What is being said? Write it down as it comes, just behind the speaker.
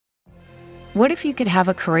What if you could have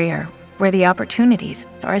a career where the opportunities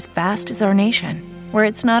are as vast as our nation, where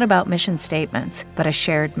it's not about mission statements, but a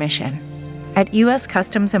shared mission? At U.S.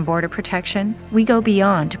 Customs and Border Protection, we go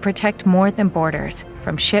beyond to protect more than borders.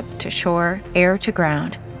 From ship to shore, air to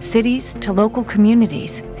ground, cities to local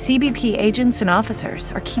communities, CBP agents and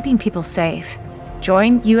officers are keeping people safe.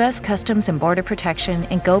 Join U.S. Customs and Border Protection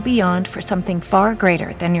and go beyond for something far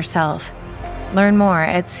greater than yourself. Learn more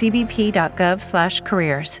at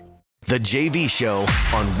cbp.gov/careers. The JV Show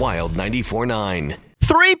on Wild 94.9.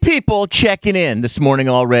 3 people checking in this morning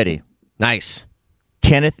already. Nice.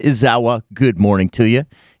 Kenneth Izawa, good morning to you.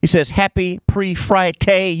 He says, happy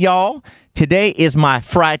pre-Friday, y'all. Today is my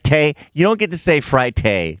Friday. You don't get to say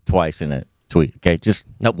Friday twice in a tweet, okay? Just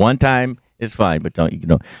one time is fine, but don't,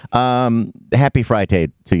 happy Friday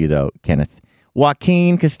to you, though, Kenneth.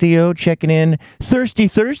 Joaquin Castillo checking in. Thirsty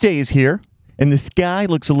Thursday is here, and the sky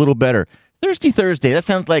looks a little better. Thirsty Thursday, that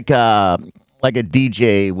sounds like a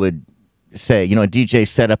DJ would say, a DJ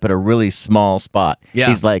set up at a really small spot. Yeah.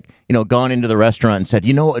 He's like, gone into the restaurant and said,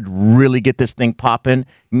 what would really get this thing popping?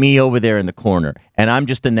 Me over there in the corner. And I'm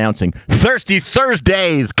just announcing, Thirsty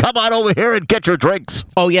Thursdays, come on over here and get your drinks.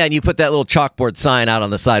 Oh, yeah, and you put that little chalkboard sign out on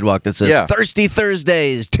the sidewalk that says, Thirsty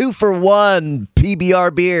Thursdays, 2 for $1,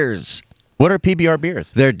 PBR beers. What are PBR beers?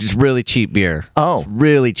 They're just really cheap beer. Oh.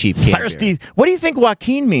 Really cheap canned Thirsty. beer. What do you think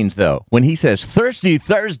Joaquin means, though, when he says Thirsty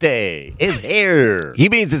Thursday is here? He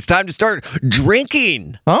means it's time to start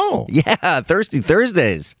drinking. Oh. Yeah, Thirsty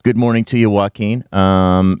Thursdays. Good morning to you, Joaquin.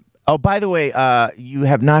 By the way, you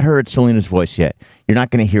have not heard Selena's voice yet. You're not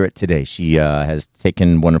going to hear it today. She has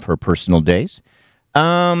taken one of her personal days.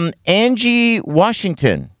 Angie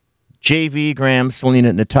Washington. JV, Graham,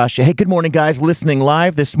 Selena, Natasha. Hey, good morning, guys. Listening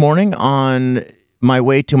live this morning on my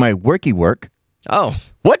way to my work. Oh.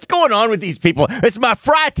 What's going on with these people? It's my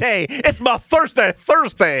Friday. It's my Thursday.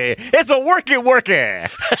 It's a worky.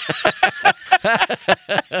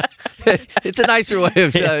 It's a nicer way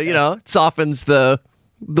of, it softens the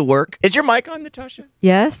work. Is your mic on, Natasha?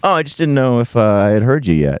 Yes. Oh, I just didn't know if I had heard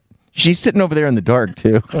you yet. She's sitting over there in the dark,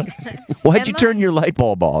 too. Why'd you turn your light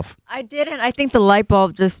bulb off? I didn't. I think the light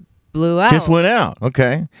bulb just blew out. Just went out.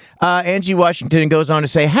 Okay. Angie Washington goes on to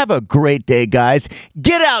say, have a great day, guys.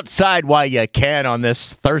 Get outside while you can on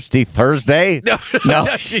this Thirsty Thursday. No,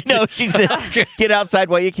 she says, get outside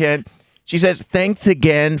while you can. She says, thanks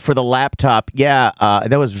again for the laptop. Yeah,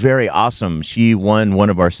 that was very awesome. She won one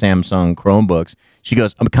of our Samsung Chromebooks. She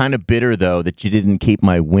goes, I'm kind of bitter, though, that you didn't keep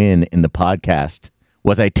my win in the podcast.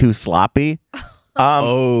 Was I too sloppy?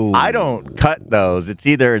 I don't cut those. It's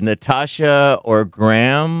either Natasha or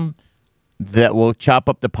Graham that will chop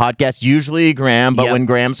up the podcast. Usually Graham, but when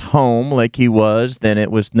Graham's home, like he was, then it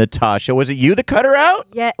was Natasha. Was it you that cut her out?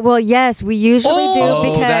 Yeah. Well, yes, we usually do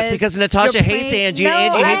because that's because Natasha hates Angie. No,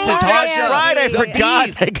 Angie hates Natasha. That's right. I forgot.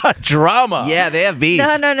 They got drama. Yeah, they have beef.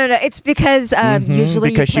 No. It's because usually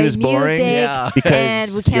because you play she was boring. music, Yeah. Because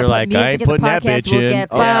and we can't you're put like, music I ain't in the putting that podcast. bitch We'll in.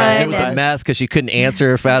 get Okay. fined. It was a mess because she couldn't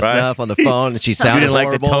answer fast enough on the phone, and she You sounded didn't like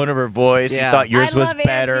horrible. the tone of her voice. Yeah. You thought yours I was love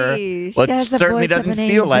better. Angie. Well, She it has the certainly voice of doesn't an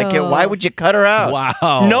feel like it. angel. Why would you cut her out?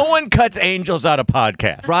 Wow. No one cuts angels out of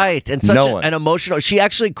podcasts. Right, and No such one. an emotional. She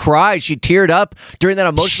actually cried. She teared up during that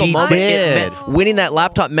emotional She moment. did. Winning that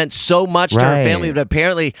laptop meant so much to her Right. family, but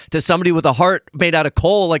apparently to somebody with a heart made out of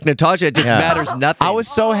coal like Natasha, it just matters nothing. I was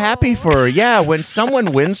so happy for her. Yeah, when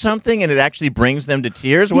someone wins something and it actually brings them to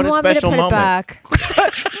tears, what you a want me to special put moment. It back?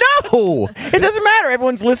 No, it doesn't matter.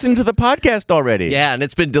 Everyone's listened to the podcast already. Yeah, and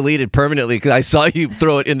it's been deleted permanently because I saw you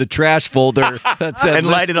throw it in the trash folder that said And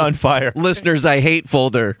light it on fire. Listeners I hate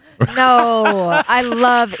folder. No, I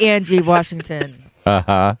love Angie Washington.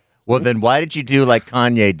 Uh-huh. Well, then why did you do like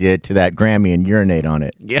Kanye did to that Grammy and urinate on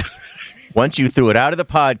it? Yeah. Once you threw it out of the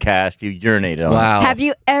podcast, you urinated on it. Wow. Have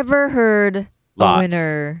you ever heard Lots. a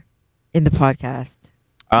winner in the podcast?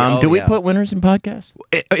 Do we yeah. put winners in podcasts?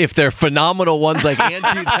 If they're phenomenal ones like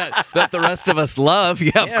Angie that the rest of us love,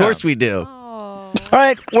 of course we do. All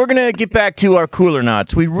right, we're going to get back to our cool or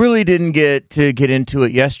nots. We really didn't get into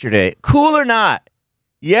it yesterday. Cool or not?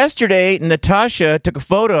 Yesterday, Natasha took a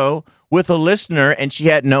photo with a listener and she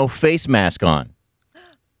had no face mask on.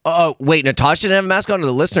 Oh, wait, Natasha didn't have a mask on or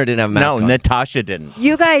the listener didn't have a mask on? No, Natasha didn't.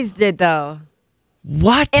 You guys did, though.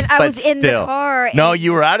 What? And I But was in the still. car. And No,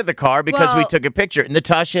 you were out of the car because we Well- took a picture.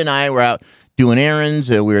 Natasha and I were out doing errands.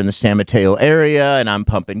 We were in the San Mateo area, and I'm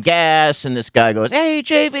pumping gas. And this guy goes, "Hey,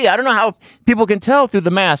 JV." I don't know how people can tell through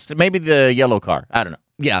the mask. Maybe the yellow car. I don't know.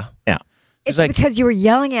 Yeah. Yeah. It's She's like, because you were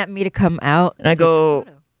yelling at me to come out. and I go,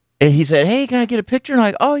 And he said, "Hey, can I get a picture?" And I'm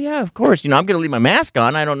like, "Oh yeah, of course. I'm going to leave my mask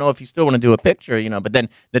on. I don't know if you still want to do a picture, But then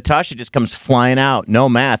Natasha just comes flying out, no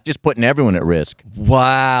mask, just putting everyone at risk.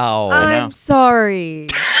 Wow. I'm sorry.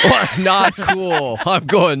 Not cool. I'm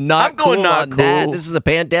going not cool not on cool. that. This is a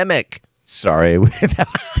pandemic. Sorry, that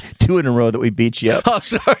was 2 in a row that we beat you up. Oh,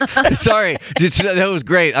 sorry. Sorry. That was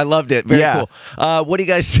great. I loved it. Very cool. What do you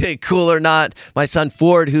guys think? Cool or not? My son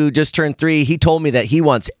Ford, who just turned 3, he told me that he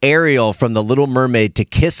wants Ariel from The Little Mermaid to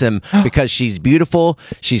kiss him because she's beautiful,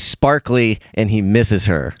 she's sparkly, and he misses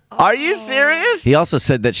her. Are you serious? He also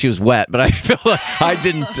said that she was wet, but I feel like I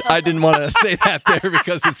didn't want to say that there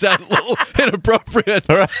because it sounded a little inappropriate.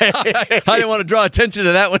 Right. I didn't want to draw attention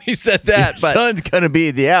to that when he said that. Your But son's gonna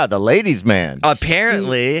be the ladies' man.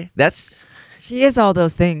 apparently, She is all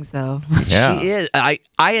those things, though. Yeah. she is. I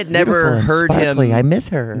had never heard Sparkly. him I miss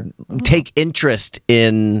her. take interest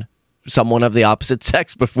in someone of the opposite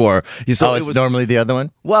sex before. So It's normally the other one.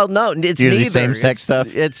 Well, no, it's Usually neither. same-sex stuff?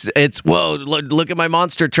 It's whoa, look at my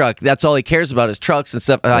monster truck. That's all he cares about is trucks and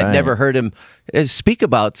stuff. Right. I'd never heard him speak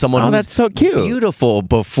about someone who's that's so cute. beautiful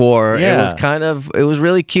before. Yeah. It was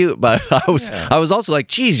really cute, but I was also like,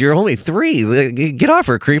 geez, you're only 3. Get off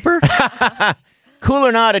her, creeper. Cool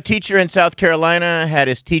or not, a teacher in South Carolina had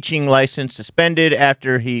his teaching license suspended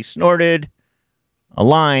after he snorted a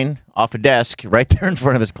line off a desk right there in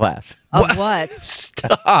front of his class. Of what?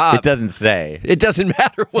 Stop. It doesn't say. It doesn't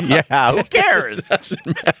matter what. Yeah, who cares? It doesn't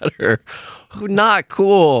matter. Not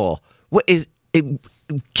cool. What is it?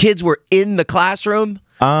 Kids were in the classroom?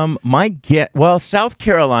 South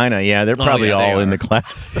Carolina, yeah, they're probably yeah, they all in are. the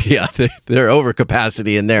class. Yeah, they're over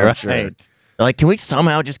capacity in there, I'm sure. They're like, can we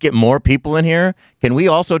somehow just get more people in here? Can we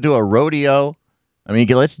also do a rodeo? I mean,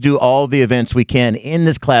 let's do all the events we can in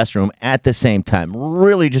this classroom at the same time.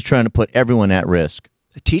 Really just trying to put everyone at risk.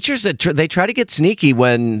 The teachers, they try to get sneaky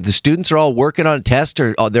when the students are all working on a test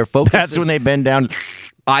or their focus. That's when they bend down.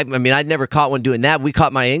 I mean, I'd never caught one doing that. We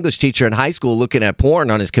caught my English teacher in high school looking at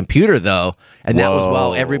porn on his computer, though. And that was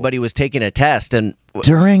while everybody was taking a test. And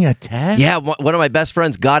During a test? yeah, one of my best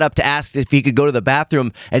friends got up to ask if he could go to the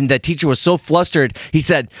bathroom, and the teacher was so flustered, he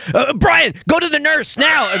said, "Brian, go to the nurse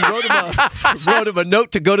now!" and wrote him a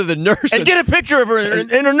note to go to the nurse And get a picture of her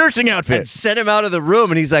in her nursing outfit. and sent him out of the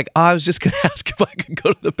room. And he's like, "I was just going to ask if I could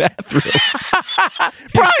go to the bathroom."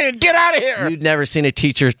 Brian, get out of here! You'd never seen a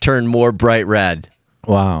teacher turn more bright red.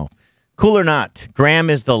 Wow. Cool or not, Graham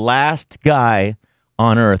is the last guy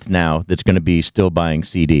on Earth now that's going to be still buying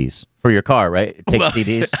CDs. For your car, right? It takes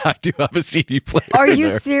CDs. I do have a CD player. Are you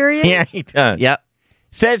there. serious? Yeah, he does. Yep.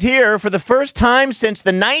 Says here, for the first time since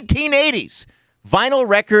the 1980s, vinyl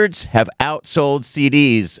records have outsold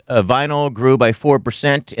CDs. Vinyl grew by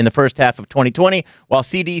 4% in the first half of 2020, while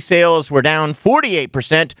CD sales were down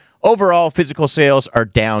 48%. Overall, physical sales are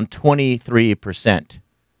down 23%.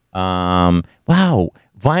 Wow.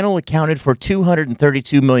 Vinyl accounted for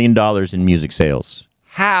 $232 million in music sales.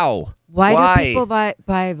 How? Why do people buy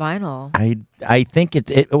vinyl? I think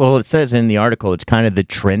it says in the article it's kind of the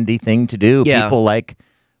trendy thing to do. Yeah. People like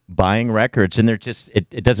buying records, and they're just it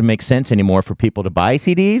doesn't make sense anymore for people to buy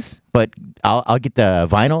CDs. But I'll get the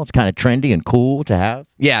vinyl. It's kind of trendy and cool to have.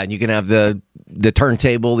 Yeah, and you can have the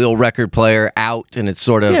turntable, the old record player out, and it's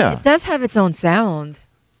sort of It does have its own sound.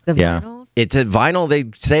 The Yeah. vinyls. It's a vinyl. They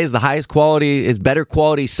say is the highest quality, is better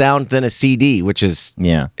quality sound than a CD, which is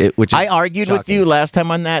I argued with you last time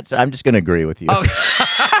on that, so I'm just going to agree with you. Oh.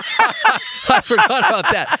 I forgot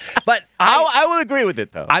about that, but I will agree with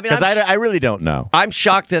it though. I mean, because I really don't know. I'm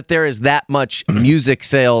shocked that there is that much music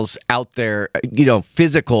sales out there.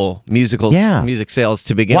 Physical music sales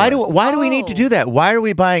to begin. Why with. do we need to do that? Why are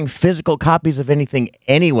we buying physical copies of anything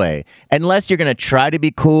anyway? Unless you're going to try to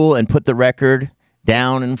be cool and put the record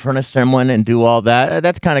down in front of someone and do all that.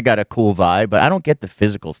 That's kind of got a cool vibe, but I don't get the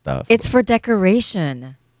physical stuff. It's for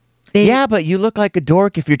decoration. Yeah, but you look like a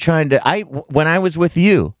dork if you're trying to. When I was with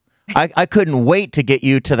you, I couldn't wait to get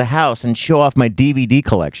you to the house and show off my DVD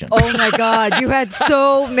collection. Oh my God, you had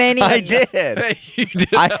so many. I did. You did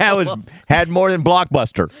had more than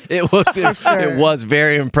Blockbuster. It was sure. It was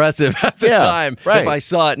very impressive at the time. right. If I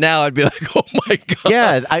saw it now, I'd be like, "Oh my God,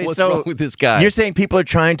 Yeah, what's wrong with this guy?" You're saying people are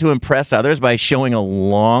trying to impress others by showing a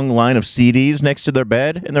long line of CDs next to their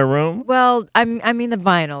bed in their room? Well, I mean the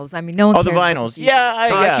vinyls. I mean, no one. Oh, the cares about vinyls. CDs. Yeah,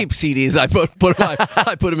 I keep CDs.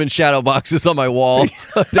 I put them in shadow boxes on my wall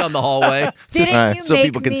down the hallway, Didn't you so make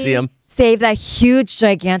people can me see them. Save that huge,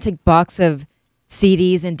 gigantic box of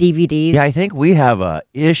CDs and DVDs. Yeah, I think we have a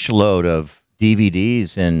ish load of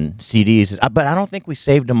DVDs and CDs, but I don't think we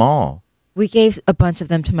saved them all. We gave a bunch of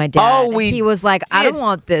them to my dad. Oh, and we he was like, "I did. don't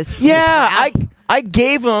want this." Yeah, I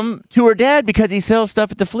gave them to her dad because he sells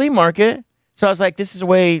stuff at the flea market. So I was like, this is a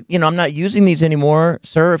way, I'm not using these anymore,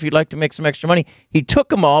 sir, if you'd like to make some extra money. He took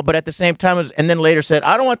them all, but at the same time, and then later said,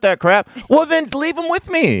 I don't want that crap. Well, then leave them with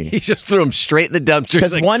me. He just threw them straight in the dumpster.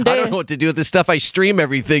 Because Like, one day, I don't know what to do with this stuff. I stream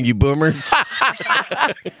everything, you boomers.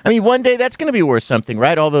 I mean, one day that's going to be worth something,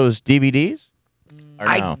 right? All those DVDs? Or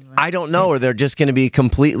no? I don't know. Or they're just going to be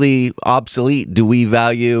completely obsolete. Do we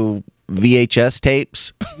value VHS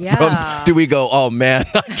tapes? Yeah. Do we go, oh man,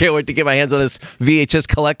 I can't wait to get my hands on this VHS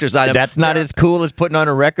collector's item? That's not as cool as putting on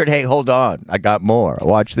a record. Hey, hold on. I got more.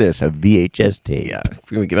 Watch this, a VHS tape. Yeah, I'm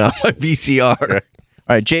going to get out my VCR. All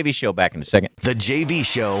right, JV Show back in a second. The JV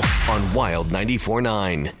Show on Wild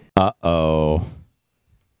 94.9. Uh-oh.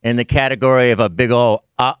 In the category of a big ol'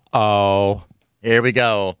 uh-oh. Here we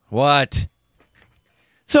go. What?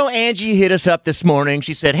 So Angie hit us up this morning.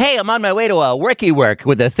 She said, hey, I'm on my way to a worky work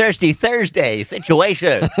with a Thirsty Thursday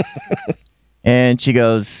situation. And she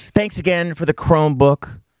goes, thanks again for the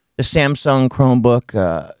Chromebook, the Samsung Chromebook.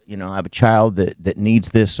 I have a child that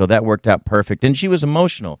needs this, so that worked out perfect. And she was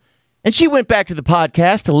emotional. And she went back to the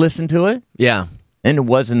podcast to listen to it. Yeah. And it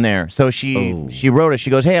wasn't there. So she wrote it. She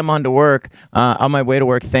goes, hey, I'm on to work, on my way to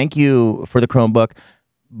work. Thank you for the Chromebook.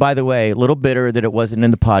 By the way, a little bitter that it wasn't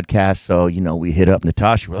in the podcast. So, we hit up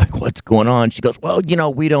Natasha. We're like, what's going on? She goes, well,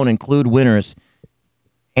 we don't include winners.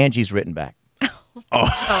 Angie's written back.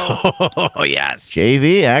 Oh, yes.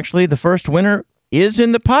 JV, actually, the first winner is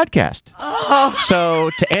in the podcast. Oh. So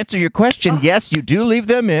to answer your question, yes, you do leave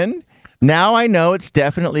them in. Now I know it's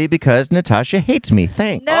definitely because Natasha hates me.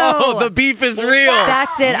 Thanks. No. Oh, the beef is real.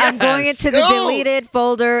 That's it. I'm going into the deleted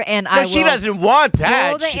folder, and I will. She doesn't want that.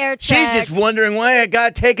 Roll the air She's check. just wondering why it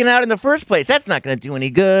got taken out in the first place. That's not going to do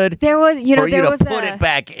any good. There was, for you there to was put it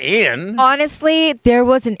back in. Honestly, there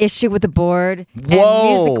was an issue with the board. Whoa.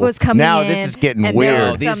 And music was coming Now in. this is getting and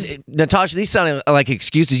weird. there was Natasha, these sound like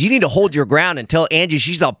excuses. You need to hold your ground and tell Angie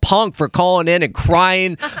she's a punk for calling in and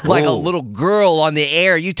crying like a little girl on the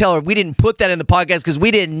air. You tell her we didn't put that in the podcast because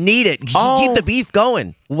we didn't need it. Keep the beef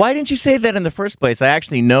going. Why didn't you say that in the first place? I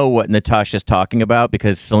actually know what Natasha's talking about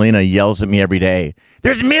because Selena yells at me every day.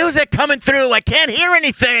 There's music coming through. I can't hear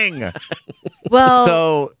anything. Well,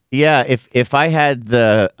 So, yeah, if I had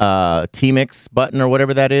the T-Mix button or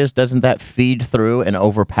whatever that is, doesn't that feed through and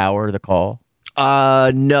overpower the call?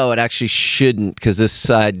 No, it actually shouldn't because this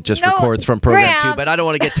side just records from program Graham. 2, but I don't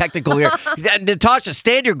want to get technical here. Natasha,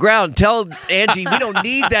 stand your ground. Tell Angie we don't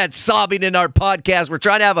need that sobbing in our podcast. We're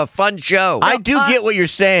trying to have a fun show. I do get what you're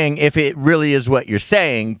saying if it really is what you're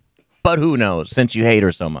saying, but who knows since you hate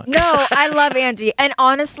her so much. no, I love Angie. And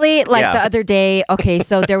honestly, the other day, okay,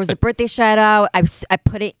 so there was a birthday shout out. I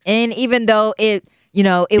put it in, even though it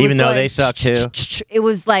was Even though going, they suck too? It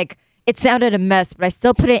was like, it sounded a mess, but I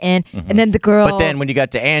still put it in. And then the girl. But then when you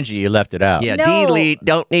got to Angie, you left it out. Yeah, No. delete.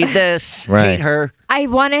 Don't need this. Right. Hate her. I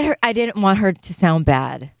didn't want her to sound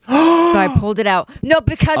bad. So I pulled it out. No,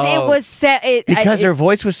 because it was set. Because her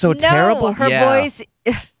voice was so terrible? Her Yeah. voice.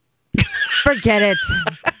 Forget it.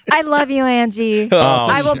 I love you, Angie.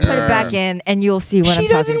 I will put it back in, and you'll see what I'm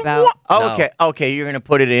talking about. Okay, you're going to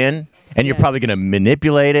put it in, and you're probably going to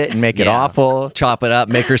manipulate it and make it awful. Chop it up,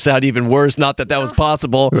 make her sound even worse. Not that was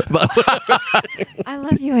possible. But I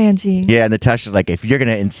love you, Angie. Yeah, and Natasha's like, if you're going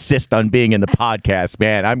to insist on being in the podcast,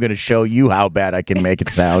 man, I'm going to show you how bad I can make it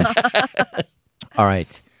sound. All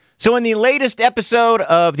right. So in the latest episode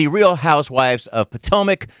of The Real Housewives of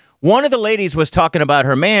Potomac, one of the ladies was talking about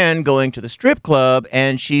her man going to the strip club,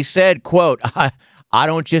 and she said, quote, I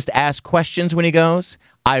don't just ask questions when he goes.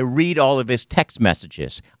 I read all of his text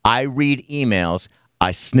messages. I read emails.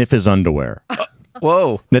 I sniff his underwear.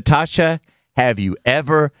 whoa. Natasha, have you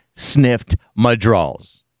ever sniffed my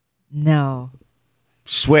drawers? No.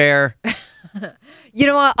 Swear. You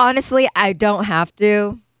know what? Honestly, I don't have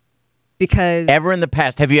to because. Ever in the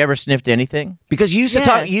past, have you ever sniffed anything? Because you used to Yes.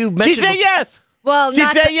 talk. You mentioned. She said yes. Well, She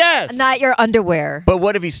not said yes. Not your underwear, But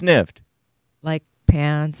what have you sniffed? like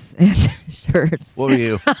pants and shirts. What were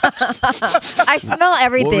you? I smell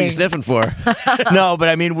everything. What were you sniffing for? No, but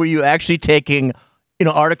I mean, were you actually taking,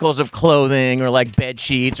 articles of clothing or like bed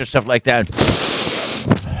sheets or stuff like that?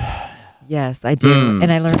 Yes, I do,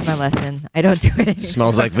 and I learned my lesson. I don't do it anymore.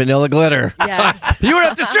 Smells like vanilla glitter. Yes. You were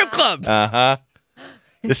at the strip club.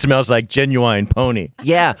 This smells like Genuine Pony.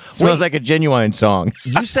 Yeah. Smells Wait, like a Genuine song.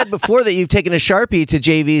 you said before that you've taken a Sharpie to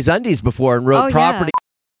JV's undies before and wrote Oh, property.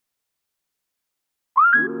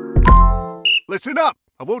 Listen up.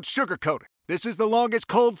 I won't sugarcoat it. This is the longest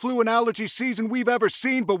cold, flu, and allergy season we've ever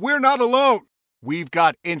seen, but we're not alone. We've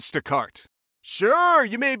got Instacart. Sure,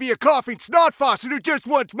 you may be a coughing snot faucet who just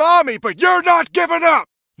wants mommy, but you're not giving up.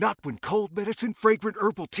 Not when cold medicine, fragrant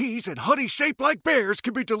herbal teas, and honey shaped like bears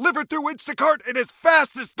can be delivered through Instacart in as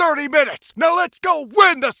fast as 30 minutes. Now let's go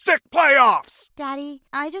win the sick playoffs. Daddy,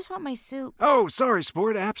 I just want my soup. Oh, sorry,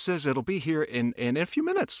 Sport. App says it'll be here in a few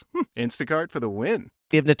minutes. Instacart for the win.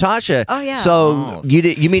 If Natasha. Oh, yeah. So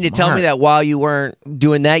you mean to tell me that while you weren't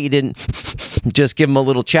doing that, you didn't just give him a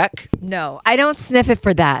little check? No, I don't sniff it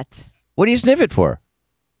for that. What do you sniff it for?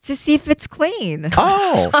 To see if it's clean.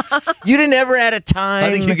 Oh, you didn't ever at a time. I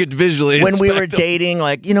think you could visually when we were inspect them. dating,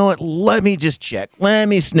 like, you know what? Let me just check. Let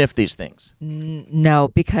me sniff these things. No,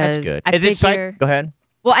 because That's good. I Is figure, it Go ahead.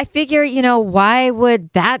 Well, I figure, why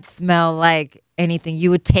would that smell like anything? You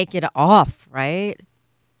would take it off, right?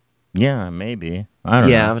 Yeah, maybe. I don't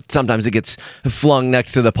know. Yeah, sometimes it gets flung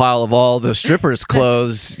next to the pile of all the strippers'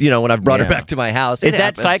 clothes, when I've brought her Yeah. back to my house. Is It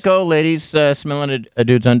that happens. psycho, ladies smelling a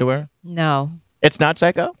dude's underwear? No, It's not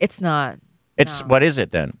psycho? it's not. It's No. What is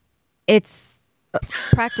it then? It's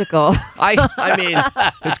practical. I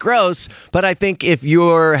mean, it's gross, but I think if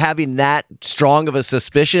you're having that strong of a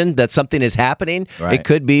suspicion that something is happening, Right. it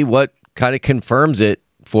could be what kind of confirms it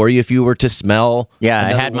for you if you were to smell. Yeah, I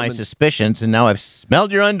another had my woman's- suspicions, and now I've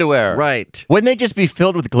smelled your underwear. Right. Wouldn't they just be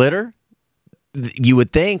filled with glitter? You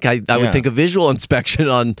would think. I Yeah. would think a visual inspection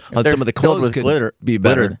on They're some of the filled clothes with could glitter. be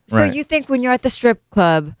better. Glitter. So Right. you think when you're at the strip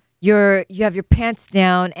club, you have your pants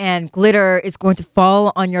down and glitter is going to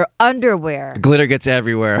fall on your underwear. Glitter gets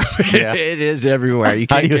everywhere. Yeah. It is everywhere. You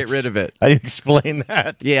How can't do you get rid of it. How do you explain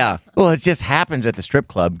that? Yeah. Well, it just happens at the strip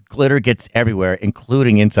club. Glitter gets everywhere,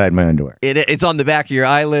 including inside my underwear. It's on the back of your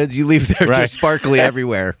eyelids. You leave there Right. just sparkly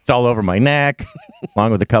everywhere. It's all over my neck,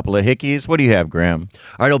 along with a couple of hickeys. What do you have, Graham?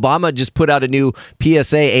 All right, Obama just put out a new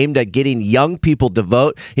PSA aimed at getting young people to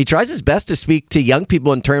vote. He tries his best to speak to young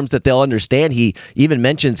people in terms that they'll understand. He even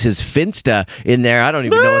mentions his Finsta in there. I don't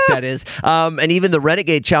even know what that is. And even the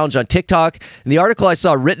Renegade Challenge on TikTok. And the article I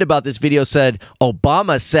saw written about this video said,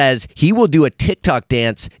 Obama says he will do a TikTok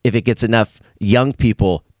dance if it gets enough young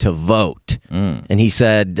people to vote. And he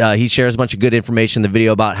said he shares a bunch of good information in the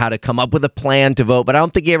video about how to come up with a plan to vote, but I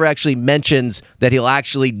don't think he ever actually mentions that he'll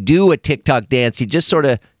actually do a TikTok dance. He just sort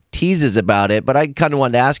of teases about it, but I kind of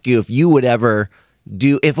wanted to ask you if you would ever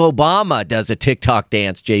if Obama does a TikTok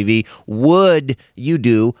dance, JV, would you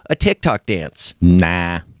do a TikTok dance?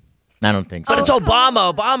 Nah, I don't think so. But it's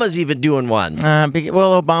Obama. Obama's even doing one.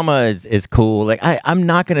 Well, Obama is cool. Like I'm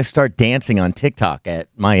not going to start dancing on TikTok at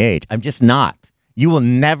my age. I'm just not. You will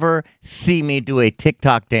never see me do a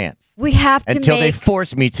TikTok dance We have to until they make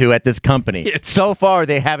force me to at this company. So far,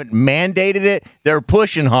 they haven't mandated it. They're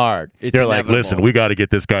pushing hard. It's They're like, inevitable. listen, we got to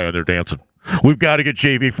get this guy on there dancing. We've got to get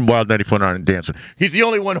JV from Wild 94.9 dancing. He's the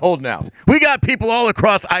only one holding out. We got people all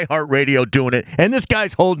across iHeartRadio doing it, and this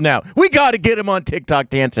guy's holding out. We got to get him on TikTok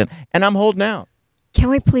dancing, and I'm holding out. Can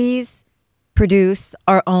we please produce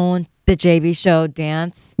our own The JV Show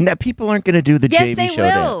dance? Now, people aren't going to do the Yes, JV they show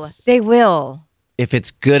will. dance. They will. If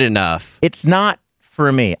it's good enough. It's not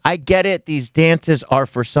for me. I get it. These dances are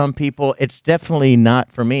for some people. It's definitely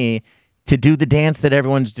not for me to do the dance that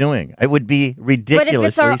everyone's doing. It would be ridiculously But if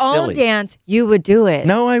it's our silly. own dance, you would do it.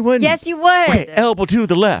 No, I wouldn't. Yes, you would. Wait, elbow to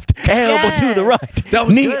the left, elbow to the Yes. right, That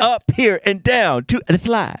was knee good. up here and down to the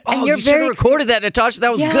slide. Oh, you're you should have very- recorded that, Natasha.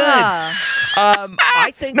 That was Yeah. good.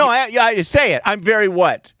 I think No, I say it. I'm very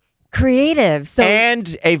what? Creative. So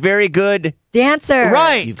And a very good dancer.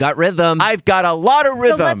 right. you've got rhythm. I've got a lot of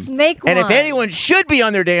rhythm. let's make And if one. anyone should be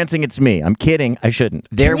on there dancing, it's me. I'm kidding. I shouldn't.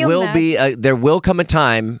 There Can you will be there will come a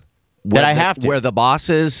time where I have to. where the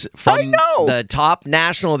bosses from know. the top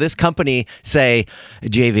national of this company say,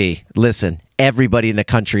 JV, listen, everybody in the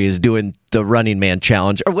country is doing the Running Man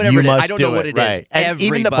challenge or whatever You it is. must I don't do know what it, it is. right. And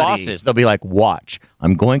even the Everybody. bosses, they'll be like, watch,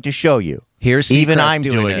 I'm going to show you. Here's Even Seacrest I'm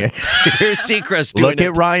doing it. Here's Seacrest doing Look it.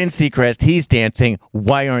 at Ryan Seacrest. He's dancing.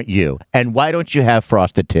 Why aren't you? And why don't you have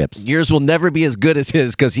frosted tips? Yours will never be as good as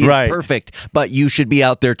his because he's Right. perfect, but you should be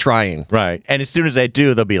out there trying. Right. And as soon as I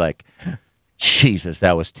do, they'll be like, Jesus,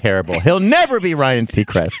 that was terrible. He'll never be Ryan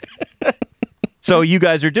Seacrest. So you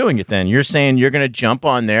guys are doing it then. You're saying you're going to jump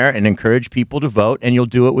on there and encourage people to vote, and you'll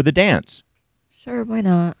do it with a dance. Sure, why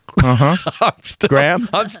not? Graham?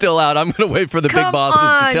 I'm still out. I'm going to wait for the big Come bosses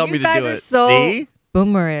on, to tell you me to guys do are it. so See?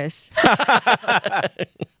 boomerish.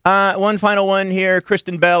 One final one here.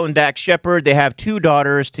 Kristen Bell and Dax Shepard. They have two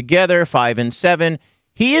daughters together, 5 and 7.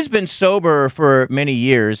 He has been sober for many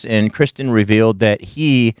years, and Kristen revealed that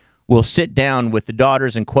he will sit down with the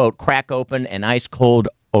daughters and, quote, crack open an ice-cold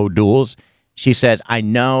O'Doul's. She says, I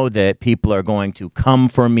know that people are going to come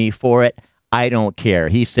for me for it. I don't care.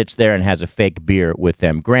 He sits there and has a fake beer with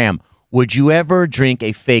them. Graham, would you ever drink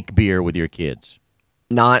a fake beer with your kids?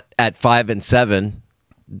 Not at 5 and 7.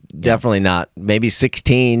 definitely not. Maybe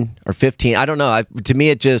 16 or 15. I don't know. To me,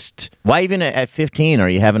 it just... Why even at 15 are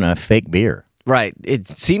you having a fake beer? Right. It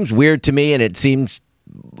seems weird to me, and it seems...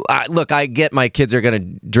 Look, I get my kids are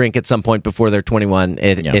going to drink at some point before they're 21.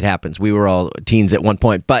 It happens. We were all teens at one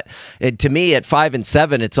point. But to me, at 5 and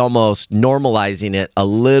 7, it's almost normalizing it a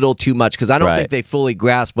little too much because I don't think they fully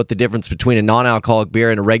grasp what the difference between a non-alcoholic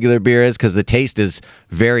beer and a regular beer is because the taste is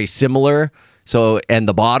very similar. So, and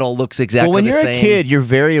the bottle looks exactly the same. Well, when you're a kid, you're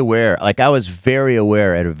very aware. Like, I was very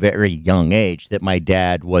aware at a very young age that my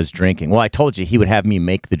dad was drinking. Well, I told you he would have me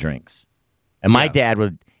make the drinks. And my dad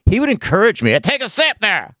would... He would encourage me. Take a sip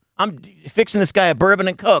there. I'm fixing this guy a bourbon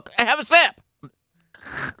and Coke. Have a sip.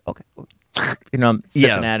 Okay. I'm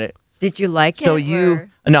sipping at it. Did you like it?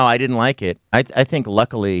 No, I didn't like it. I think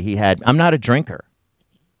luckily he had. I'm not a drinker.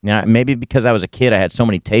 Maybe because I was a kid, I had so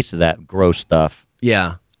many tastes of that gross stuff.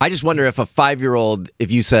 Yeah. I just wonder if a 5-year-old,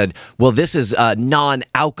 if you said, well, this is a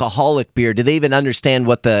non-alcoholic beer, do they even understand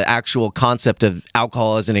what the actual concept of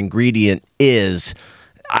alcohol as an ingredient is?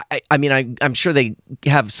 I mean, I'm sure they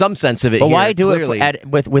have some sense of it. But here, why do clearly. it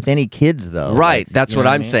with any kids though? Right, that's what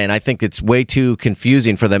I'm saying. I think it's way too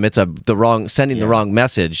confusing for them. It's the wrong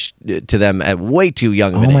message to them at way too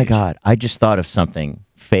young of an age. Oh my God! I just thought of something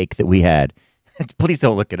fake that we had. Please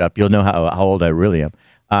don't look it up. You'll know how old I really am.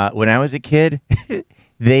 When I was a kid,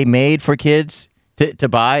 they made for kids to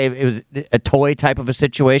buy. It was a toy type of a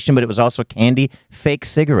situation, but it was also candy. Fake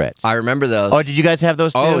cigarettes. I remember those. Oh, did you guys have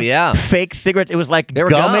those too? Oh, yeah. Fake cigarettes. It was like They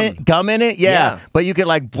were gum in it. Yeah. But you could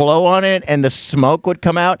like blow on it and the smoke would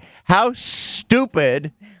come out. How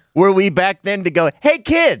stupid were we back then to go, hey,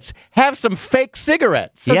 kids, have some fake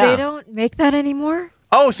cigarettes? So they don't make that anymore?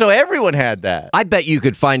 Oh, so everyone had that. I bet you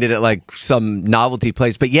could find it at like some novelty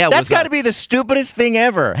place. But yeah, that's got to be the stupidest thing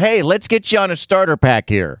ever. Hey, let's get you on a starter pack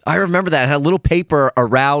here. I remember that. It had a little paper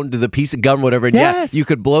around the piece of gum, whatever. And yes. You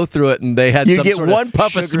could blow through it, and they had you get sort one of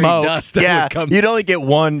puff of smoke. Dust that would come, you'd only get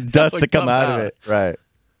one dust to come out of it. Right.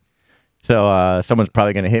 So someone's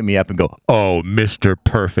probably going to hit me up and go, "Oh, Mr.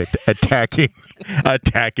 Perfect, attacking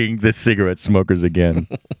the cigarette smokers again."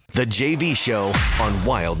 The JV Show on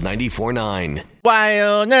Wild 94.9.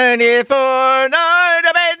 Wild 94.9,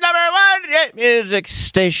 the best #1 music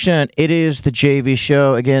station. It is the JV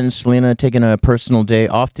Show. Again, Selena taking a personal day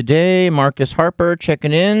off today. Marcus Harper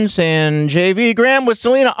checking in, saying, JV Graham with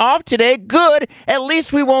Selena off today. Good. At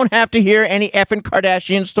least we won't have to hear any effing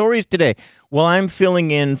Kardashian stories today. Well, I'm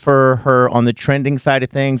filling in for her on the trending side of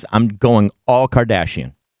things. I'm going all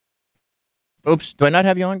Kardashian. Oops. Do I not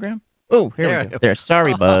have you on, Graham? Oh, here we go. There.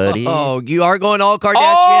 Sorry, buddy. Oh, you are going all Kardashian?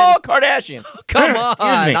 All Kardashian. Come on.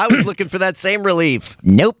 Excuse me. I was looking for that same relief.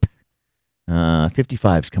 Nope.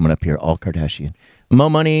 55's coming up here, all Kardashian. Mo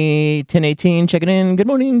Money 1018 checking in. Good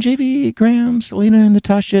morning, JV, Graham, Selena, and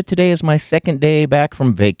Natasha. Today is my second day back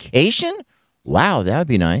from vacation. Wow, that would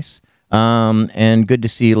be nice. And good to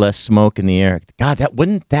see less smoke in the air. God,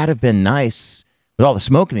 wouldn't that have been nice with all the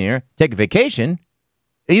smoke in the air? Take a vacation.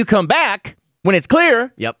 You come back when it's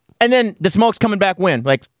clear. Yep. And then the smoke's coming back when?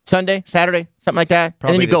 Like Sunday, Saturday, something like that?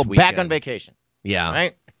 Probably and then you go this back weekend. on vacation. Yeah.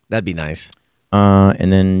 Right? That'd be nice.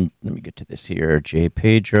 And then let me get to this here. Jay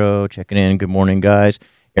Pedro checking in. Good morning, guys.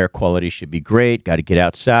 Air quality should be great. Got to get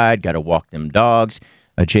outside. Got to walk them dogs.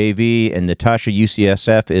 JV and Natasha,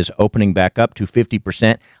 UCSF is opening back up to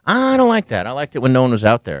 50%. I don't like that. I liked it when no one was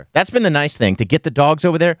out there. That's been the nice thing. To get the dogs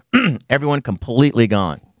over there, everyone completely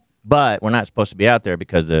gone. But we're not supposed to be out there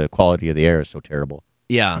because the quality of the air is so terrible.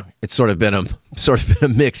 Yeah, it's sort of been a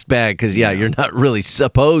mixed bag because you're not really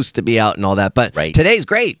supposed to be out and all that. But Today's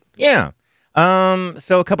great. Yeah.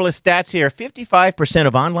 So a couple of stats here. 55%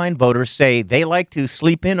 of online voters say they like to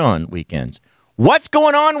sleep in on weekends. What's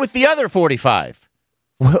going on with the other 45?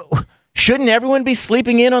 Shouldn't everyone be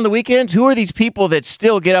sleeping in on the weekends? Who are these people that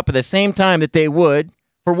still get up at the same time that they would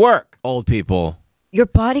for work? Old people. Your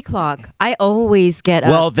body clock. I always get up.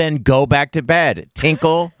 Well, then go back to bed.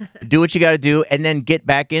 Tinkle, do what you got to do, and then get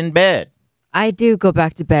back in bed. I do go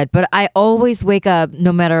back to bed, but I always wake up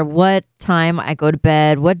no matter what time I go to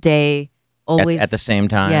bed, what day. Always at the same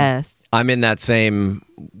time? Yes. I'm in that same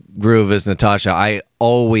groove as Natasha. I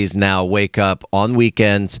always now wake up on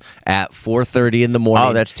weekends at 4:30 in the morning.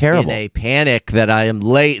 Oh, that's terrible. In a panic that I am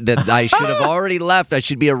late, that I should have already left. I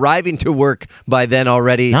should be arriving to work by then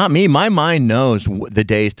already. Not me. My mind knows the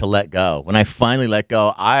days to let go. When I finally let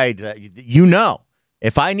go,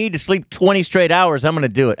 if I need to sleep 20 straight hours, I'm going to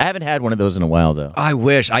do it. I haven't had one of those in a while, though. I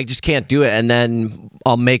wish. I just can't do it. And then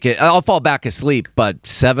I'll fall back asleep. But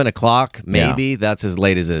 7 o'clock, maybe, that's as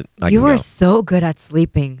late as I can You go. are so good at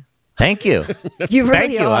sleeping. Thank you. You really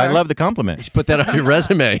Thank you. are. I love the compliment. Put that on your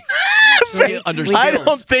resume. Under skills. I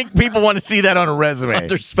don't think people want to see that on a resume.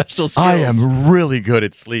 Under special skills. I am really good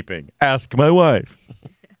at sleeping. Ask my wife.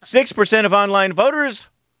 6% of online voters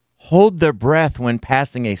hold their breath when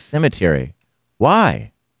passing a cemetery.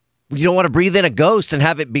 Why? You don't want to breathe in a ghost and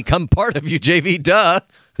have it become part of you, JV. Duh.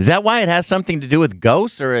 Is that why it has something to do with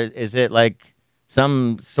ghosts, or is it like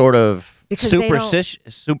some sort of Because they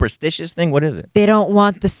superstitious thing? What is it? They don't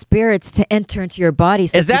want the spirits to enter into your body.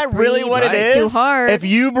 So Is that really what it is? Too hard. If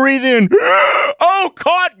you breathe in, oh,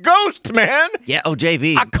 caught ghost, man. Yeah. Oh,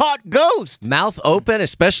 JV. I caught ghost. Mouth open,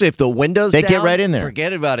 especially if the window's They down. get right in there.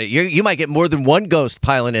 Forget about it. You might get more than one ghost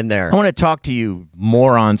piling in there. I want to talk to you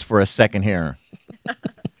morons for a second here.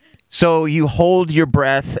 So you hold your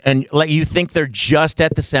breath and like you think they're just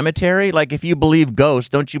at the cemetery? Like if you believe ghosts,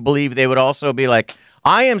 don't you believe they would also be like,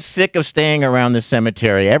 I am sick of staying around the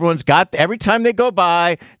cemetery. Every time they go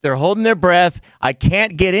by, they're holding their breath. I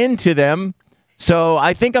can't get into them. So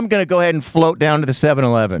I think I'm going to go ahead and float down to the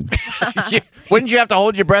 7-Eleven. Wouldn't you have to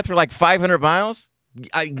hold your breath for like 500 miles?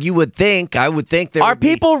 You would think. I would think there Are would be-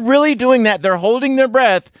 people really doing that? They're holding their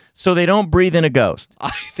breath so they don't breathe in a ghost.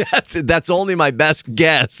 That's only my best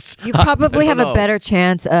guess. You probably have a better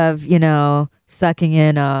chance of, sucking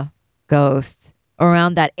in a ghost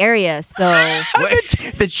around that area. So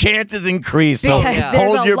The chances increase. So because there's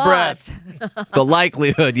hold a your lot. breath The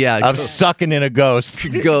likelihood, of sucking in a ghost.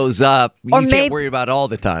 goes up. Or You maybe- can't worry about it all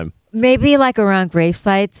the time. Maybe like around grave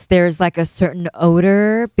sites, there's like a certain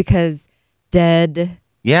odor because dead.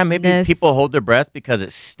 Yeah, maybe people hold their breath because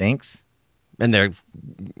it stinks. And they're,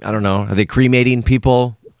 I don't know, are they cremating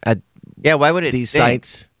people at Yeah, why would it these stink?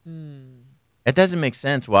 sites? It doesn't make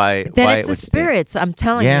sense why. Then why it's it the would stink. spirits. I'm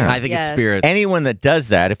telling Yeah. you. I think it's Yes. spirits. Anyone that does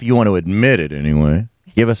that, if you want to admit it anyway,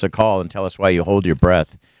 give us a call and tell us why you hold your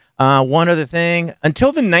breath. One other thing.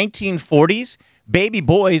 Until the 1940s, baby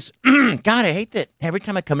boys, God, I hate that. Every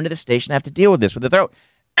time I come into the station, I have to deal with this with the throat.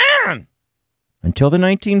 Until the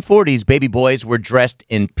 1940s, baby boys were dressed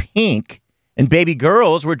in pink and baby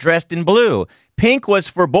girls were dressed in blue. Pink was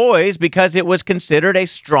for boys because it was considered a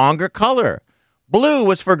stronger color. Blue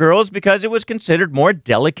was for girls because it was considered more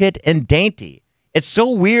delicate and dainty. It's so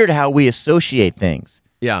weird how we associate things.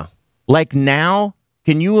 Yeah. Like now,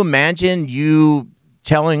 can you imagine you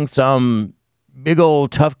telling some big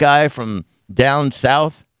old tough guy from down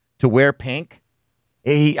south to wear pink?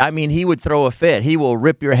 He would throw a fit. He will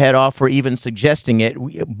rip your head off for even suggesting it.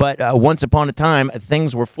 But once upon a time,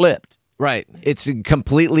 things were flipped. Right. It's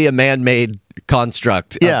completely a man-made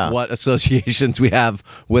construct Yeah. of what associations we have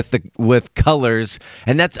with colors.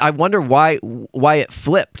 And I wonder why it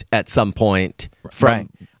flipped at some point. Right.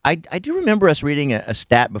 I do remember us reading a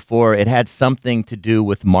stat before. It had something to do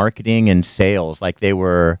with marketing and sales. Like they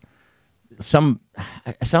were some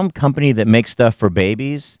company that makes stuff for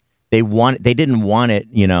babies. They didn't want it,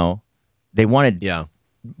 they wanted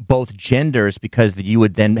both genders because you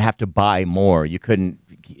would then have to buy more. You couldn't,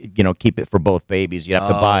 keep it for both babies. You'd have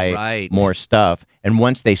to buy more stuff. And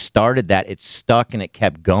once they started that, it stuck and it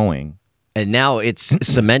kept going. And now it's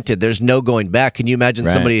cemented. There's no going back. Can you imagine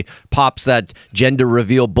Right. somebody pops that gender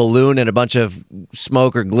reveal balloon and a bunch of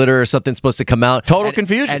smoke or glitter or something supposed to come out? Total and-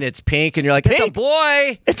 confusion. And it's pink, and you're like, it's a Pink.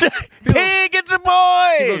 boy. It's a pig. It's a boy.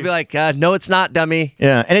 People would be like, no, it's not, dummy.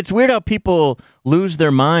 Yeah, and it's weird how people lose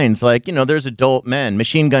their minds. Like, there's adult men.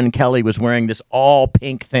 Machine Gun Kelly was wearing this all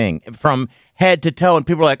pink thing from head to toe, and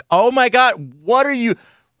people are like, "Oh my God, what are you?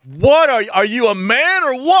 What are you a man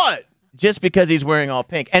or what?" Just because he's wearing all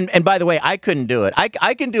pink. And by the way, I couldn't do it.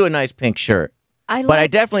 I can do a nice pink shirt, but I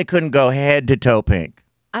definitely couldn't go head to toe pink.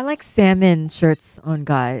 I like salmon shirts on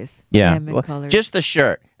guys. Yeah, Salmon well, colors. just the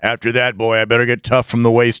shirt. After that, boy, I better get tough from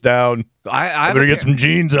the waist down. I better get some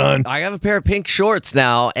jeans on. I have a pair of pink shorts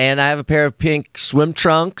now, and I have a pair of pink swim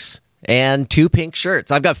trunks and 2 pink shirts.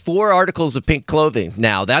 I've got 4 articles of pink clothing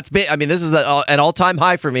now. That's big. I mean, this is an all-time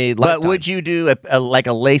high for me. But lifetime. would you do a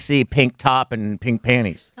lacy pink top and pink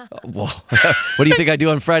panties? Well, what do you think I do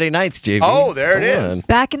on Friday nights, JV? Oh, there it Come is. on.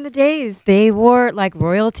 Back in the days, they wore like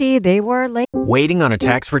royalty. They wore Waiting on a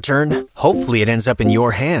tax return? Hopefully it ends up in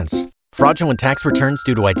your hands. Fraudulent tax returns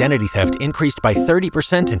due to identity theft increased by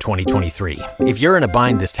 30% in 2023. If you're in a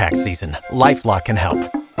bind this tax season, LifeLock can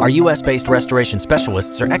help. Our U.S.-based restoration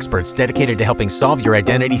specialists are experts dedicated to helping solve your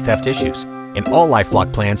identity theft issues. And all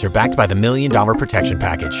LifeLock plans are backed by the $1 Million Protection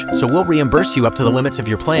Package. So we'll reimburse you up to the limits of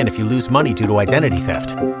your plan if you lose money due to identity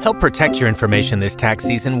theft. Help protect your information this tax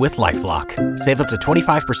season with LifeLock. Save up to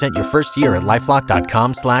 25% your first year at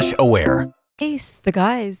LifeLock.com/aware. lace, the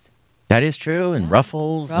guys. That is true, and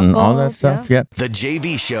ruffles and all that Ruffles, stuff. yeah. Yep. The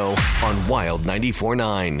JV Show on Wild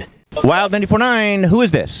 94.9. Wild 94.9. Who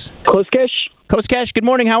is this? Koskash? Coach Cash, good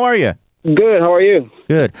morning. How are you? Good. How are you?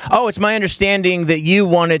 Good. Oh, it's my understanding that you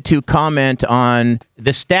wanted to comment on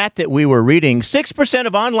the stat that we were reading. 6%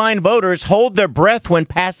 of online voters hold their breath when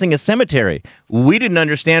passing a cemetery. We didn't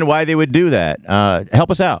understand why they would do that. Help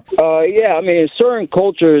us out. Yeah, I mean, in certain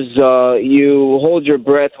cultures, you hold your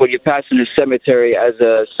breath when you pass in a cemetery as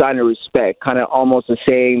a sign of respect. Kind of almost the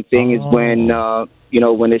same thing as when,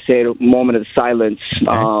 when they say a moment of silence,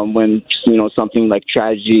 when, something like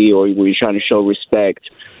tragedy or where you're trying to show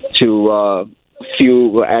respect to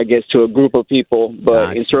to a group of people.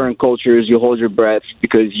 But in certain cultures, you hold your breath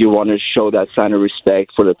because you want to show that sign of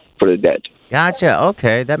respect for the dead. Gotcha.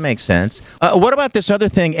 Okay, that makes sense. What about this other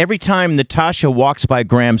thing? Every time Natasha walks by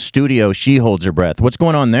Graham's studio, she holds her breath. What's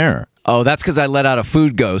going on there? Oh, that's because I let out a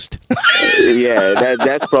food ghost. Yeah,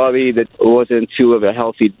 that's probably that wasn't too of a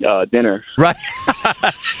healthy dinner. Right. All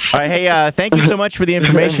right. Hey, thank you so much for the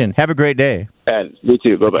information. Have a great day. And you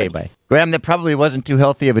too. Bye-bye. Okay, bye. Graham, that probably wasn't too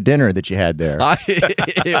healthy of a dinner that you had there.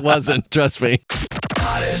 It wasn't. Trust me.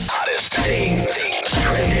 Hottest things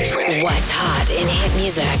trending. What's hot in hit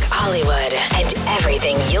music, Hollywood, and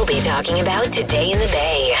everything you'll be talking about today in the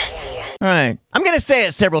Bay. All right. I'm going to say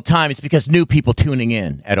it several times because new people tuning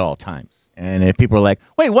in at all times. And if people are like,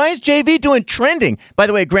 wait, why is JV doing trending? By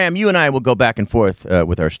the way, Graham, you and I will go back and forth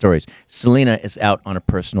with our stories. Selena is out on a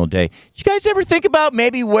personal day. Did you guys ever think about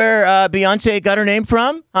maybe where Beyonce got her name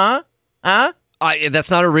from? Huh?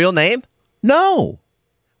 That's not a real name? No.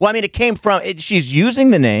 Well, I mean, it came from, she's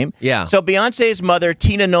using the name. Yeah. So Beyonce's mother,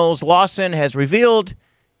 Tina Knowles Lawson, has revealed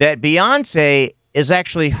that Beyonce is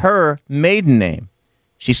actually her maiden name.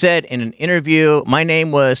 She said in an interview, my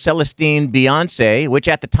name was Celestine Beyonce, which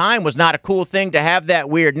at the time was not a cool thing to have that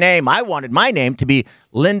weird name. I wanted my name to be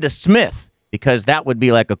Linda Smith because that would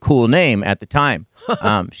be like a cool name at the time.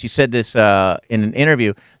 She said this in an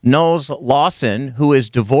interview. Knowles Lawson, who is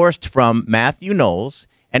divorced from Matthew Knowles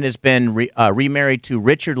and has been remarried to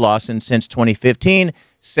Richard Lawson since 2015,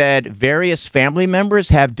 said various family members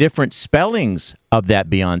have different spellings of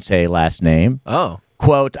that Beyonce last name. Oh.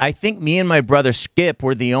 Quote, I think me and my brother Skip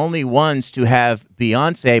were the only ones to have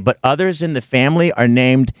Beyonce, but others in the family are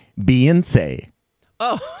named Beyonce.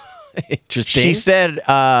 Oh, interesting. She said,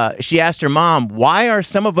 she asked her mom, why are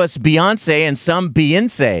some of us Beyonce and some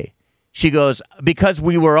Beyonce? She goes, because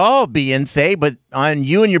we were all Beyonce, but on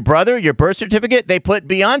you and your brother, your birth certificate, they put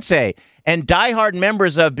Beyonce. And diehard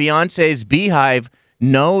members of Beyonce's Beehive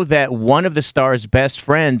know that one of the star's best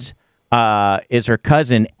friends is her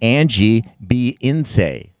cousin, Angie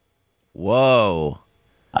Beyonce. Whoa.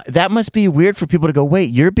 That must be weird for people to go, wait,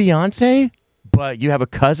 you're Beyonce, but you have a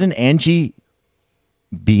cousin, Angie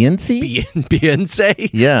Beyonce? Beyonce?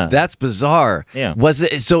 Yeah. That's bizarre. Yeah. Was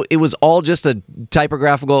it, so it was all just a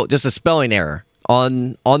typographical, just a spelling error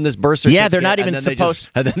on this birth certificate? Yeah, they're not even supposed.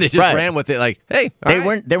 And then they just Right. ran with it like, hey, They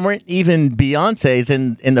weren't even Beyonce's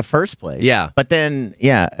in the first place. Yeah. But then,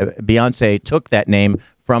 Beyonce took that name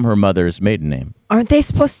from her mother's maiden name. Aren't they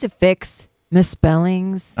supposed to fix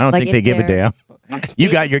misspellings? I don't think if they give a they're- damn. You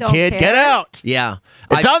They got just your don't kid, care? get out. Yeah.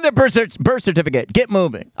 It's on their birth certificate. Get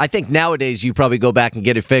moving. I think nowadays you probably go back and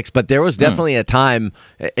get it fixed, but there was definitely a time,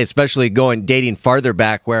 especially dating farther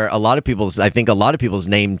back, where a lot of people's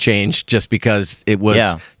name changed just because it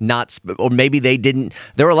was not, or maybe they didn't.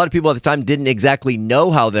 There were a lot of people at the time didn't exactly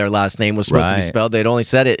know how their last name was supposed to be Right. spelled. They'd only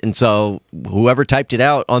said it, and so whoever typed it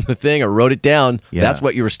out on the thing or wrote it down, that's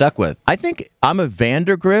what you were stuck with. I think I'm a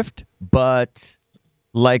Vandergrift, but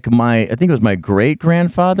like I think it was my great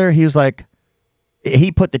grandfather. He was like,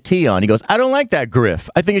 he put the T on. He goes, I don't like that griff.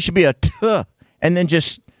 I think it should be a T. And then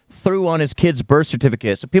just threw on his kid's birth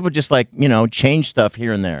certificate. So people just change stuff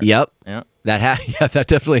here and there. Yep. Yeah. That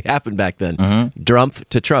definitely happened back then. Mm-hmm. Trump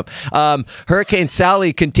to Trump. Hurricane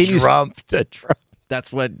Sally continues. Trump to Trump.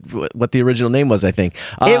 That's what the original name was, I think.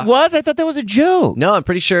 It was? I thought that was a joke. No, I'm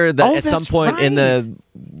pretty sure that at some that's point in the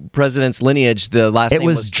president's lineage, the last name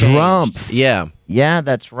was changed. Trump. Yeah. Yeah,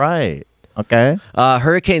 that's right. Okay.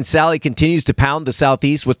 Hurricane Sally continues to pound the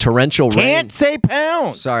southeast with torrential rain. Can't say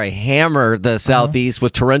pound. Sorry, hammer the southeast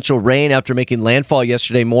with torrential rain after making landfall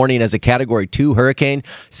yesterday morning as a Category 2 hurricane.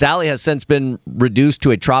 Sally has since been reduced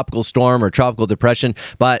to a tropical storm or tropical depression,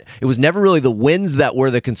 but it was never really the winds that were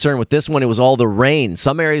the concern with this one. It was all the rain.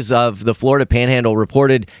 Some areas of the Florida Panhandle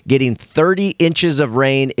reported getting 30 inches of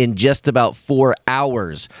rain in just about 4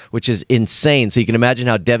 hours, which is insane. So you can imagine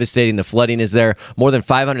how devastating the flooding is there. More than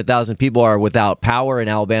 500,000 people far without power in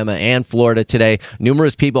Alabama and Florida today.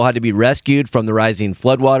 Numerous people had to be rescued from the rising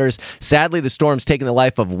floodwaters. Sadly, the storm's taken the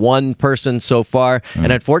life of one person so far.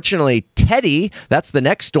 And unfortunately, Teddy, that's the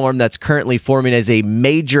next storm that's currently forming as a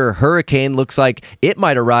major hurricane. Looks like it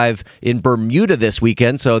might arrive in Bermuda this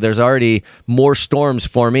weekend. So there's already more storms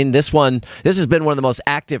forming. This has been one of the most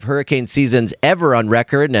active hurricane seasons ever on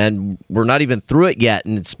record, and we're not even through it yet.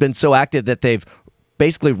 And it's been so active that they've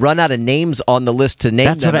basically run out of names on the list to name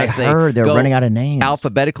That's them. what I heard. They're running out of names.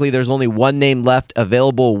 Alphabetically, there's only one name left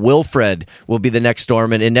available. Wilfred will be the next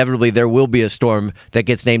storm, and inevitably there will be a storm that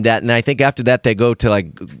gets named that. And I think after that they go to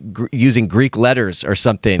like using Greek letters or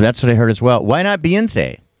something. That's what I heard as well. Why not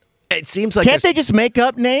Beyonce? It seems like can't they just make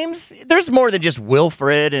up names? There's more than just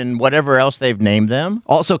Wilfred and whatever else they've named them.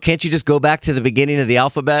 Also, can't you just go back to the beginning of the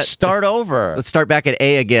alphabet? Start over. Let's start back at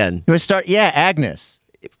A again. Agnes.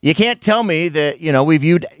 You can't tell me that we've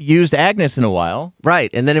used Agnes in a while,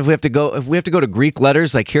 right? And then if we have to go to Greek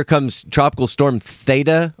letters, like here comes Tropical Storm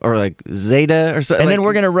Theta or like Zeta or something, and then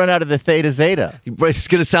we're going to run out of the Theta Zeta. It's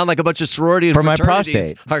going to sound like a bunch of sorority and for my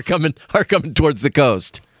fraternities prostate are coming towards the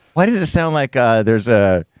coast. Why does it sound like there's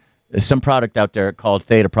some product out there called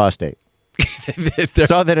Theta Prostate?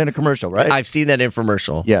 Saw that in a commercial, right? I've seen that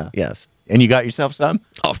infomercial. Yeah. Yes. And you got yourself some?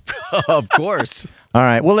 Of course. All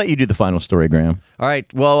right, we'll let you do the final story, Graham. All right.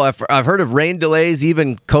 Well, I've heard of rain delays,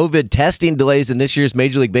 even COVID testing delays in this year's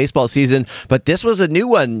Major League Baseball season, but this was a new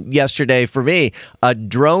one yesterday for me, a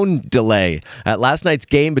drone delay. At last night's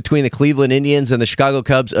game between the Cleveland Indians and the Chicago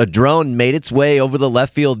Cubs, a drone made its way over the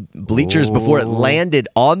left field bleachers before it landed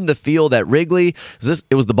on the field at Wrigley.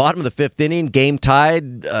 It was the bottom of the fifth inning, game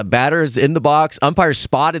tied, batters in the box. Umpires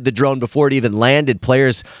spotted the drone before it even landed.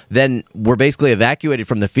 Players then were basically evacuated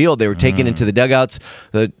from the field. They were taken into the dugouts.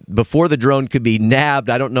 Before the drone could be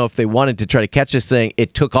nabbed, I don't know if they wanted to try to catch this thing.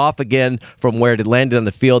 It took off again from where it had landed on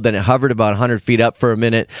the field. Then it hovered about 100 feet up for a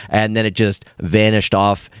minute, and then it just vanished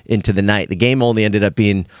off into the night. The game only ended up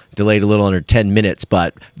being delayed a little under 10 minutes,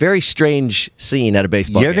 but very strange scene at a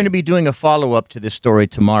baseball game. You're going to be doing a follow-up to this story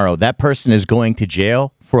tomorrow. That person is going to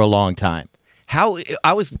jail for a long time. How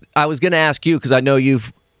I was going to ask you, because I know you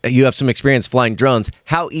have some experience flying drones.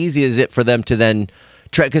 How easy is it for them to then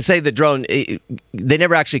try? Because say the drone, they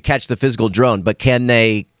never actually catch the physical drone, but can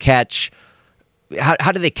they catch?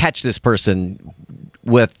 How do they catch this person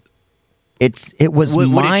with? Would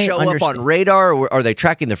it show up on radar, or are they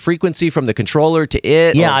tracking the frequency from the controller to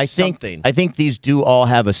it? Yeah, or I something? think these do all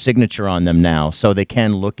have a signature on them now, so they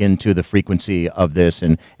can look into the frequency of this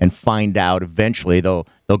and find out. Eventually, they'll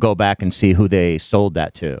go back and see who they sold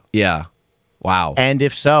that to. Yeah. Wow. And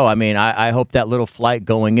if so, I mean, I hope that little flight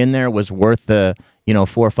going in there was worth the 4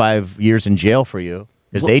 or 5 years in jail for you.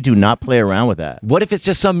 Because they do not play around with that. What if it's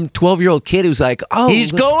just some 12-year-old kid who's like,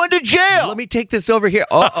 he's going to jail. Let me take this over here.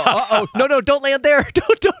 Oh, no, don't land there.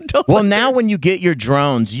 Don't. Well, now when you get your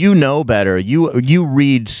drones, you know better. You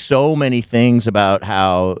read so many things about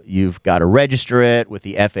how you've got to register it with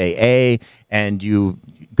the FAA, and you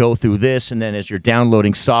go through this, and then as you're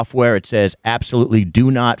downloading software, it says absolutely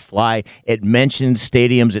do not fly. It mentions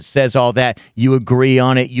stadiums. It says all that. You agree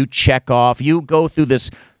on it. You check off. You go through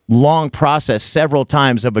this long process several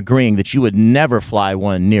times of agreeing that you would never fly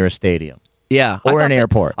one near a stadium. Yeah. Or an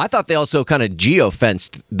airport. I thought they also kind of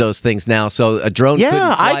geo-fenced those things now, so a drone couldn't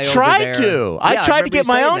fly over there. I tried to get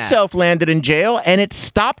my own self landed in jail, and it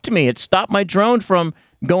stopped me. It stopped my drone from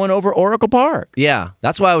going over Oracle Park. Yeah.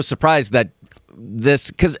 That's why I was surprised that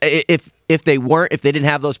because if they didn't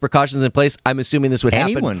have those precautions in place, I'm assuming this would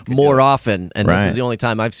happen more often, and this is the only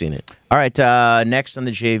time I've seen it. All right, next on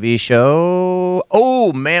the JV show,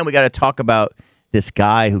 oh man, we got to talk about this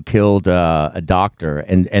guy who killed a doctor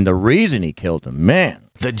and the reason he killed him. Man,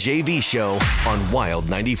 The JV Show on Wild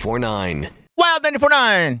 94.9. Wild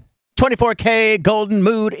 94.9. 24K Golden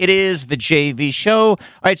Mood. It is the JV show. All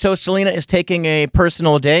right, so Selena is taking a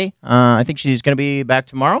personal day. I think she's going to be back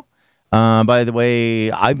tomorrow. By the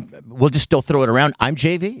way, we'll just still throw it around. I'm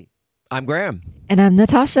JV. I'm Graham. And I'm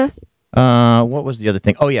Natasha. What was the other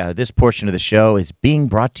thing? Oh, yeah, this portion of the show is being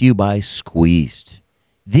brought to you by Squeezed.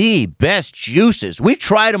 The best juices. We've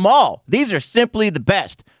tried them all. These are simply the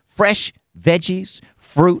best. Fresh veggies,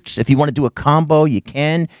 fruits. If you want to do a combo, you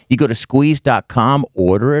can. You go to squeeze.com,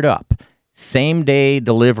 order it up. Same day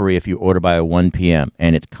delivery if you order by 1 p.m.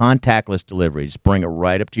 And it's contactless delivery. Just bring it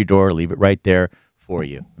right up to your door, leave it right there for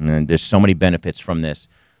you. And there's so many benefits from this.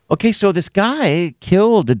 Okay, so this guy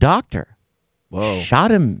killed a doctor. Whoa.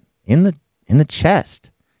 Shot him in the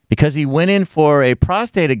chest because he went in for a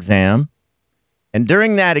prostate exam, and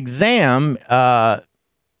during that exam,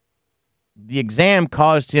 the exam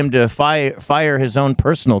caused him to fire his own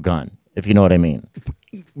personal gun, if you know what I mean.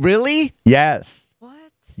 Really? Yes. What?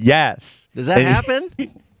 Yes. Does that happen?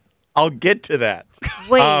 I'll get to that.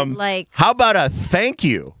 Wait, how about a thank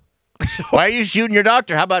you? Why are you shooting your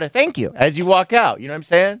doctor? How about a thank you as you walk out? You know what I'm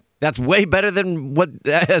saying? That's way better than what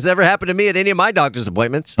has ever happened to me at any of my doctor's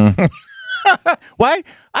appointments. Why?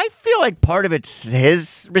 I feel like part of it's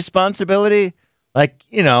his responsibility. Like,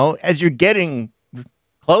 as you're getting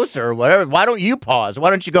closer or whatever, why don't you pause? Why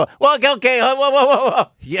don't you go, well, okay, whoa.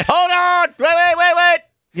 Yeah. Hold on. Wait.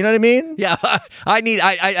 You know what I mean? Yeah, I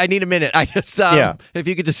need a minute. I just if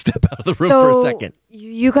you could just step out of the room so for a second.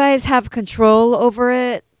 You guys have control over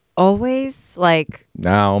it always? Like,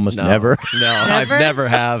 No, almost never. No, I've never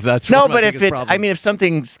have. That's No, one of my but if biggest it's, problems. if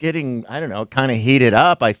something's getting, I don't know, kind of heated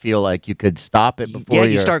up, I feel like you could stop it before Yeah,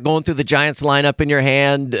 you start going through the Giants lineup in your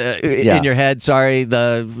hand, Yeah. in your head. Sorry,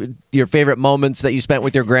 your favorite moments that you spent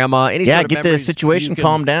with your grandma. Any Yeah, sort of get the memories situation you can-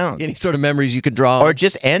 calmed down. Any sort of memories you could draw, Or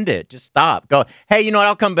just end it. Just stop. Go, hey, you know what?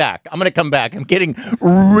 I'll come back. I'm going to come back. I'm getting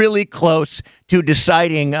really close to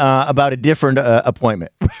deciding about a different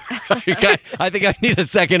appointment. I think I need a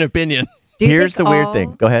second opinion. do you Here's think the weird all-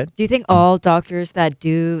 thing. Go ahead. Do you think all doctors that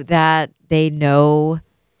do that, they know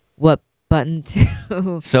what button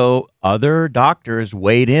to? So other doctors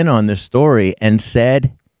weighed in on this story and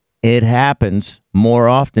said it happens more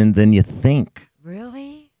often than you think.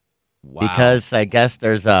 Really? Wow. Because I guess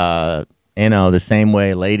there's the same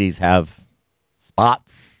way ladies have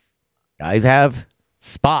spots, guys have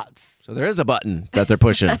spots. So there is a button that they're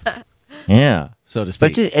pushing, Yeah. so to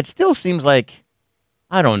speak. But it still seems like,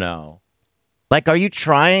 I don't know. Like, are you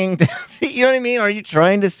trying to see, you know what I mean? Are you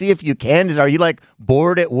trying to see if you can? Are you like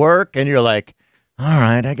bored at work and you're like, all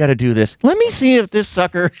right, I got to do this. Let me see if this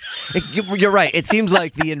sucker. You're right. It seems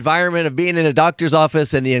like the environment of being in a doctor's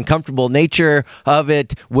office and the uncomfortable nature of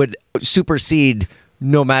it would supersede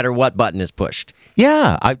no matter what button is pushed.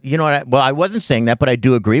 Yeah. I wasn't saying that, but I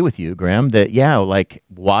do agree with you, Graham, that, like,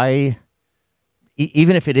 why,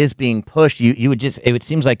 even if it is being pushed, you would just, it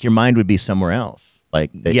seems like your mind would be somewhere else.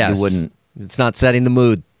 Like, that Yes. you wouldn't. It's not setting the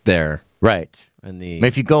mood there. Right. And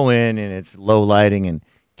If you go in and it's low lighting and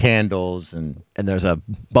candles and there's a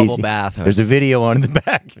bubble bath. There's a video on in the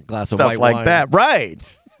back. A glass of stuff white like wine. that.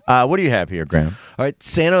 Right. What do you have here, Graham? All right,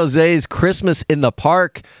 San Jose's Christmas in the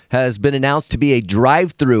Park has been announced to be a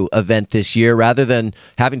drive-through event this year. Rather than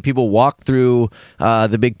having people walk through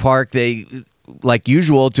the big park, they, like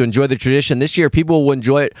usual, to enjoy the tradition. This year, people will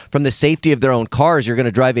enjoy it from the safety of their own cars. You're going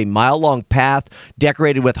to drive a mile-long path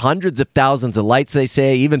decorated with hundreds of thousands of lights, they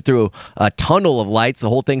say, even through a tunnel of lights. The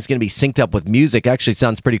whole thing's going to be synced up with music. Actually,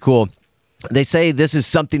 sounds pretty cool. They say this is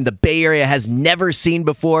something the Bay Area has never seen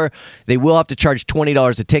before. They will have to charge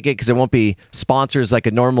 $20 a ticket because there won't be sponsors like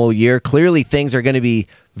a normal year. Clearly, things are going to be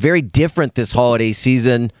very different this holiday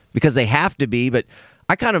season because they have to be. But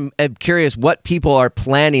I kind of am curious what people are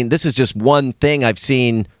planning. This is just one thing I've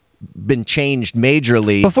seen been changed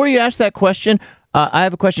majorly. Before you ask that question, I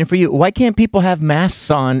have a question for you. Why can't people have masks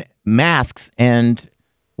and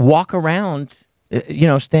walk around,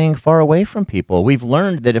 staying far away from people? We've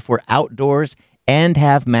learned that if we're outdoors and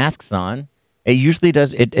have masks on, it usually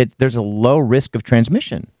does. There's a low risk of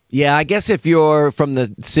transmission. Yeah, I guess if you're from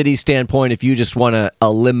the city standpoint, if you just want to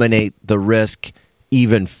eliminate the risk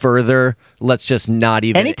even further, let's just not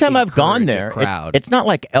even. Anytime I've gone there, crowd. it's not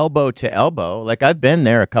like elbow to elbow. Like, I've been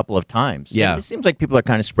there a couple of times. Yeah. It seems like people are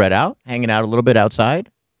kind of spread out, hanging out a little bit outside.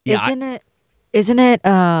 Yeah, Isn't it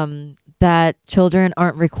that children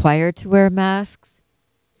aren't required to wear masks?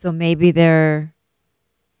 So maybe they're.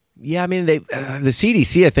 Yeah, I mean, the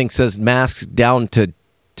CDC, I think, says masks down to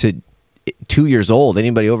 2 years old.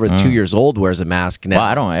 Anybody over 2 years old wears a mask now. Well,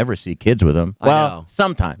 I don't ever see kids with them. I know.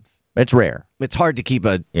 Sometimes. It's rare. It's hard to keep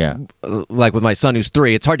Yeah. like with my son who's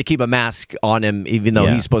 3, it's hard to keep a mask on him, even though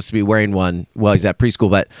Yeah. he's supposed to be wearing one while he's at preschool.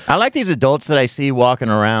 But I like these adults that I see walking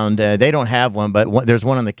around. They don't have one, but there's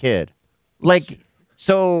one on the kid. Like,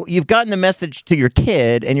 so you've gotten the message to your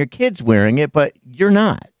kid, and your kid's wearing it, but you're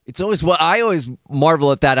not. it's always what I always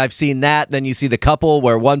marvel at that. I've seen that. Then you see the couple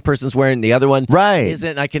where one person's wearing the other one Right.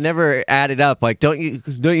 isn't. I can never add it up. Like, don't you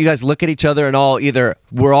guys look at each other and all either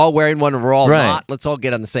we're all wearing one or we're all Right. not? Let's all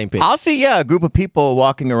get on the same page. I'll see, a group of people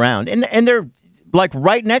walking around, and they're like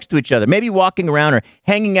right next to each other, maybe walking around or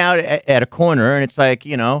hanging out at a corner, and it's like,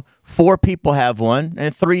 4 people have one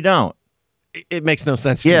and 3 don't. It makes no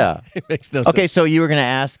sense to Yeah. me. It makes no sense. Okay, so you were going to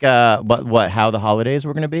ask how the holidays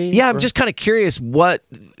were going to be? Yeah, I'm just kind of curious what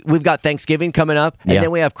we've got Thanksgiving coming up, and Yeah.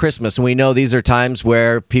 then we have Christmas, and we know these are times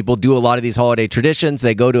where people do a lot of these holiday traditions.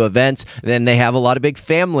 They go to events, and then they have a lot of big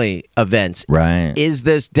family events. Right. Is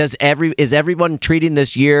everyone treating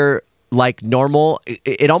this year like normal.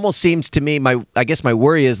 It almost seems to me, I guess my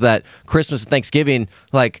worry is that Christmas and Thanksgiving,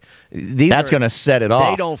 like that's going to set it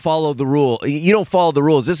off. They don't follow the rule. You don't follow the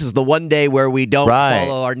rules. This is the one day where we don't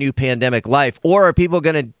follow our new pandemic life. Or are people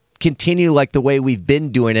going to continue like the way we've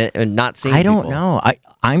been doing it and not seeing I don't people? know.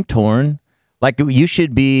 I'm torn. Like, you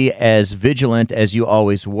should be as vigilant as you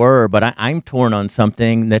always were, but I'm torn on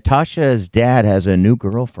something. Natasha's dad has a new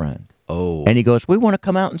girlfriend. Oh. And he goes, we want to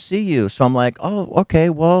come out and see you. So I'm like, oh,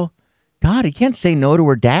 okay, well, God, he can't say no to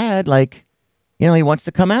her dad. Like, he wants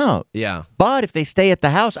to come out. Yeah. But if they stay at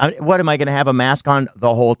the house, what am I going to have a mask on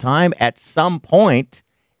the whole time? At some point,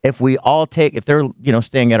 if they're,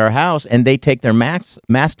 staying at our house and they take their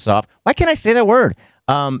masks off, why can't I say that word?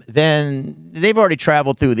 Then they've already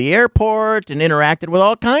traveled through the airport and interacted with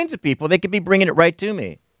all kinds of people. They could be bringing it right to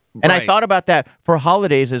me. And I thought about that for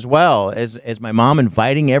holidays as well, as my mom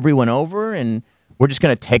inviting everyone over, and we're just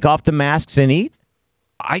going to take off the masks and eat.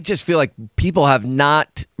 I just feel like people have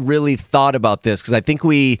not really thought about this because I think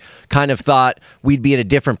we kind of thought we'd be in a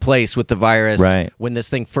different place with the virus when this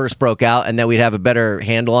thing first broke out and that we'd have a better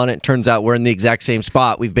handle on it. Turns out we're in the exact same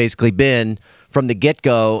spot we've basically been from the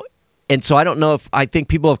get-go. And so I think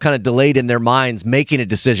people have kind of delayed in their minds making a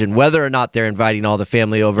decision whether or not they're inviting all the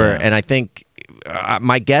family over. Yeah. And I think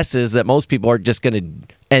my guess is that most people are just going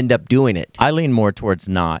to end up doing it. I lean more towards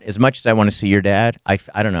not. As much as I want to see your dad,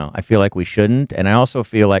 I don't know. I feel like we shouldn't. And I also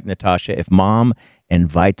feel like, Natasha, if mom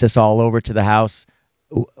invites us all over to the house,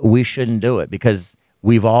 we shouldn't do it because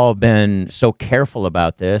we've all been so careful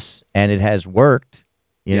about this and it has worked,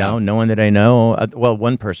 knowing that I know,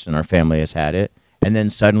 one person in our family has had it. And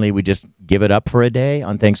then suddenly we just give it up for a day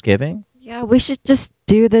on Thanksgiving? Yeah, we should just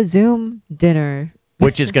do the Zoom dinner.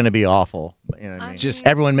 Which is going to be awful. You know what I mean? Just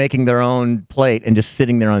everyone making their own plate and just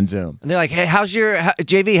sitting there on Zoom. And they're like, hey, how's your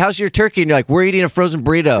turkey? And you're like, we're eating a frozen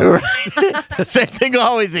burrito. Same thing I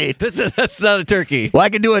always eat. That's not a turkey. Well, I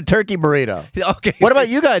can do a turkey burrito. Okay. What about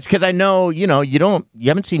you guys? Because I know, you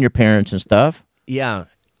haven't seen your parents and stuff. Yeah.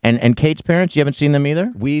 And Kate's parents, you haven't seen them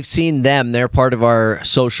either? We've seen them. They're part of our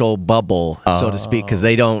social bubble, so to speak, because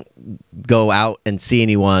they don't go out and see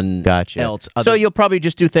anyone else. So you'll probably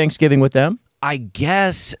just do Thanksgiving with them? I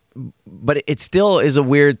guess, but it still is a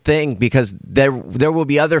weird thing because there will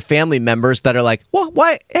be other family members that are like, well,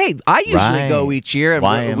 why? Hey, I usually go each year.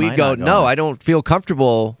 And we go, no, I don't feel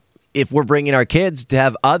comfortable if we're bringing our kids to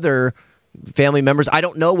have other family members. I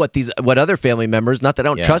don't know what other family members, not that I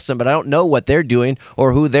don't trust them, but I don't know what they're doing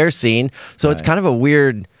or who they're seeing. So it's kind of a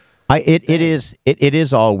weird. It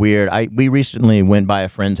is all weird. We recently went by a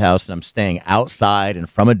friend's house and I'm staying outside and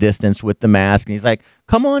from a distance with the mask and he's like,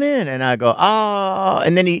 come on in. And I go, oh,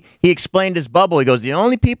 and then he explained his bubble. He goes, the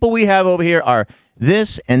only people we have over here are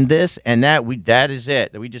this and that. That is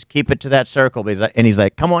it. We just keep it to that circle. And he's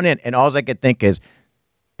like, come on in. And all I could think is,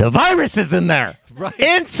 the virus is in there. Right.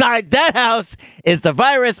 Inside that house is the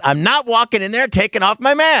virus. I'm not walking in there taking off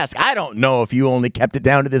my mask. I don't know if you only kept it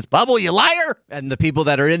down to this bubble, you liar. And the people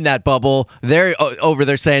that are in that bubble, they're over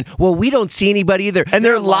there saying, well, we don't see anybody either. And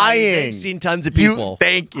they're lying. They've seen tons of people.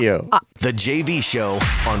 Thank you. The JV Show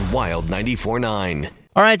on Wild 94.9.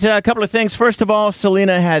 All right, a couple of things. First of all,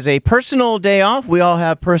 Selena has a personal day off. We all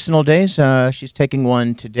have personal days. She's taking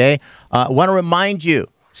one today. I want to remind you,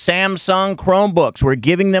 Samsung Chromebooks. We're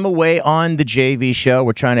giving them away on the JV Show.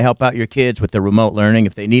 We're trying to help out your kids with their remote learning.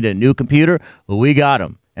 If they need a new computer, well, we got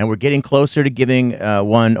them. And we're getting closer to giving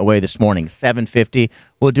one away this morning, 7:50.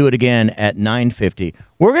 We'll do it again at 9:50.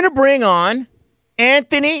 We're going to bring on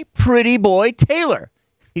Anthony Pretty Boy Taylor.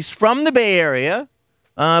 He's from the Bay Area,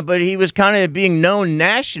 but he was kind of being known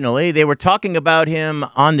nationally. They were talking about him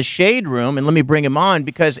on the Shade Room, and let me bring him on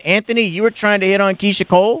because, Anthony, you were trying to hit on Keisha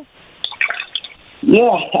Cole? Yeah,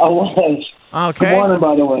 I was. Okay. Good morning,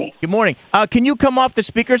 by the way. Good morning. Can you come off the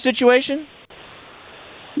speaker situation?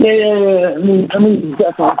 Yeah. Let me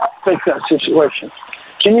definitely fix that situation.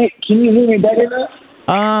 Can you hear me better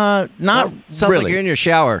now? Not Sounds really. like you're in your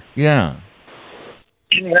shower. Yeah.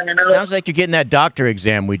 Can you hear me now? Sounds like you're getting that doctor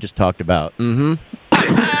exam we just talked about. Mm-hmm.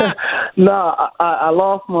 No, I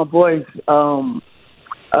lost my voice.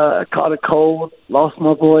 Caught a cold. Lost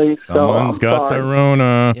my voice. Someone's got the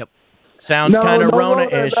Rona. Yep. Sounds kind of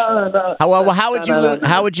Rona-ish. No.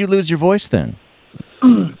 How would you lose your voice then?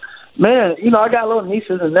 Man, I got little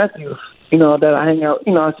nieces and nephews, that I hang out,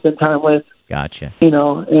 I spend time with. Gotcha.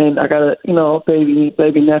 And I got a,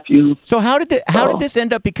 baby nephew. So how did this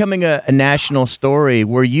end up becoming a national story?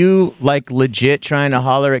 Were you like legit trying to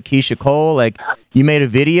holler at Keisha Cole? Like you made a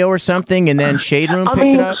video or something and then Shade Room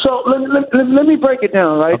picked it up? So let me break it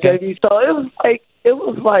down, right, Okay. JV? So it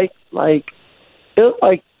was like It was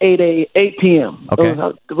like 8 p.m. Okay.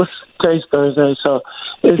 What's today's Thursday? So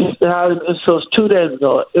it's 2 days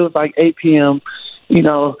ago. It was like 8 p.m. You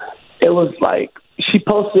know, it was like she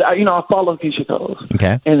posted. I follow Keisha Cole.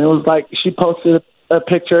 Okay. And it was like she posted a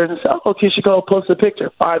picture and said, "Oh, Keisha Cole posted a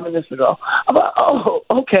picture 5 minutes ago." I'm like, "Oh,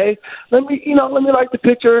 okay. Let me like the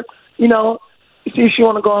picture. See if she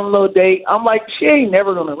want to go on a little date." I'm like, she ain't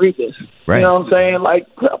never going to read this. Right. You know what I'm saying? Like,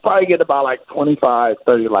 I'll probably get about like 25,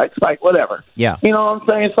 30 likes, like whatever. Yeah. You know what I'm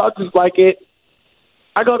saying? So I just like it.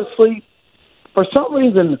 I go to sleep. For some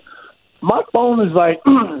reason, my phone is like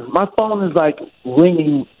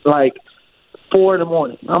ringing like 4 in the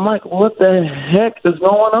morning. I'm like, what the heck is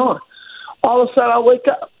going on? All of a sudden, I wake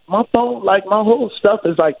up. My phone, like my whole stuff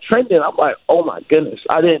is like trending. I'm like, oh my goodness.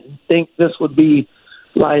 I didn't think this would be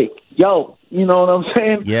like, yo, you know what I'm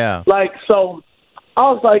saying? Yeah. Like, so I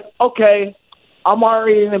was like, okay, I'm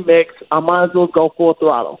already in the mix. I might as well go full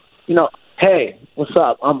throttle. Hey, what's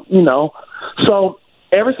up? So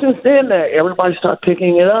ever since then, everybody started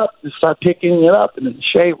picking it up, and then the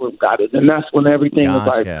Shade Room got it, and that's when everything was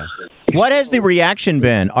like. What has the reaction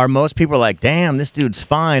been? Are most people like, damn, this dude's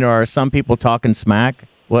fine, or are some people talking smack?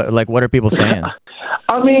 What are people saying?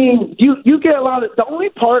 I mean, you get a lot of the only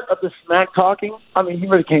part of the smack talking. I mean, you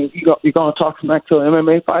really can't. You're gonna talk smack to an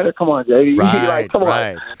MMA fighter? Come on, Jay. Right, come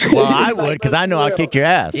right. on. Well, I would because I know I'll kick your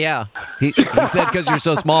ass. Yeah. He said because you're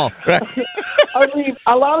so small. Right. I mean,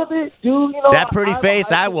 a lot of it, dude. That pretty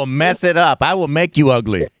face, I will mess it up. I will make you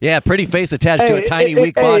ugly. Yeah, pretty face attached to a tiny,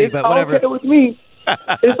 weak body, but whatever. Okay with me.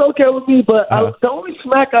 It's okay with me, but the only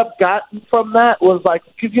smack I've gotten from that was like,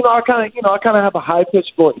 because I kind of have a high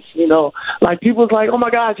pitched voice. Like people's like, oh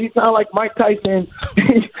my gosh, you sound like Mike Tyson.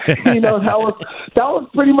 that was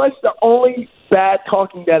pretty much the only bad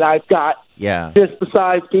talking that I've got. Yeah. Just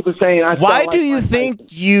besides people saying, why do you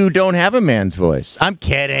think you don't have a man's voice? I'm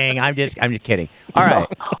kidding. I'm just kidding. All right.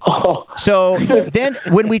 So then,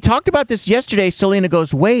 when we talked about this yesterday, Selena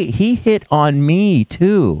goes, "Wait, he hit on me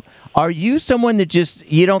too." Are you someone that just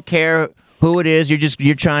you don't care who it is?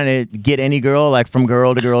 You're trying to get any girl, like from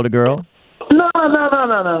girl to girl to girl? No.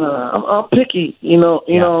 I'm picky. You know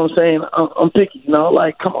what I'm saying? I'm picky.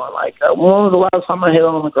 Like come on. Like when was the last time I hit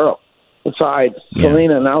on a girl besides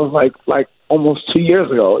Selena? And that was like almost 2 years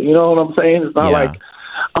ago. You know what I'm saying? It's not like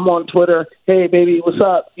I'm on Twitter. Hey baby, what's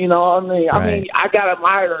up? I mean, I got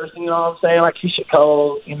admirers. You know what I'm saying? Like Keisha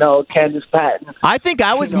Cole. Candace Patton. I think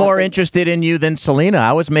I was more interested in you than Selena.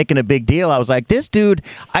 I was making a big deal. I was like, this dude.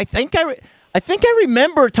 I think I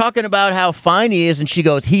remember talking about how fine he is, and she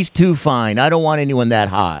goes, "He's too fine. I don't want anyone that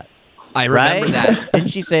hot." I remember that. Didn't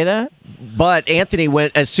she say that? But Anthony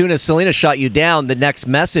went as soon as Selena shot you down. The next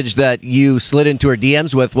message that you slid into her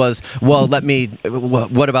DMs with was, "Well,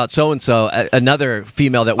 what about so and so, another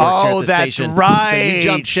female that works here at the station?" Right. So you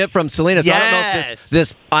jumped ship from Selena. So I don't know if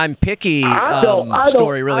this "I'm picky"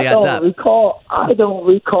 story really adds up. I don't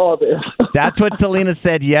recall this. That's what Selena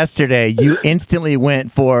said yesterday. You instantly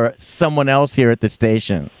went for someone else here at the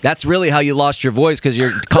station. That's really how you lost your voice, because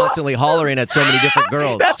you're constantly hollering at so many different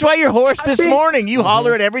girls. That's why you're hoarse this morning. You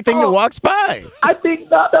holler at everything that walks by. I think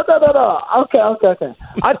no. Okay.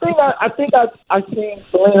 I think I seen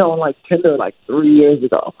Selena on like Tinder like 3 years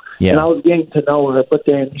ago, and I was getting to know her, but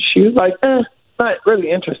then she was like, not really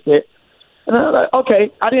interested, and I was like, okay.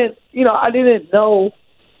 I didn't know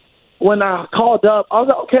when I called up. I was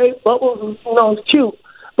like, okay, Bubbles was cute,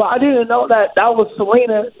 but I didn't know that was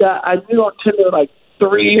Selena that I knew on Tinder like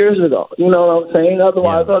 3 years ago. You know what I'm saying?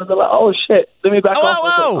 Otherwise, I would have been like, oh, shit. Let me back off.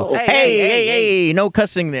 Whoa. Hey. No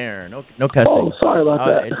cussing there. No cussing. Oh, sorry about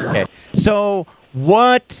that. It's okay. So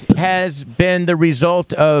what has been the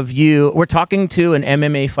result of you? We're talking to an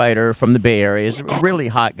MMA fighter from the Bay Area. He's a really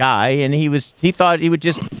hot guy, and he thought he would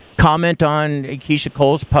just comment on Keisha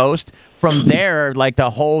Cole's post. From there, like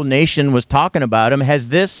the whole nation was talking about him. Has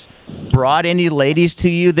this brought any ladies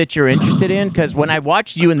to you that you're interested in? Because when I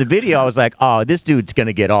watched you in the video, I was like, oh, this dude's going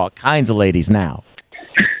to get all kinds of ladies now.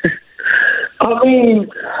 I mean,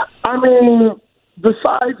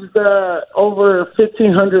 besides the over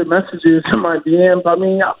 1,500 messages in my DMs, I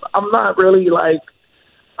mean, I'm not really like,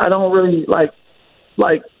 I don't really like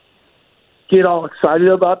get all excited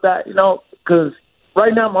about that, because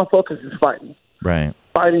right now my focus is fighting. Right.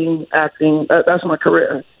 Fighting, acting, that's my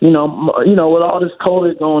career. With all this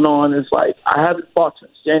COVID going on, it's like I haven't fought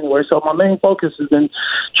since January. So my main focus has been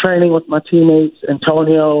training with my teammates,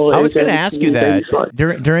 Antonio. I was going to ask you that.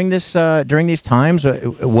 During these times,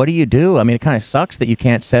 what do you do? I mean, it kind of sucks that you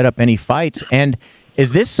can't set up any fights. And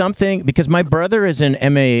is this something, because my brother is an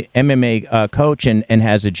MMA coach and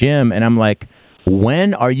has a gym, and I'm like,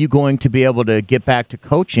 when are you going to be able to get back to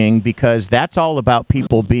coaching? Because that's all about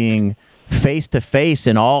people being face to face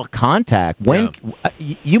and all contact. When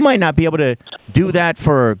you might not be able to do that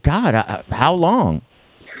for how long?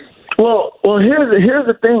 Well, here's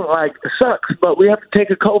the thing. Like, it sucks, but we have to take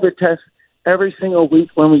a COVID test every single week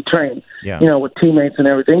when we train. Yeah. You know, with teammates and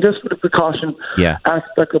everything, just for the precaution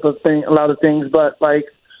aspect of a lot of things. But like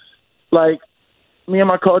me and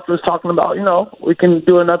my coach was talking about, you know, we can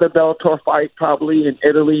do another Bellator fight probably in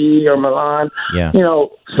Italy or Milan. Yeah. You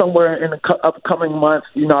know, somewhere in the upcoming months.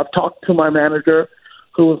 You know, I've talked to my manager,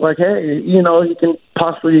 who was like, hey, you know, you can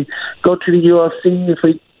possibly go to the UFC if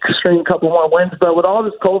we string a couple more wins. But with all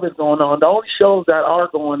this COVID going on, the only shows that are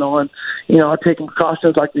going on, you know, are taking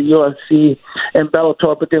precautions like the UFC and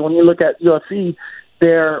Bellator. But then when you look at UFC,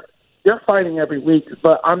 they're fighting every week.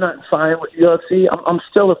 But I'm not signed with UFC. I'm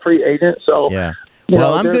still a free agent. So yeah.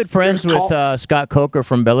 Well, I'm good friends with Scott Coker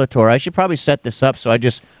from Bellator. I should probably set this up so I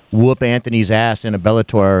just whoop Anthony's ass in a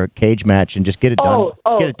Bellator cage match and just get it done.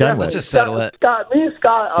 Get it done with. Let's just settle it. Me and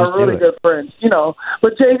Scott are Just do really it. good friends, you know.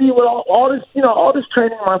 But JD, with all this, you know, all this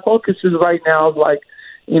training, my focus is right now is like,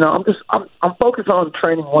 you know, I'm focused on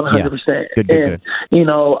training 100%. Good. You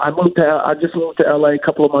know, I just moved to LA a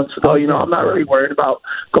couple of months ago. You know, I'm not really worried about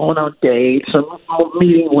going on dates or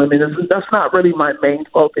meeting women. That's not really my main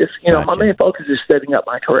focus. You know, my main focus is setting up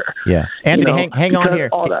my career. Yeah, Anthony, you know, hang on here.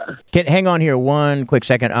 Hang on here one quick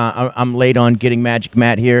second. I'm late on getting Magic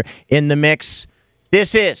Matt here in the mix.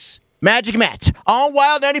 This is Magic Matt on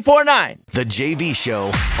Wild 94.9. The JV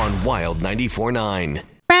Show on Wild 94.9.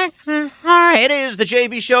 All right, it is the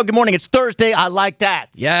JV Show. Good morning. It's Thursday. I like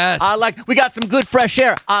that. Yes. We got some good fresh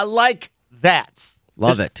air. I like that.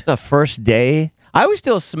 Love it. The first day. I was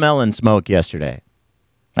still smelling smoke yesterday.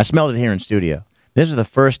 I smelled it here in studio. This is the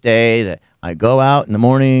first day that I go out in the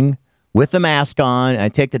morning with the mask on, and I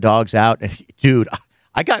take the dogs out. Dude,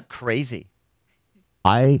 I got crazy.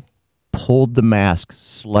 I pulled the mask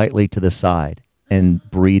slightly to the side and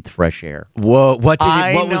breathed fresh air. Whoa, what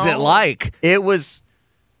was it like? It was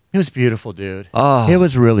beautiful, dude. Oh. It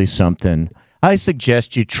was really something. I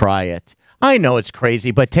suggest you try it. I know it's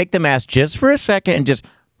crazy, but take the mask just for a second and just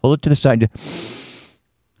pull it to the side.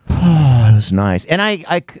 Oh, it was nice. And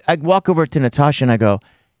I walk over to Natasha and I go,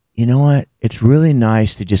 you know what? It's really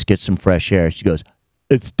nice to just get some fresh air. She goes,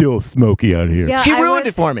 it's still smoky out here. Yeah, She ruined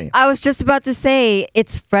it for me. I was just about to say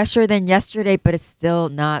it's fresher than yesterday, but it's still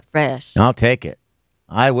not fresh. I'll take it.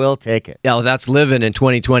 I will take it. Yeah, well, that's living in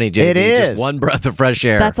 2020, JV. It is. Just one breath of fresh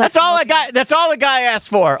air. That's all a guy asks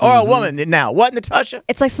for, or a woman now. What, Natasha?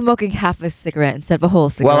 It's like smoking half a cigarette instead of a whole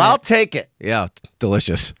cigarette. Well, I'll take it. Yeah,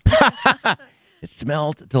 delicious. It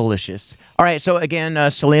smelled delicious. All right, so again,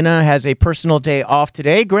 Selena has a personal day off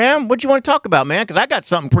today. Graham, what do you want to talk about, man? Because I got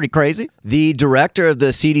something pretty crazy. The director of the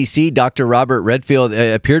CDC, Dr. Robert Redfield,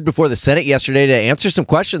 appeared before the Senate yesterday to answer some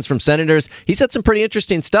questions from senators. He said some pretty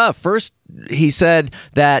interesting stuff. First, he said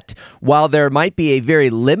that while there might be a very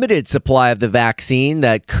limited supply of the vaccine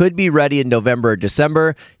that could be ready in November or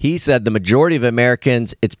December, he said the majority of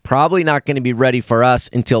Americans, it's probably not going to be ready for us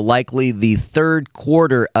until likely the third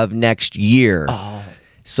quarter of next year. Oh.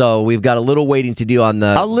 So we've got a little waiting to do on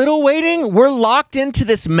the... A little waiting? We're locked into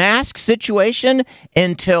this mask situation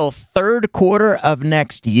until third quarter of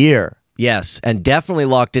next year. Yes, and definitely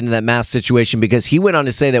locked into that mask situation because he went on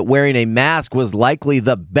to say that wearing a mask was likely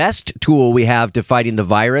the best tool we have to fighting the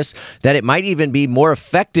virus, that it might even be more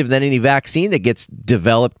effective than any vaccine that gets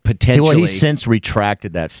developed potentially. Well, he's since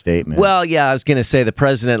retracted that statement. Well, yeah, I was going to say the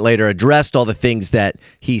president later addressed all the things that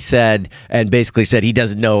he said and basically said he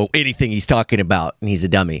doesn't know anything he's talking about and he's a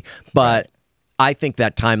dummy. But I think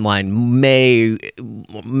that timeline may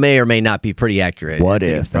or may not be pretty accurate. What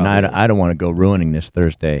if? And I don't want to go ruining this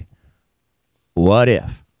Thursday. What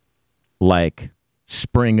if, like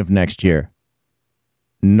spring of next year,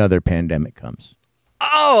 another pandemic comes?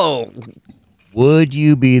 Oh! Would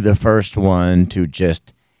you be the first one to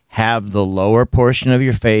just have the lower portion of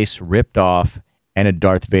your face ripped off and a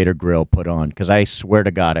Darth Vader grill put on? Because I swear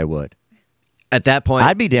to God I would. At that point,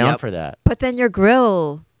 I'd be down for that. But then your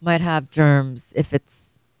grill might have germs if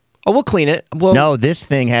it's... Oh, we'll clean it. No, this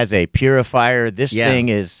thing has a purifier. This thing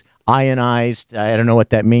is... ionized. I don't know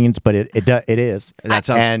what that means, but it is. That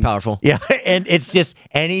sounds powerful. Yeah, and it's just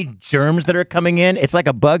any germs that are coming in. It's like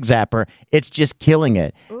a bug zapper. It's just killing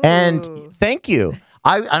it. Ooh. And thank you.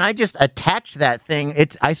 I just attach that thing.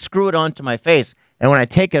 I screw it onto my face, and when I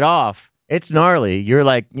take it off, it's gnarly. You're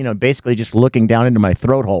like, basically just looking down into my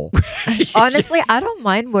throat hole. Honestly, I don't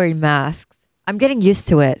mind wearing masks. I'm getting used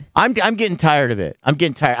to it. I'm getting tired of it. I'm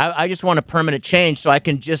getting tired. I just want a permanent change so I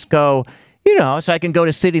can just go. So I can go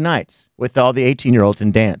to city nights with all the 18-year-olds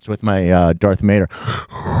and dance with my Darth Vader.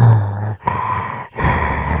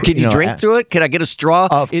 Can you drink through it? Can I get a straw?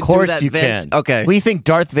 Of course you vent? can. Okay. We think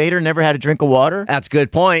Darth Vader never had a drink of water? That's a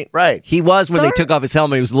good point. Right. He was when they took off his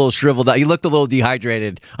helmet. He was a little shriveled up. He looked a little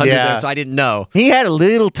dehydrated under there, so I didn't know. He had a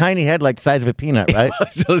little tiny head like the size of a peanut, right?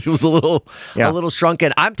 So it was a little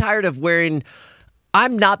shrunken. I'm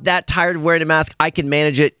not that tired of wearing a mask. I can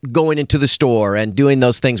manage it going into the store and doing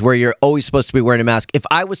those things where you're always supposed to be wearing a mask. If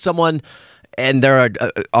I was someone, and there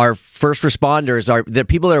are first responders, there are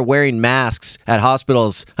people that are wearing masks at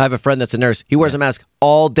hospitals. I have a friend that's a nurse. He wears a mask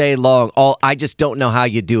all day long. I just don't know how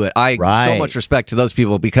you do it. So much respect to those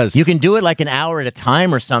people because you can do it like an hour at a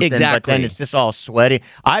time or something. Exactly. But then it's just all sweaty.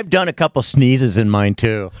 I've done a couple sneezes in mine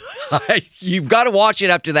too. You've got to watch it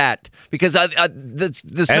after that because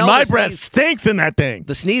the smell and my breath stinks in that thing.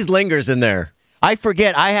 The sneeze lingers in there. I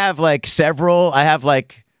forget. I have like several.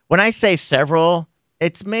 when I say several,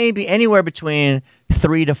 it's maybe anywhere between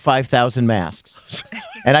 3,000 to 5,000 masks.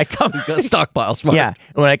 And I come stockpile smart. Yeah.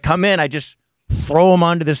 When I come in, I just throw them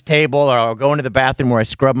onto this table, or I'll go into the bathroom where I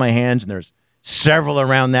scrub my hands, and there's several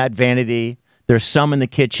around that vanity. There's some in the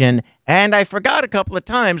kitchen, and I forgot a couple of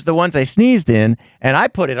times the ones I sneezed in, and I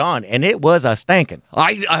put it on, and it was a stinking.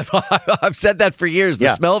 I've said that for years.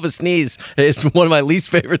 The smell of a sneeze is one of my least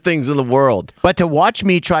favorite things in the world. But to watch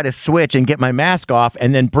me try to switch and get my mask off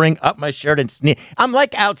and then bring up my shirt and sneeze, I'm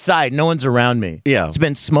like outside. No one's around me. Yeah. It's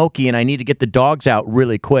been smoky, and I need to get the dogs out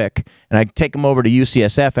really quick, and I take them over to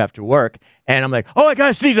UCSF after work, and I'm like, oh, I got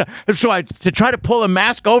to sneeze. So to try to pull a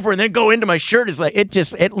mask over and then go into my shirt is like,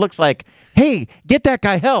 it looks like, hey, get that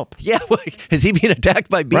guy help. Yeah, is he being attacked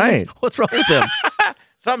by bees? Right. What's wrong with him?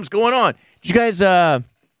 Something's going on. Did you guys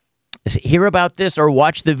hear about this or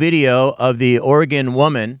watch the video of the Oregon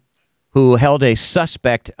woman who held a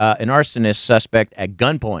suspect, an arsonist suspect, at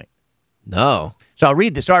gunpoint? No. So I'll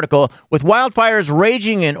read this article. With wildfires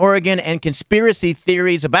raging in Oregon and conspiracy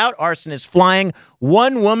theories about arsonists flying,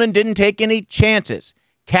 one woman didn't take any chances.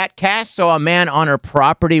 Kat Cass saw a man on her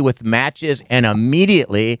property with matches and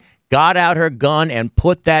immediately got out her gun and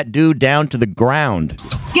put that dude down to the ground.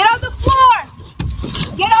 Get on the floor!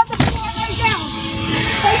 Get on the floor and lay down!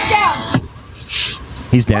 Face down!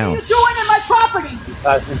 He's down. What are you doing in my property?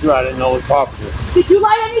 Passing through, I didn't know what property. Did you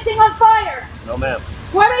light anything on fire? No, ma'am.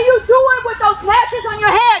 What are you doing with those matches on your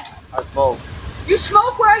head? I smoke. You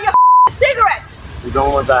smoke? Where are your cigarettes? The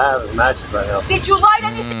only ones I have is matches right now. Did you light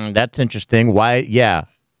anything? That's interesting. Why? Yeah.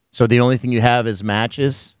 So the only thing you have is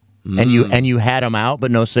matches? And you had them out,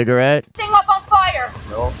 but no cigarette? Thing up on fire.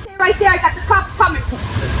 No. Stay right there. I got the cops coming.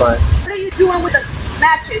 It's fine. What are you doing with the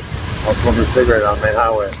matches? I'm smoking a cigarette on main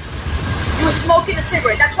highway. You were smoking a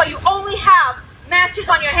cigarette. That's why you only have matches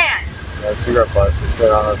on your hand. Yeah, cigarette butt.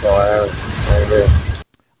 That's all I have.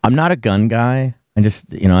 I'm not a gun guy. I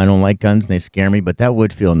just, I don't like guns and they scare me, but that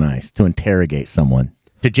would feel nice to interrogate someone.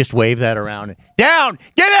 To just wave that around. Down!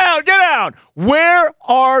 Get down! Get down! Where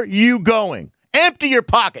are you going? Empty your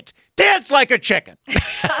pockets. Dance like a chicken.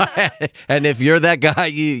 And if you're that guy,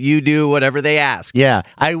 you do whatever they ask. Yeah.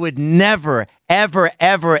 I would never, ever,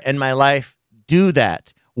 ever in my life do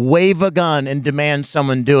that. Wave a gun and demand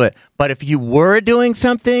someone do it. But if you were doing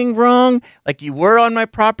something wrong, like you were on my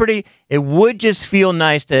property, it would just feel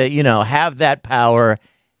nice to, have that power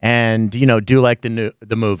and, do like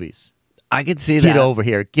the movies. I could see that. Get over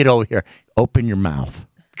here. Get over here. Open your mouth.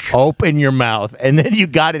 Open your mouth. And then you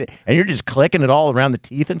got it. And you're just clicking it all around the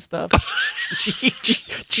teeth and stuff.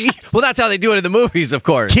 Well, that's how they do it in the movies, of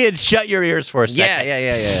course. Kids, shut your ears for a second.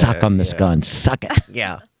 Yeah. Suck on this gun. Suck it.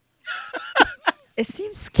 Yeah. It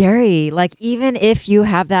seems scary. Like, even if you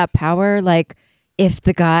have that power, like, if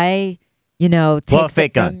the guy, takes a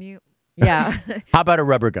fake gun. from you. Yeah. How about a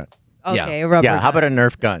rubber gun? Okay, a rubber gun. How about a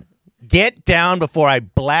Nerf gun? Get down before I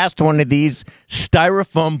blast one of these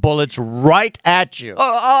styrofoam bullets right at you.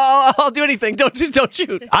 I'll do anything. Don't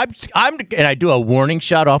shoot. And I do a warning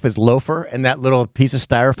shot off his loafer, and that little piece of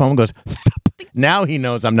styrofoam goes. Now he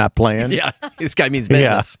knows I'm not playing. Yeah, this guy means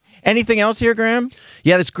business. Yeah. Anything else here, Graham?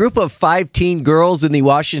 Yeah, this group of 5 teen girls in the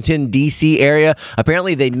Washington, D.C. area,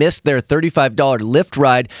 apparently they missed their $35 Lyft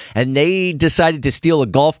ride, and they decided to steal a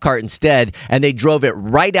golf cart instead, and they drove it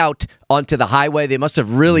right out onto the highway. They must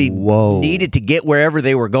have really needed to get wherever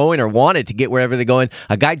they were going or wanted to get wherever they're going.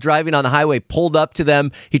 A guy driving on the highway pulled up to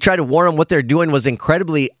them. He tried to warn them what they're doing was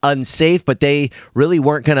incredibly unsafe, but they really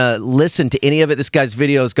weren't going to listen to any of it. This guy's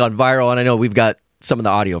video has gone viral, and I know we've got some of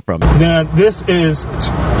the audio from it. Now, this is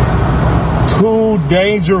too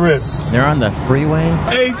dangerous. They're on the freeway?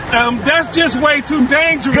 Hey, that's just way too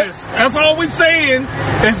dangerous. That's all we're saying.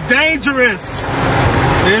 It's dangerous.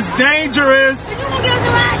 It's dangerous. You want to give us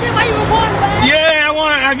a ride? That's why you were born, man. Yeah,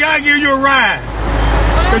 I gotta give you a ride.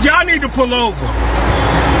 Because y'all need to pull over.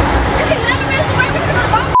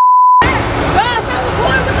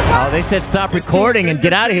 they said stop recording and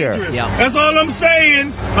get out of here. Yeah. That's all I'm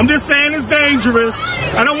saying. I'm just saying it's dangerous.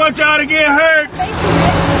 I don't want y'all to get hurt.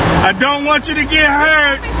 I don't want you to get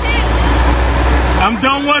hurt. I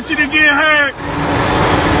don't want you to get hurt.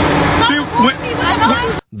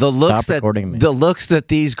 The looks that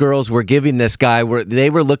these girls were giving this guy, they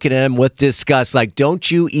were looking at him with disgust, like, don't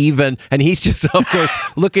you even, and he's just, of course,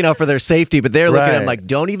 looking out for their safety, but they're looking at him like,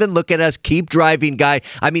 don't even look at us, keep driving, guy.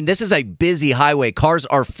 I mean, this is a busy highway. Cars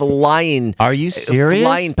are flying. Are you serious?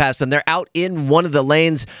 Flying past them. They're out in one of the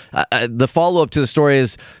lanes. The follow-up to the story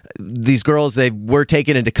is these girls, they were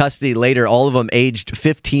taken into custody later, all of them aged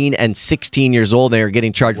 15 and 16 years old. They are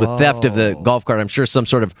getting charged with theft of the golf cart. I'm sure some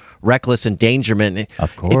sort of reckless endangerment.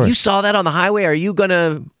 Of course. If you saw that on the highway, are you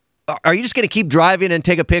just gonna keep driving and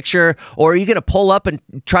take a picture, or are you gonna pull up and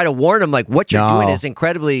try to warn them like what you're doing is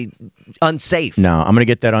incredibly unsafe? No, I'm gonna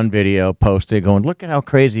get that on video, post it, going, look at how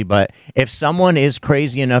crazy. But if someone is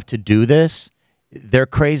crazy enough to do this, they're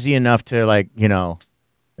crazy enough to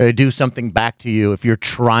do something back to you if you're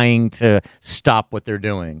trying to stop what they're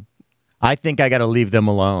doing. I think I got to leave them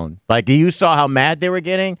alone. Like, you saw how mad they were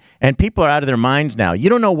getting, and people are out of their minds now.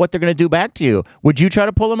 You don't know what they're going to do back to you. Would you try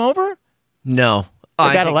to pull them over? No.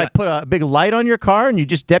 You got to put a big light on your car and you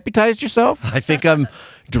just deputized yourself? I think I'm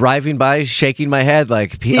driving by shaking my head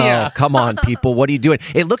like, oh, come on, people. What are you doing?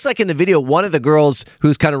 It looks like in the video, one of the girls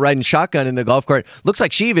who's kind of riding shotgun in the golf cart, looks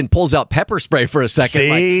like she even pulls out pepper spray for a second.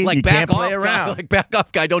 See? Like you back can't off, play around. Guy. Like, back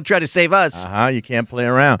off, guy. Don't try to save us. You can't play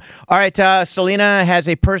around. All right, Selena has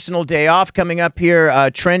a personal day off coming up here,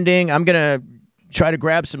 trending. I'm going to try to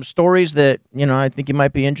grab some stories that, I think you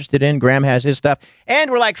might be interested in. Graham has his stuff.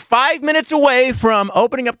 And we're like 5 minutes away from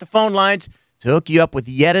opening up the phone lines to hook you up with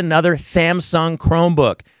yet another Samsung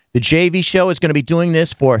Chromebook. The JV show is going to be doing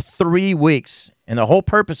this for 3 weeks. And the whole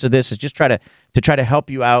purpose of this is just try to help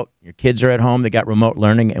you out. Your kids are at home. They got remote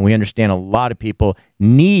learning. And we understand a lot of people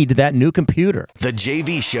need that new computer. The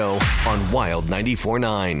JV show on Wild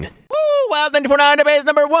 94.9. Wild 94.9, the base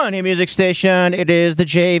number one hit music station. It is the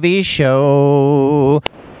JV show.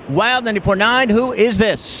 Wild 94.9, who is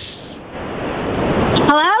this?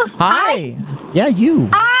 Hello? Hi. Yeah, you.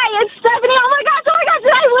 Hi, it's Stephanie. Oh my gosh,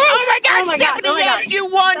 did I win? Oh my gosh, Stephanie, yes, you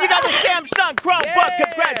won. You got the Samsung Chromebook.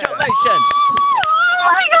 Congratulations. Oh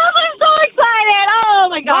my gosh, I'm so excited. Oh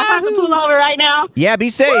my gosh, I have to pull over right now. Yeah, be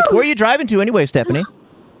safe. Woo. Where are you driving to anyway, Stephanie?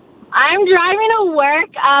 I'm driving to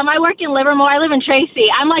work. I work in Livermore. I live in Tracy.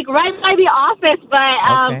 I'm like right by the office, but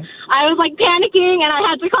I was like panicking and I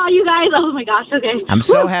had to call you guys. Oh my gosh, okay. I'm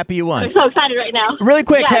so happy you won. I'm so excited right now. Really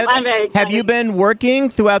quick, yes, I'm very excited. Have you been working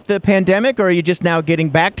throughout the pandemic, or are you just now getting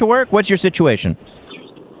back to work? What's your situation?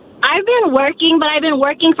 I've been working, but I've been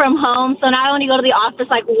working from home, so now I only go to the office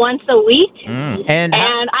like once a week. And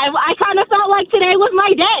I kind of felt like today was my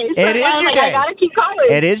day. So it is your day. I gotta keep calling.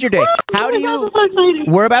 It is your day.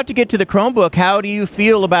 We're about to get to the Chromebook. How do you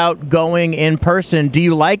feel about going in person? Do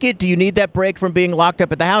you like it? Do you need that break from being locked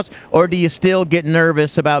up at the house, or do you still get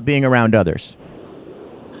nervous about being around others?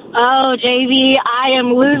 Oh, JV, I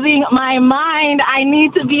am losing my mind. I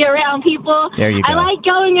need to be around people. There you go. I like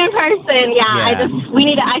going in person. Yeah. I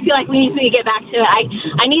feel like we need to get back to it.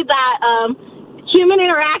 I need that human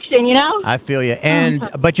interaction, I feel you.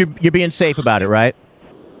 But you're being safe about it, right?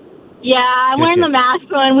 Yeah, I'm wearing the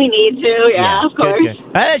mask when we need to. Yeah, of course.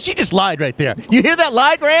 Good. She just lied right there. You hear that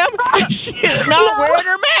lie, Graham? She is not wearing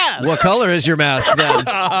her mask. What color is your mask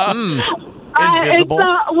then? Invisible.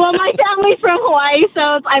 My family's from Hawaii,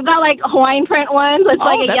 so I've got like Hawaiian print ones. It's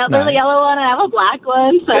like a yellow one, and I have a black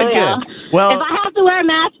one. So good. Well, if I have to wear a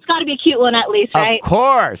mask, it's got to be a cute one at least, right? Of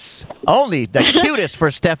course. Only the cutest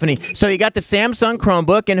for Stephanie. So you got the Samsung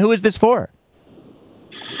Chromebook, and who is this for?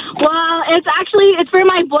 Well, it's for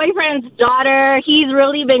my boyfriend's daughter. He's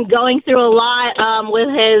really been going through a lot with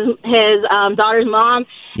his daughter's mom,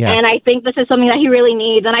 and I think this is something that he really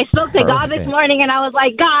needs. And I spoke to God this morning, and I was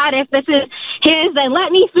like, God, if this is his, then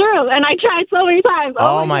let me through. And I tried so many times.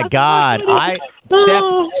 Oh my God.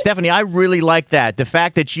 Stephanie, I really like that. The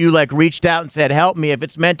fact that you reached out and said, help me. If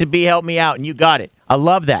it's meant to be, help me out. And you got it. I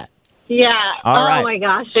love that. Yeah. All right. My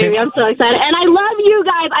gosh, Jamie, I'm so excited. And I love you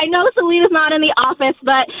guys. I know Selena's not in the office,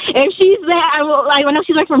 but if she's there, I know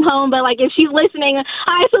she's from home, but if she's listening,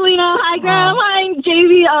 hi, Selena. Hi, Graham. Hi,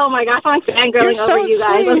 JV. Oh, my gosh. I'm fangirling over you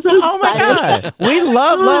guys. I'm so oh, my God. We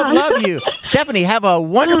love you. Stephanie, have a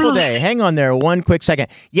wonderful day. Hang on there one quick second.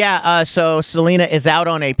 Yeah, so Selena is out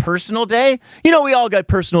on a personal day. We all got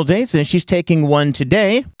personal days, and she's taking one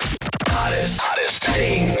today. Hottest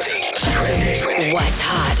things trending. What's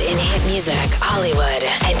hot in hit music, Hollywood,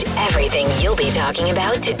 and everything you'll be talking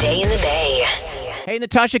about today in the Bay. Hey,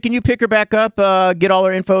 Natasha, can you pick her back up, get all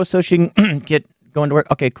her info so she can get going to work?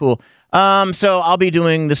 Okay, cool. So I'll be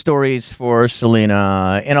doing the stories for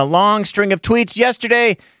Selena. In a long string of tweets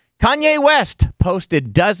yesterday, Kanye West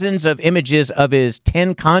posted dozens of images of his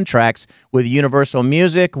 10 contracts with Universal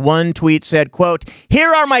Music. One tweet said, quote,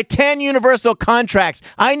 "Here are my 10 Universal contracts.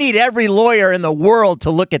 I need every lawyer in the world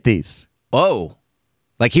to look at these." Oh,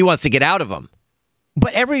 like he wants to get out of them.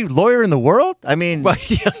 But every lawyer in the world? I mean, why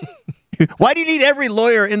do you need every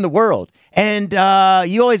lawyer in the world? And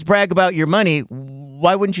you always brag about your money.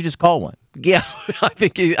 Why wouldn't you just call one? Yeah, I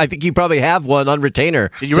think you probably have one on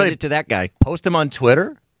retainer. Did you Send really it to that guy? Post him on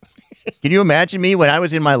Twitter? Can you imagine me when I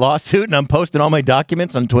was in my lawsuit and I'm posting all my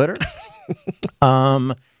documents on Twitter?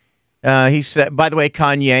 He said, by the way,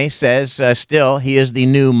 Kanye says still he is the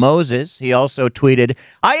new Moses. He also tweeted,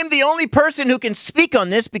 "I am the only person who can speak on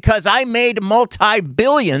this because I made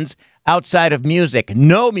multi-billions outside of music.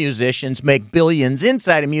 No musicians make billions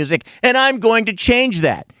inside of music, and I'm going to change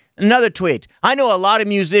that." Another tweet. "I know a lot of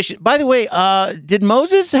musicians." By the way, did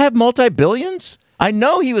Moses have multi-billions? I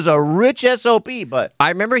know he was a rich SOP, but I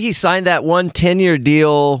remember he signed that one 10-year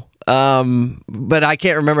deal, but I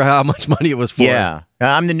can't remember how much money it was for. Yeah,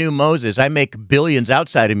 I'm the new Moses. I make billions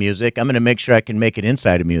outside of music. I'm going to make sure I can make it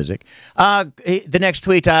inside of music. The next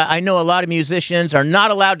tweet, I know a lot of musicians are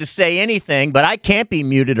not allowed to say anything, but I can't be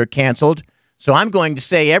muted or canceled, so I'm going to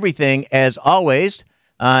say everything as always.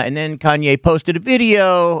 And then Kanye posted a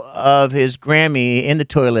video of his Grammy in the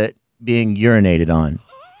toilet being urinated on.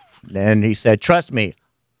 And he said, "Trust me,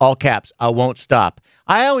 all caps, I won't stop."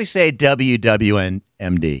 I always say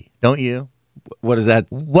WWNMD, don't you? What is that?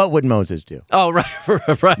 What would Moses do? Oh,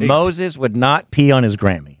 right. Moses would not pee on his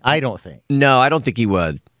Grammy, I don't think. No, I don't think he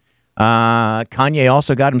would. Kanye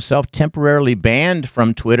also got himself temporarily banned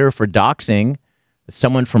from Twitter for doxing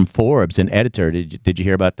someone from Forbes, an editor. Did you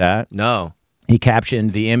hear about that? No. He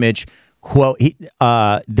captioned the image, quote,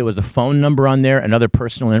 there was a phone number on there and other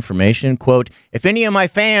personal information. Quote, "If any of my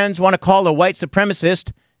fans want to call a white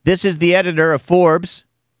supremacist, this is the editor of Forbes."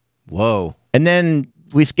 Whoa. And then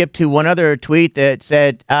we skipped to one other tweet that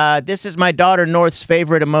said, "This is my daughter North's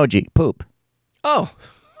favorite emoji, poop." Oh,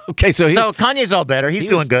 okay. So Kanye's all better. He's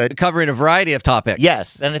doing good. Covering a variety of topics.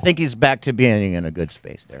 Yes, and I think he's back to being in a good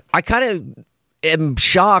space there. I kind of am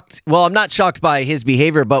shocked. Well, I'm not shocked by his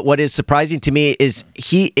behavior, but what is surprising to me is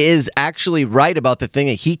he is actually right about the thing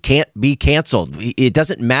that he can't be canceled. It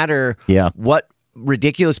doesn't matter what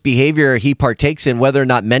ridiculous behavior he partakes in, whether or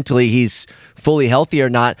not mentally he's fully healthy or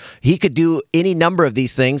not. He could do any number of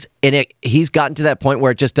these things, and he's gotten to that point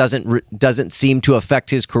where it just doesn't seem to affect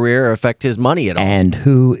his career or affect his money at all. And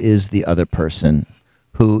who is the other person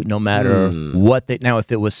who, no matter what they... Now,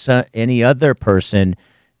 if it was any other person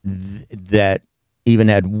that even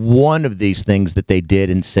had one of these things that they did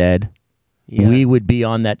and said, we would be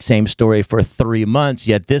on that same story for 3 months,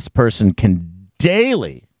 yet this person can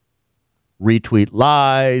daily retweet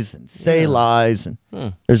lies and say lies. And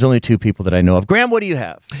there's only 2 people that I know of. Graham, what do you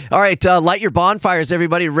have? All right, light your bonfires,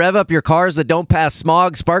 everybody. Rev up your cars that don't pass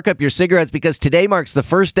smog. Spark up your cigarettes, because today marks the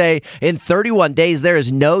first day in 31 days. There is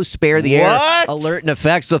no spare the air alert in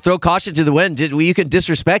effect. So throw caution to the wind. You can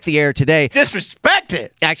disrespect the air today. Disrespect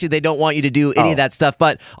it? Actually, they don't want you to do any of that stuff.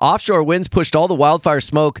 But offshore winds pushed all the wildfire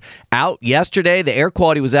smoke out yesterday. The air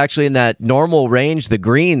quality was actually in that normal range, the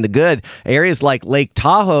green, the good. Areas like Lake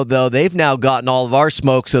Tahoe, though, they've now gotten all of our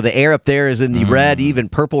smoke. So the air up there is in the red, even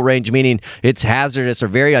purple range, meaning it's hazardous or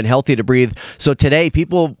very unhealthy to breathe. So today,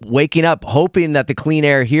 people waking up hoping that the clean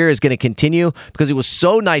air here is going to continue, because it was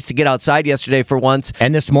so nice to get outside yesterday for once.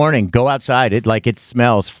 And this morning, go outside. It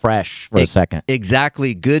smells fresh for a second.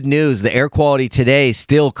 Exactly. Good news. The air quality today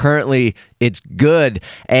still currently, it's good.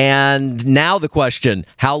 And now the question,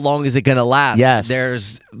 how long is it going to last? Yes.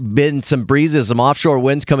 There's been some breezes, some offshore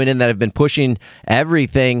winds coming in that have been pushing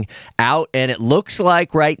everything out. And it looks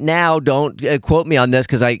like right now, don't quote me on this,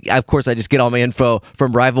 because I just get all my info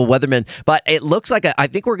from rival weathermen, but it looks like I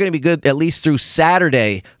think we're going to be good at least through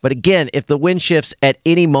Saturday. But again, if the wind shifts at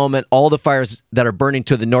any moment, all the fires that are burning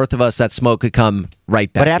to the north of us, that smoke could come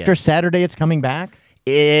right back. But after Saturday, it's coming back?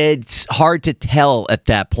 It's hard to tell at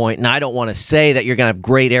that point, and I don't want to say that you're going to have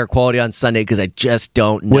great air quality on Sunday, because I just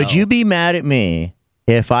don't know. Would you be mad at me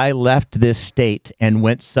if I left this state and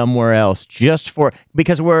went somewhere else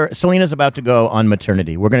because Selena's about to go on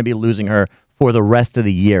maternity. We're going to be losing her for the rest of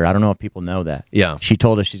the year. I don't know if people know that. Yeah. She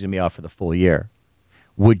told us she's going to be off for the full year.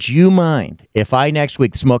 Would you mind if next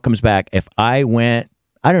week smoke comes back, if I went,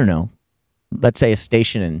 I don't know, let's say a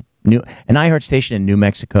station in an iHeart station in New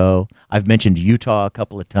Mexico. I've mentioned Utah a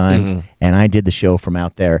couple of times, and I did the show from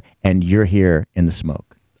out there, and you're here in the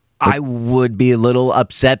smoke. I would be a little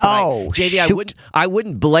upset. But JV, shoot. I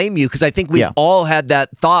wouldn't blame you because I think we all had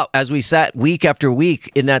that thought as we sat week after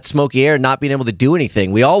week in that smoky air, not being able to do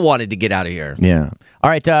anything. We all wanted to get out of here. Yeah. All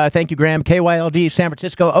right. Thank you, Graham. KYLD, San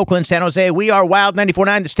Francisco, Oakland, San Jose. We are Wild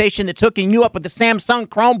 94.9, the station that's hooking you up with the Samsung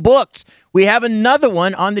Chromebooks. We have another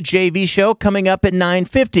one on the JV show coming up at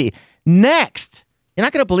 9:50. Next, you're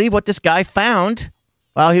not going to believe what this guy found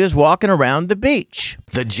while he was walking around the beach.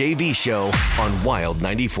 The JV Show on Wild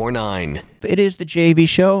 94.9. It is the JV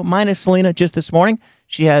Show, minus Selena just this morning.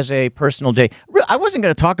 She has a personal day. I wasn't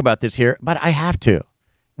going to talk about this here, but I have to.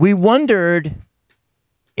 We wondered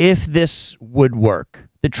if this would work.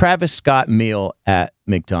 The Travis Scott meal at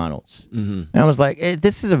McDonald's. Mm-hmm. And I was like,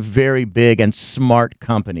 this is a very big and smart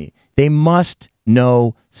company. They must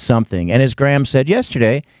know something. And as Graham said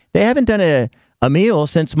yesterday, they haven't done a meal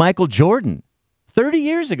since Michael Jordan 30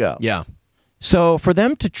 years ago. Yeah. So for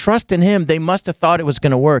them to trust in him, they must have thought it was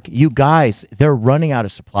going to work. You guys, they're running out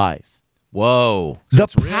of supplies. Whoa. So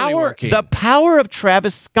the power of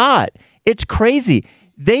Travis Scott. It's crazy.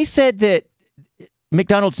 They said that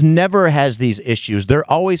McDonald's never has these issues. They're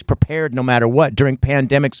always prepared no matter what. During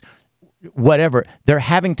pandemics, whatever, they're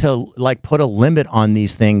having to put a limit on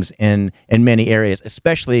these things in many areas,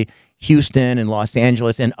 especially Houston and Los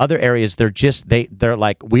Angeles and other areas. They're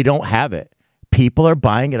like, we don't have it. People are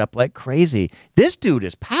buying it up like crazy. This dude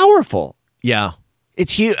is powerful. Yeah.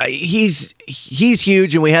 It's huge. He's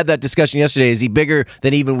huge, and we had that discussion yesterday. Is he bigger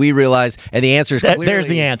than even we realize? And the answer is clearly there's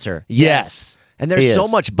the answer. Yes. And there's so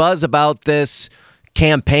much buzz about this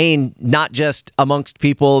campaign, not just amongst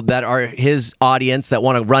people that are his audience that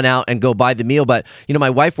want to run out and go buy the meal, but my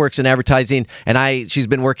wife works in advertising, and she's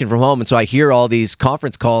been working from home, and so I hear all these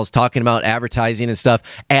conference calls talking about advertising and stuff,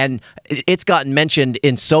 and it's gotten mentioned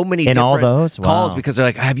in so many different all those calls because they're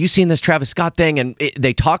like, have you seen this Travis Scott thing? And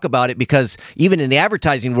they talk about it because even in the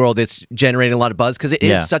advertising world, it's generating a lot of buzz because it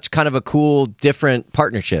is such kind of a cool, different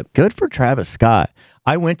partnership. Good for Travis Scott.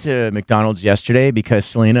 I went to McDonald's yesterday because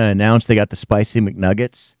Selena announced they got the spicy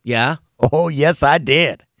McNuggets. Yeah? Oh, yes, I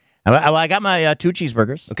did. I got my 2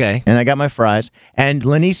 cheeseburgers. Okay. And I got my fries. And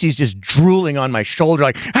Lenisi's just drooling on my shoulder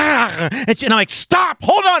like, And I'm like, stop,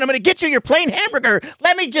 hold on, I'm going to get you your plain hamburger.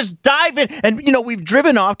 Let me just dive in. And, we've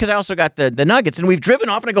driven off because I also got the nuggets. And we've driven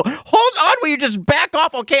off and I go, hold on, will you just back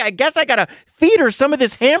off? Okay, I guess I got to feed her some of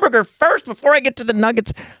this hamburger first before I get to the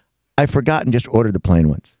nuggets. I forgot and just ordered the plain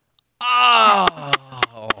ones. Oh,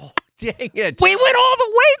 dang it. We went all the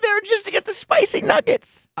way there just to get the spicy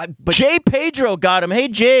nuggets. But Jay Pedro got them. Hey,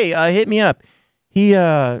 Jay, hit me up. He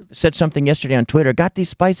said something yesterday on Twitter. Got these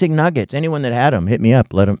spicy nuggets. Anyone that had them, hit me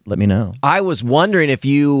up. Let me know. I was wondering if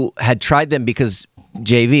you had tried them because,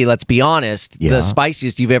 JV, let's be honest, the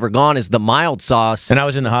spiciest you've ever gone is the mild sauce. And I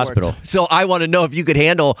was in the hospital. So I want to know if you could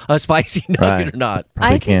handle a spicy nugget or not.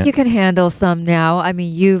 I think you can handle some now. I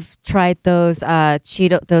mean, you've tried those Flamin'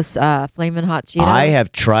 Hot Cheetos. I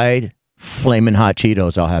have tried Flamin' Hot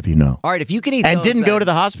Cheetos, I'll have you know. All right, if you can eat and those, didn't go to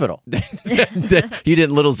the hospital. You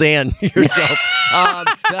didn't Little Zan yourself.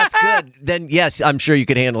 That's good. Then, yes, I'm sure you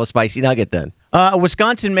could handle a spicy nugget then. A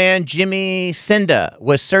Wisconsin man, Jimmy Senda,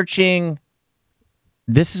 was searching...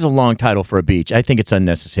 This is a long title for a beach. I think it's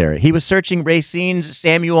unnecessary. He was searching Racine's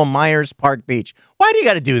Samuel Myers Park Beach. Why do you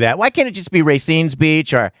got to do that? Why can't it just be Racine's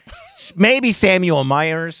Beach or maybe Samuel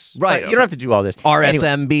Myers? Right. You don't have to do all this.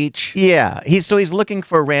 RSM Beach. Yeah. He's looking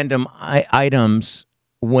for random items.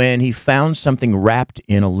 When he found something wrapped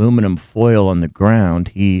in aluminum foil on the ground,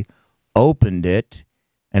 he opened it.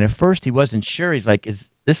 And at first he wasn't sure. He's like, is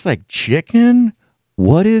this like chicken?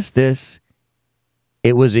 What is this?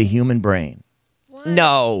 It was a human brain.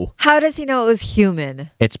 No. How does he know it was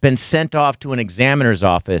human? It's been sent off to an examiner's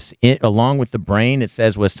office. Along with the brain, it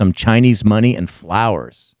says, was some Chinese money and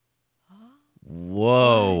flowers.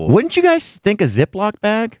 Whoa. Wouldn't you guys think a Ziploc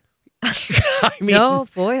bag? I mean, no,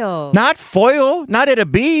 foil. Not foil. Not at a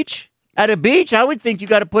beach. At a beach, I would think you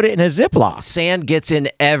got to put it in a Ziploc. Sand gets in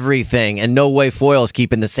everything, and no way foil is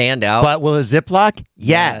keeping the sand out. But will a Ziploc?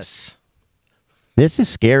 Yes. This is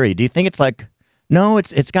scary. Do you think it's like... No,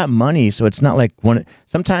 it's got money, so it's not like one.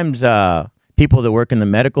 Sometimes people that work in the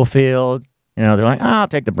medical field, they're like, I'll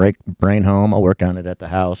take the brain home. I'll work on it at the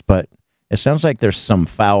house. But it sounds like there's some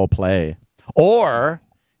foul play. Or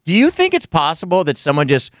do you think it's possible that someone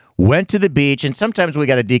just went to the beach and sometimes we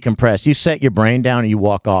got to decompress? You set your brain down and you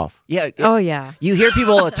walk off. Yeah. Yeah. You hear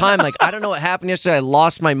people all the time like, I don't know what happened yesterday. I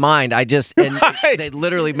lost my mind. They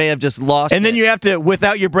literally may have just lost And then you have to,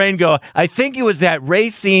 without your brain, go, I think it was that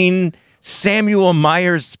Racine Samuel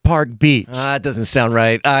Myers Park Beach. That doesn't sound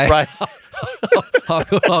right. Right.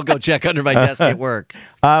 I'll go check under my desk at work.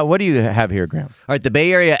 What do you have here, Graham? All right, the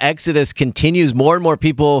Bay Area exodus continues. More and more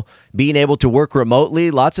people being able to work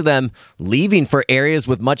remotely. Lots of them leaving for areas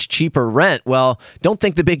with much cheaper rent. Well, don't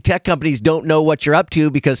think the big tech companies don't know what you're up to,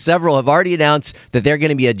 because several have already announced that they're going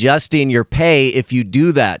to be adjusting your pay if you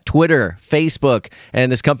do that. Twitter, Facebook,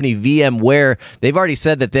 and this company VMware, they've already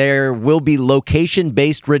said that there will be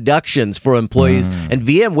location-based reductions for employees. And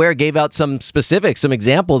VMware gave out some specifics, some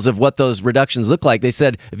examples of what those reductions look like. They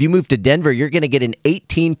said if you move to Denver, you're going to get an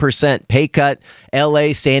 18% pay cut.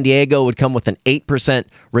 LA, San Diego would come with an 8%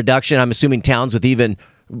 reduction. I'm assuming towns with even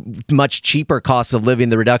much cheaper costs of living,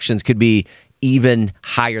 the reductions could be even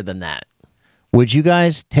higher than that. Would you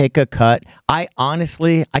guys take a cut? I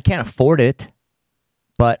can't afford it,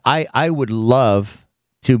 but I would love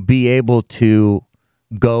to be able to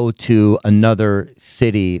go to another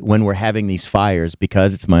city when we're having these fires,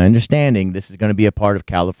 because it's my understanding this is going to be a part of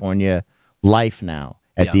California life now.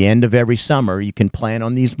 At the end of every summer, you can plan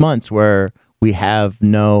on these months where we have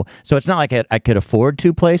no... So it's not like I could afford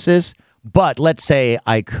two places, but let's say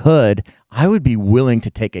I would be willing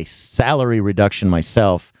to take a salary reduction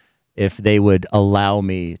myself if they would allow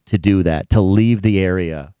me to do that, to leave the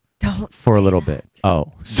area for a little bit.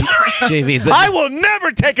 Oh, sorry. JV, I will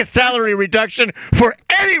never take a salary reduction for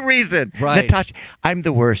any reason. Right. Natasha, I'm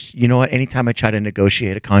the worst. You know what? Anytime I try to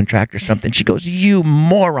negotiate a contract or something, she goes, "You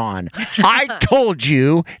moron. I told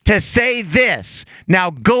you to say this.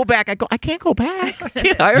 Now go back." I go, "I can't go back."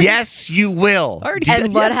 Yes, you will.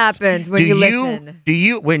 And what happens when you listen?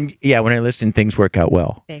 When I listen, things work out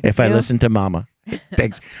well. If I listen to Mama.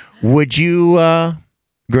 Thanks. Would you,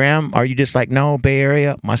 Graham, are you just like, no, Bay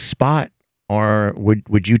Area, my spot? Or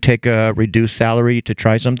would you take a reduced salary to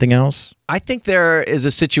try something else? I think there is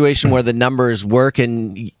a situation where the numbers work,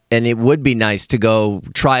 and it would be nice to go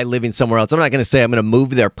try living somewhere else. I'm not going to say I'm going to move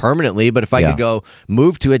there permanently, but if I could go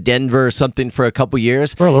move to a Denver or something for a couple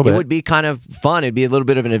years, it would be kind of fun. It'd be a little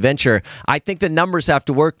bit of an adventure. I think the numbers have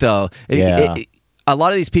to work, though. A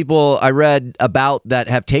lot of these people I read about that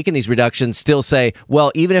have taken these reductions still say,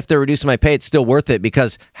 well, even if they're reducing my pay, it's still worth it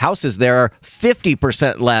because houses there are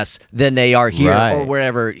 50% less than they are here or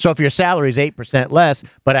wherever. So if your salary is 8% less,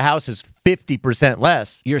 but a house is 50%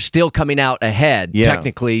 less, you're still coming out ahead.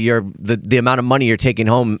 Technically, you're the amount of money you're taking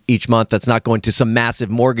home each month that's not going to some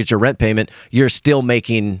massive mortgage or rent payment, you're still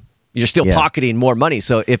pocketing more money.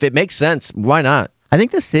 So if it makes sense, why not? I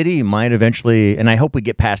think the city might eventually, and I hope we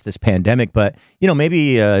get past this pandemic, but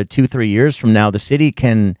maybe 2-3 years from now, the city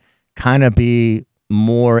can kind of be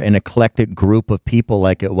more an eclectic group of people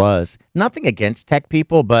like it was. Nothing against tech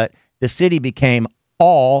people, but the city became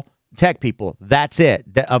all tech people. That's it,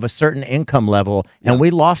 of a certain income level. And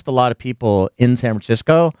we lost a lot of people in San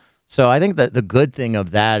Francisco. So I think that the good thing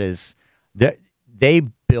of that is that they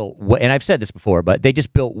built, and I've said this before, but they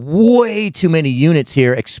just built way too many units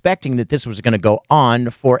here, expecting that this was going to go on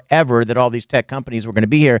forever, that all these tech companies were going to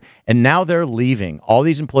be here. And now they're leaving. All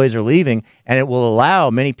these employees are leaving, and it will allow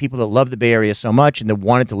many people that love the Bay Area so much and that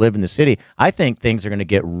wanted to live in the city. I think things are going to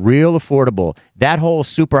get real affordable. That whole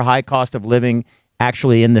super high cost of living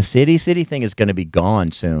actually in the city thing is going to be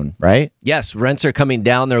gone soon, right? Yes, rents are coming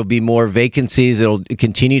down. There will be more vacancies. It'll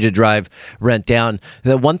continue to drive rent down.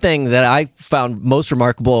 The one thing that I found most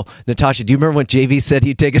remarkable, Natasha, do you remember when JV said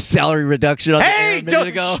he'd take a salary reduction on the air a minute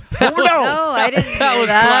ago? No, I didn't hear that was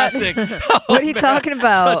classic. What are you talking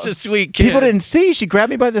about? Such a sweet kid. People didn't see. She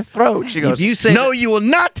grabbed me by the throat. She goes, "No, you will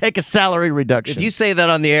not take a salary reduction." If you say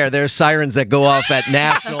that on the air, there's sirens that go off at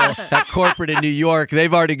national, at corporate in New York.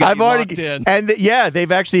 They've already got you locked in. And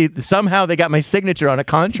they've actually, somehow they got my signature on a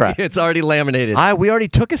contract. It's already laminated. We already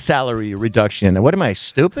took a salary reduction. What am I,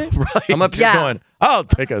 stupid? Right. I'm up here going, I'll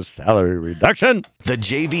take a salary reduction. The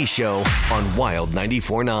JV Show on Wild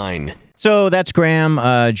 94.9. So that's Graham,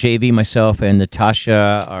 JV, myself, and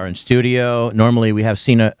Natasha are in studio. Normally we have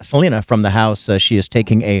Selena from the house. She is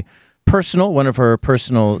taking one of her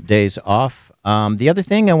personal days off. The other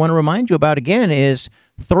thing I want to remind you about again is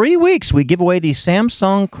 3 weeks we give away these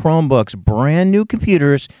Samsung Chromebooks, brand new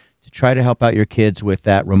computers, to try to help out your kids with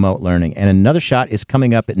that remote learning. And another shot is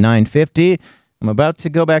coming up at 9:50. I'm about to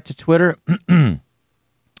go back to Twitter.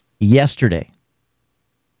 Yesterday.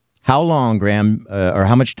 How long, Graham, or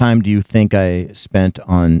how much time do you think I spent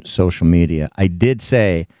on social media? I did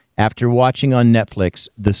say, after watching on Netflix,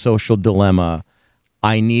 The Social Dilemma,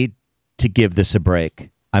 I need to give this a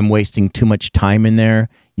break. I'm wasting too much time in there.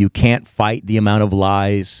 You can't fight the amount of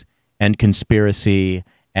lies and conspiracy,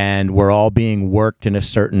 and we're all being worked in a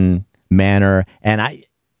certain manner. And I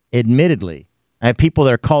have people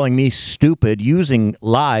that are calling me stupid using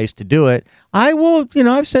lies to do it. I will,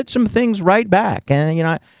 I've said some things right back.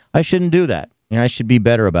 And, I shouldn't do that. I should be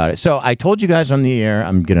better about it. So I told you guys on the air,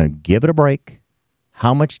 I'm going to give it a break.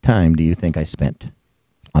 How much time do you think I spent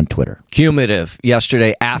on Twitter? Cumulative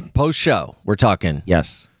yesterday, post-show, we're talking.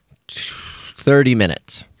 Yes. 30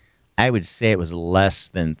 minutes. I would say it was less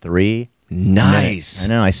than 3. Nice. I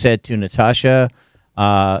know. I said to Natasha,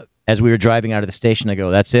 as we were driving out of the station, I go,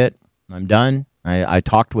 that's it. I'm done. I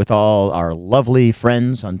talked with all our lovely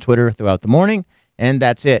friends on Twitter throughout the morning, and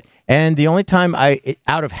that's it. And the only time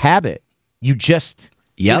out of habit, you just,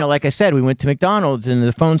 like I said, we went to McDonald's and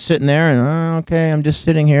the phone's sitting there and, okay, I'm just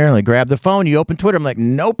sitting here. And I grab the phone, you open Twitter. I'm like,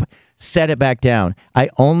 nope, set it back down. I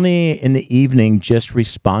only in the evening just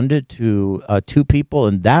responded to 2 people,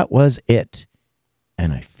 and that was it.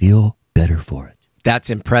 And I feel better for it. That's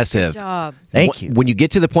impressive. Good job. Thank you. When you get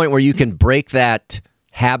to the point where you can break that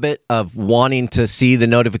habit of wanting to see the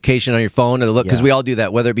notification on your phone or the look, because we all do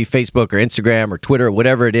that, whether it be Facebook or Instagram or Twitter or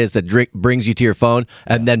whatever it is that brings you to your phone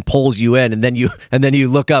and then pulls you in, and then you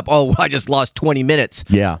look up, oh, I just lost 20 minutes.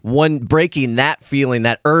 Yeah. One breaking that feeling,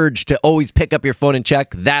 that urge to always pick up your phone and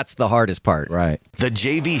check, that's the hardest part. Right. The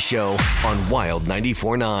JV Show on Wild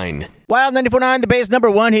 94.9. Wild 94.9, the Bay's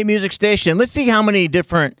 #1 hit music station. Let's see how many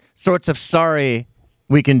different sorts of sorry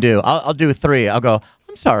we can do. I'll do 3. I'll go,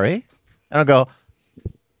 I'm sorry. And I'll go,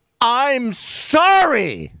 I'm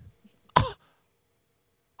sorry.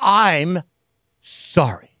 I'm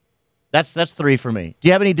sorry. That's 3 for me. Do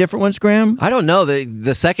you have any different ones, Graham? I don't know.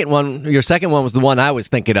 The second one, your second one was the one I was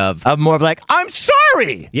thinking of. More of like, I'm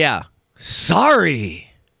sorry. Yeah.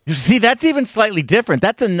 Sorry. You see, that's even slightly different.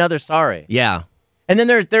 That's another sorry. Yeah. And then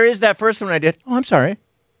there is that first one I did. Oh, I'm sorry.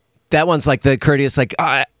 That one's like the courteous, like,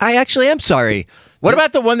 I actually am sorry. What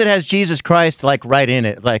about the one that has Jesus Christ like right in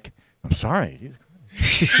it? Like, I'm sorry.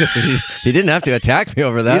 He didn't have to attack me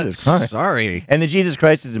over that. Sorry. And the Jesus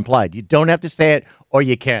Christ is implied. You don't have to say it or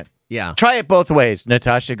you can't. Yeah. Try it both ways.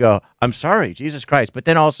 Natasha, go, I'm sorry, Jesus Christ. But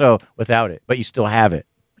then also without it. But you still have it.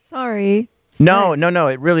 Sorry. No.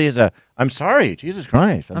 It really is I'm sorry, Jesus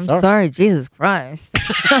Christ. I'm sorry, Jesus Christ.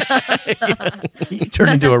 You turn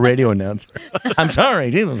into a radio announcer. I'm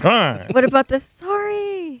sorry, Jesus Christ. What about the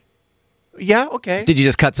sorry? Yeah, okay. Did you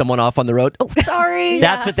just cut someone off on the road? Oh, sorry.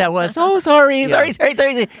 That's what that was. Oh, sorry.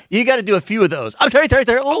 Sorry. You got to do a few of those. I'm sorry.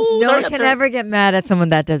 Oh, no sorry, one can ever get mad at someone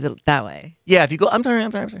that does it that way. Yeah, if you go, I'm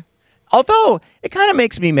sorry. Although, it kind of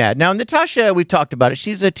makes me mad. Now, Natasha, we've talked about it.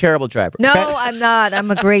 She's a terrible driver. No, I'm not. I'm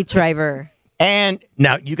a great driver. And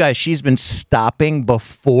now, you guys, she's been stopping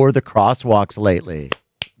before the crosswalks lately.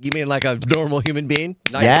 You mean like a normal human being?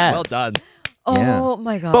 Nice. Yes. Well done. Oh,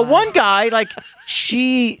 my God. But one guy,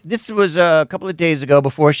 this was a couple of days ago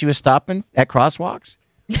before she was stopping at crosswalks.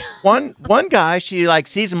 One guy, she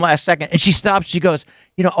sees him last second and she stops. She goes,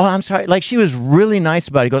 oh, I'm sorry. Like, she was really nice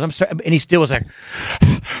about it. He goes, I'm sorry. And he still was like,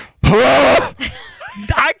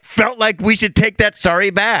 I felt like we should take that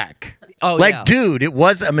sorry back. Oh, dude, it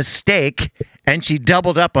was a mistake. And she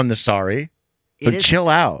doubled up on the sorry. So chill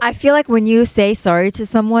out. I feel like when you say sorry to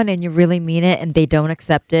someone and you really mean it and they don't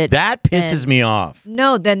accept it. That pisses me off.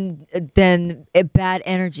 No, then bad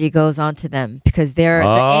energy goes on to them because the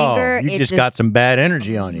anger. You just got some bad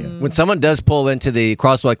energy on you. When someone does pull into the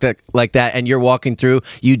crosswalk like that and you're walking through,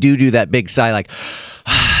 you do that big sigh like...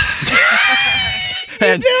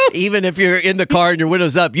 And even if you're in the car and your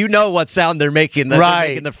window's up, you know what sound they're making. They're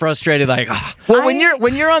making the frustrated like. Well,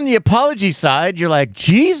 when you're on the apology side, you're like,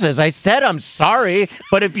 Jesus, I said I'm sorry.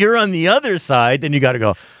 But if you're on the other side, then you got to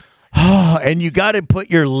go, and you got to put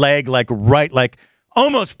your leg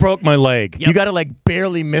almost broke my leg. Yep. You got to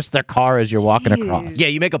barely miss the car as you're walking across. Yeah,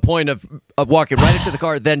 you make a point of walking right into the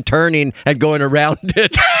car, then turning and going around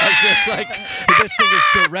it. As if this thing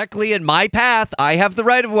is directly in my path. I have the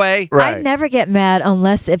right of way. Right. I never get mad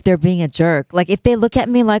unless if they're being a jerk. Like if they look at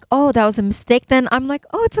me like, oh, that was a mistake, then I'm like,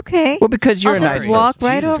 oh, it's okay. Well, because you're I'll just walk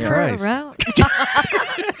right over around.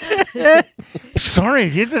 Sorry,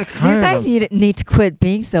 Jesus Christ. You guys need to quit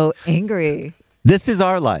being so angry. This is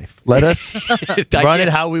our life. Let us run it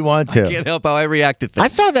how we want to. I can't help how I react to things. I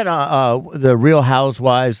saw that the Real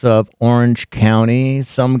Housewives of Orange County,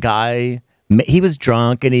 some guy, he was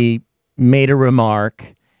drunk and he made a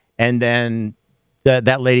remark. And then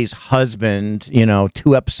that lady's husband,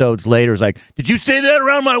 2 episodes later, was like, did you say that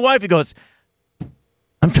around my wife? He goes,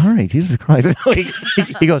 I'm sorry, Jesus Christ.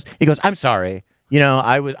 he goes, I'm sorry.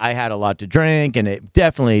 I had a lot to drink and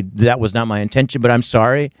that was not my intention, but I'm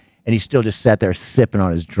sorry. And he still just sat there sipping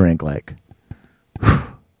on his drink like,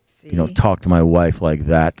 talk to my wife like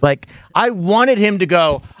that. Like, I wanted him to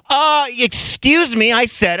go, excuse me, I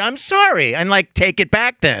said I'm sorry, and like take it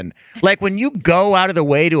back then. Like when you go out of the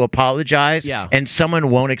way to apologize and someone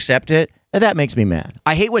won't accept it, that makes me mad.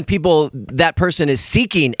 I hate when that person is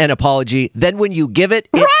seeking an apology, then when you give it,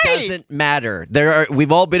 it doesn't matter.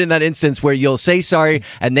 We've all been in that instance where you'll say sorry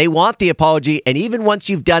and they want the apology, and even once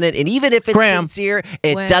you've done it, and even if it's sincere,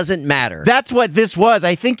 it doesn't matter. That's what this was.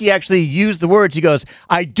 I think he actually used the words. He goes,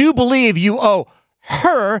 I do believe you owe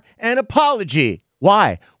her an apology.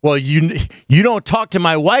 Why? Well, you don't talk to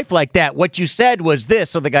my wife like that. What you said was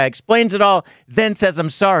this. So the guy explains it all, then says,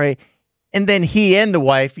 I'm sorry. And then he and the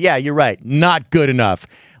wife, yeah, you're right, not good enough.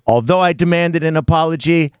 Although I demanded an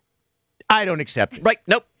apology, I don't accept it. Right.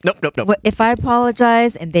 Nope. If I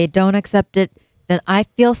apologize and they don't accept it, then I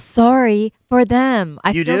feel sorry for them.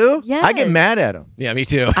 You do? Yes. I get mad at them. Yeah, me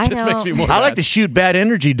too. It I just makes me know. more I mad. like to shoot bad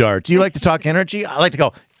energy darts. You like to talk energy? I like to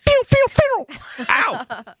go, phew, phew, phew.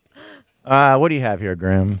 Ow. What do you have here,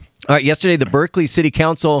 Graham? All right, yesterday, the Berkeley City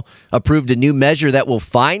Council approved a new measure that will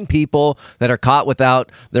fine people that are caught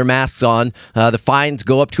without their masks on. The fines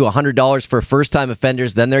go up to $100 for first-time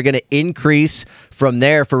offenders. Then they're going to increase from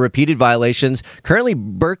there for repeated violations. Currently,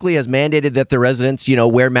 Berkeley has mandated that the residents,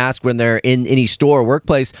 wear masks when they're in any store or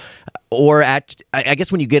workplace. Or I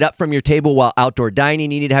guess when you get up from your table while outdoor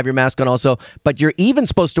dining, you need to have your mask on also. But you're even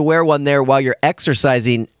supposed to wear one there while you're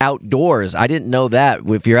exercising outdoors. I didn't know that.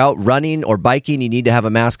 If you're out running or biking, you need to have a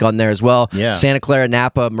mask on there as well. Yeah. Santa Clara,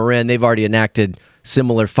 Napa, Marin, they've already enacted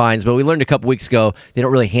similar fines. But we learned a couple weeks ago they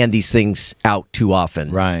don't really hand these things out too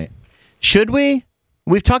often. Right. Should we?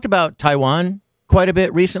 We've talked about Taiwan quite a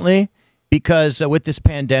bit recently because with this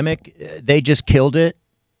pandemic, they just killed it.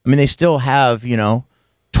 I mean, they still have,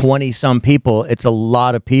 20-some people. It's a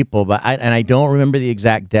lot of people, but I don't remember the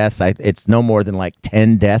exact deaths. It's no more than like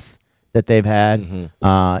 10 deaths that they've had.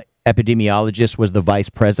 Mm-hmm. Epidemiologist was the vice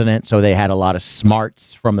president, so they had a lot of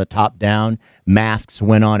smarts from the top down. Masks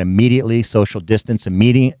went on immediately, social distance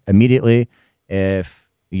immediately. If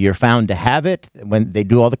you're found to have it, when they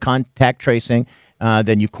do all the contact tracing,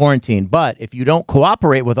 then you quarantine. But if you don't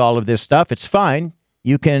cooperate with all of this stuff, it's fine.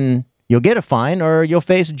 You'll get a fine or you'll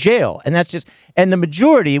face jail. And that's just, and the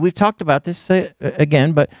majority, we've talked about this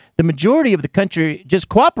again, but the majority of the country just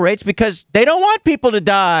cooperates because they don't want people to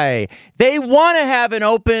die. They want to have an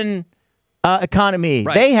open economy.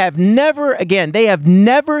 Right. They have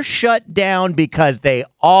never shut down because they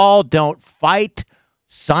all don't fight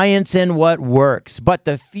science and what works. But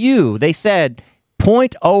the few, they said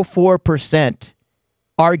 0.04%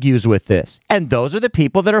 argues with this. And those are the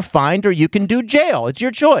people that are fined or you can do jail. It's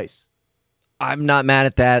your choice. I'm not mad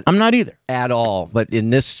at that. I'm not either. At all. But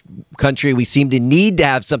in this country, we seem to need to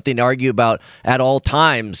have something to argue about at all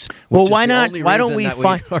times. Well, why not? Why don't we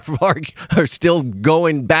find... are still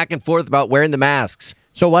going back and forth about wearing the masks.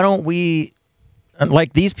 So why don't we,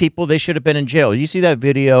 like these people, they should have been in jail. You see that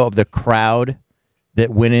video of the crowd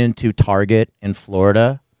that went into Target in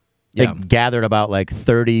Florida? They gathered about like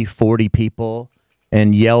 30, 40 people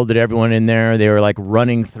and yelled at everyone in there. They were like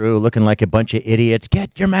running through looking like a bunch of idiots.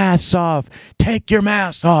 Get your masks off. Take your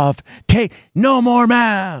masks off. No more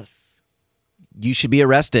masks. You should be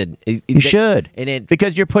arrested. You should.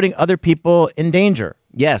 Because you're putting other people in danger.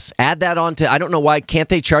 Yes. Add that on to, I don't know why, can't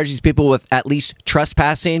they charge these people with at least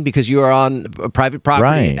trespassing because you are on private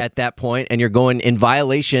property at that point and you're going in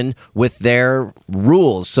violation with their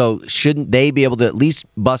rules. So shouldn't they be able to at least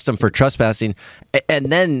bust them for trespassing?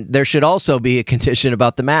 And then there should also be a condition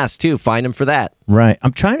about the mask too. Fine them for that. Right.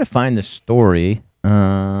 I'm trying to find the story.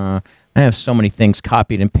 I have so many things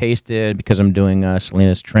copied and pasted because I'm doing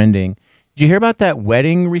Selena's Trending. Did you hear about that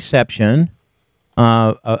wedding reception?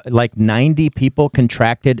 Like 90 people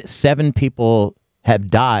contracted. 7 people have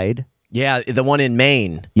died. Yeah, the one in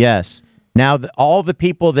Maine. Yes. Now, all the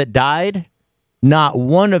people that died, not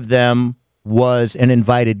one of them was an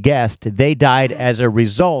invited guest. They died as a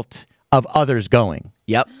result of others going.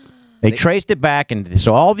 Yep. They traced it back, and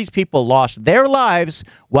so all these people lost their lives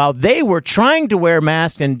while they were trying to wear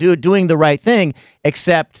masks and doing the right thing,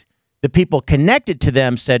 except the people connected to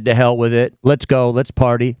them said, to hell with it. Let's go. Let's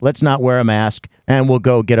party. Let's not wear a mask, and we'll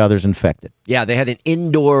go get others infected. Yeah, they had an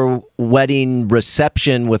indoor wedding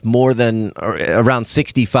reception with more than around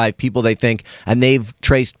 65 people, they think, and they've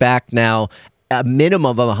traced back now a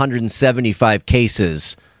minimum of 175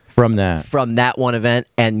 cases from that one event.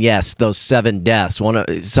 And yes, those 7 deaths.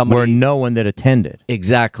 Where no one that attended.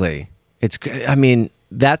 Exactly.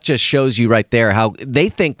 That just shows you right there how they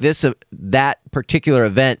think that particular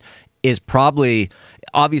event is probably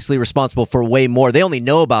obviously responsible for way more. They only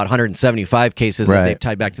know about 175 cases that they've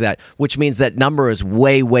tied back to that, which means that number is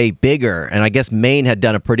way, way bigger. And I guess Maine had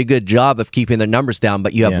done a pretty good job of keeping their numbers down,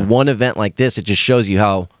 but you have one event like this, it just shows you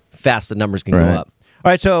how fast the numbers can go up. All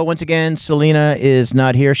right, so once again, Selena is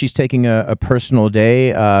not here. She's taking a personal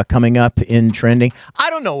day coming up in trending. I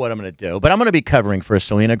don't know what I'm going to do, but I'm going to be covering for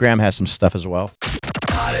Selena. Graham has some stuff as well.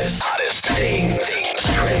 Hottest things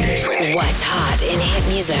trending. What's hot in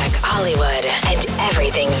hit music, Hollywood, and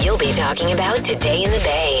everything you'll be talking about today in the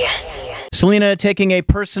Bay. Selena taking a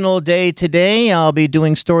personal day today. I'll be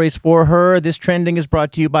doing stories for her. This trending is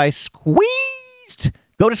brought to you by Squeezed.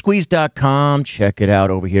 Go to squeeze.com. Check it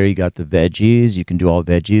out over here. You got the veggies. You can do all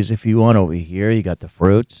veggies if you want. Over here, you got the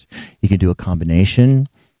fruits. You can do a combination.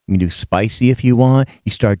 You can do spicy if you want.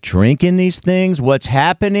 You start drinking these things. What's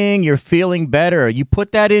happening? You're feeling better. You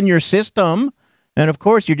put that in your system, and of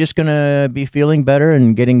course, you're just going to be feeling better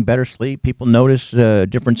and getting better sleep. People notice a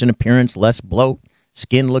difference in appearance, less bloat,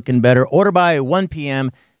 skin looking better. Order by 1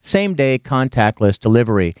 p.m., same day, contactless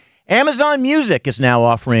delivery. Amazon Music is now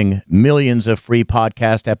offering millions of free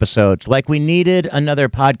podcast episodes. Like we needed another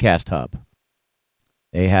podcast hub.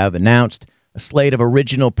 They have announced a slate of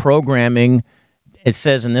original programming, it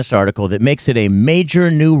says in this article, that makes it a major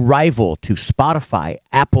new rival to Spotify,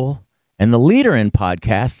 Apple, and the leader in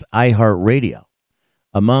podcasts, iHeartRadio.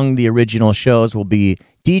 Among the original shows will be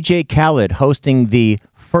DJ Khaled hosting the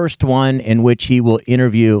first one, in which he will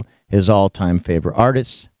interview his all-time favorite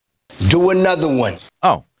artists. Do another one.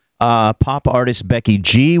 Oh. Pop artist Becky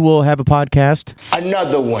G will have a podcast.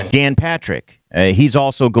 Another one. Dan Patrick. He's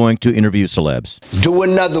also going to interview celebs. Do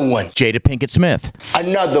another one. Jada Pinkett Smith.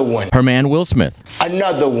 Another one. Her man Will Smith.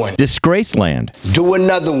 Another one. Disgraceland. Do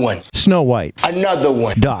another one. Snow White. Another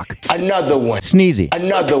one. Doc. Another one. Sneezy.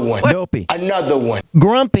 Another one. Dopey. Another one.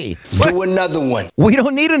 Grumpy. Do another one. We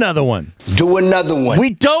don't need another one. Do another one.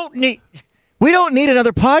 We don't need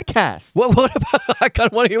another podcast. What about? I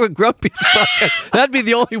kind of want to hear what Grumpy's podcast. That'd be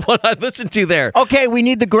the only one I'd listen to there. Okay, we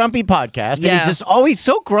need the Grumpy podcast. Yeah. He's just always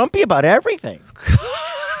so grumpy about everything.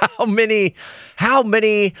 How many?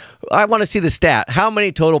 I want to see the stat. How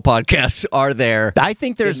many total podcasts are there? I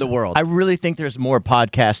think there's in the world. I really think there's more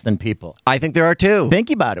podcasts than people. I think there are too.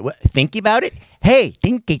 Think about it. Think about it. Hey,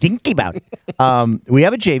 think about it. We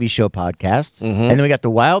have a JV Show podcast, and then we got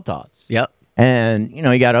the Wild Thoughts. Yep. And,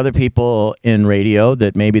 you got other people in radio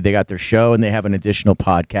that maybe they got their show and they have an additional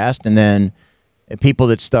podcast. And then people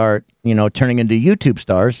that start, turning into YouTube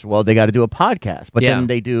stars, well, they got to do a podcast. But then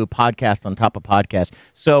they do podcast on top of podcast.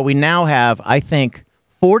 So we now have, I think,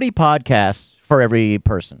 40 podcasts for every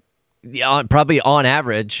person. Yeah, probably on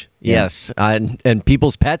average, yes. And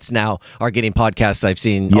people's pets now are getting podcasts, I've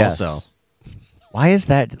seen also. Why is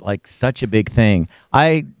that such a big thing?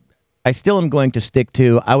 I still am going to stick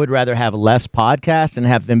to, I would rather have less podcasts and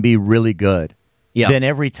have them be really good than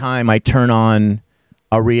every time I turn on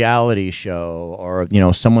a reality show or,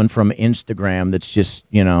 someone from Instagram that's just,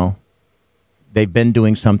 they've been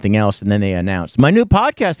doing something else and then they announce, my new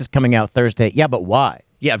podcast is coming out Thursday. Yeah, but why?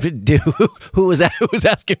 Yeah, who was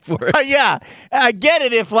asking for it? Yeah, I get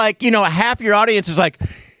it if half your audience is like,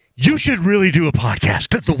 you should really do a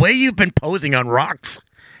podcast. The way you've been posing on rocks.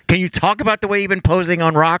 Can you talk about the way you've been posing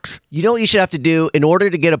on rocks? You know what you should have to do? In order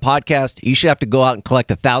to get a podcast, you should have to go out and collect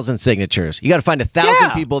 1,000 signatures. You got to find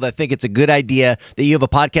 1,000 people that think it's a good idea that you have a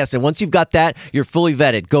podcast. And once you've got that, you're fully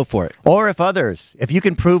vetted. Go for it. Or if you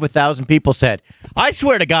can prove 1,000 people said, I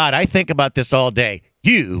swear to God, I think about this all day.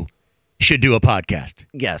 You should do a podcast.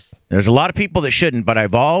 Yes. There's a lot of people that shouldn't, but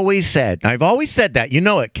I've always said that. You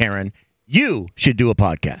know it, Karen. You should do a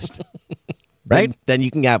podcast. Right? Then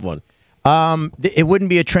you can have one. It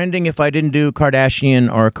wouldn't be a trending if I didn't do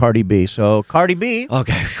Kardashian or Cardi B. So Cardi B,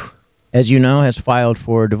 as you know, has filed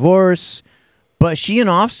for divorce, but she and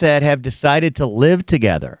Offset have decided to live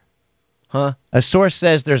together. Huh? A source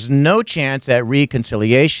says there's no chance at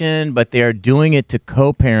reconciliation, but they are doing it to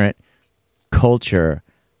co-parent culture.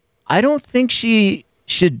 I don't think she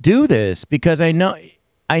should do this because I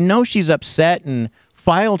know she's upset and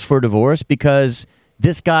filed for divorce because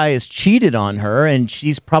this guy has cheated on her, and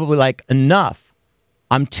she's probably like, enough.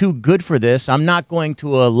 I'm too good for this. I'm not going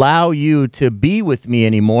to allow you to be with me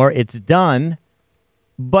anymore. It's done.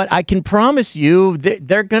 But I can promise you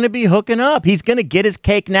they're going to be hooking up. He's going to get his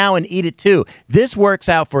cake now and eat it too. This works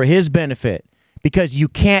out for his benefit because you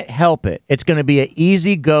can't help it. It's going to be an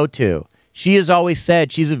easy go-to. She has always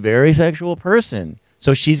said she's a very sexual person,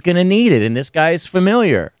 so she's going to need it, and this guy is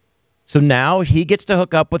familiar. So now he gets to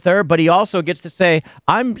hook up with her, but he also gets to say,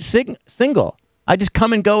 I'm single. I just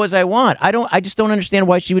come and go as I want. I just don't understand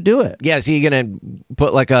why she would do it. Yeah, is he going to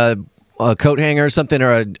put like a coat hanger or something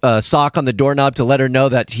or a sock on the doorknob to let her know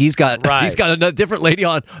that he's got a different lady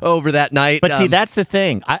on over that night? But see, that's the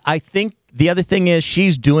thing. I think the other thing is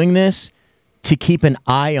she's doing this to keep an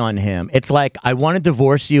eye on him. It's like, I want to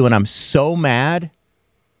divorce you and I'm so mad,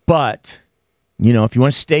 But, if you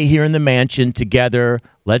want to stay here in the mansion together,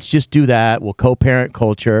 let's just do that. We'll co-parent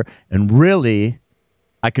culture. And really,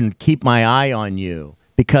 I can keep my eye on you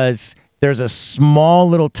because there's a small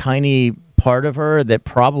little tiny part of her that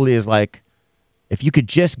probably is like, if you could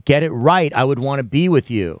just get it right, I would want to be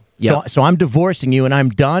with you. Yep. So I'm divorcing you and I'm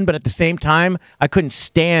done. But at the same time, I couldn't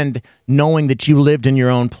stand knowing that you lived in your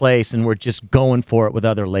own place and were just going for it with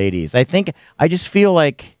other ladies. I just feel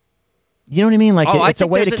like, you know what I mean? Like it's a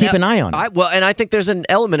way to keep an eye on it. And I think there's an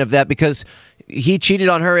element of that because he cheated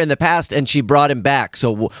on her in the past and she brought him back.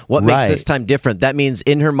 So what makes this time different? That means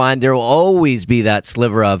in her mind there will always be that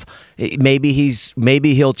sliver of maybe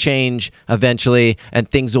he'll change eventually and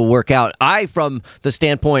things will work out. From the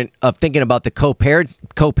standpoint of thinking about the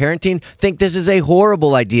co-parenting, think this is a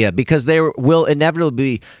horrible idea because there will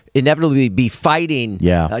inevitably be fighting,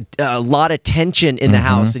 a lot of tension in the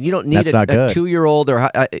house, and you don't need a 2-year-old or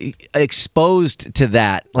exposed to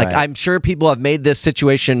that. Like I'm sure people have made this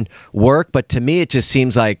situation work, but to me it just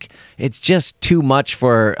seems like it's just too much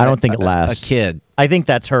for I don't think it lasts. A kid. I think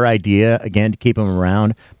that's her idea, again, to keep him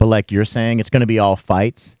around. But like you're saying, it's going to be all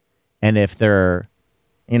fights. And if they're,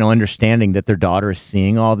 understanding that their daughter is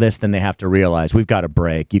seeing all this, then they have to realize we've got to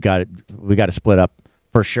break. We got to split up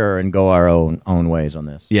for sure and go our own ways on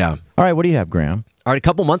this. Yeah. All right, what do you have, Graham? All right, a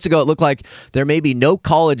couple months ago, it looked like there may be no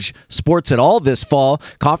college sports at all this fall.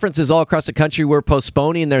 Conferences all across the country were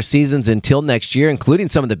postponing their seasons until next year, including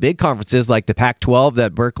some of the big conferences like the Pac-12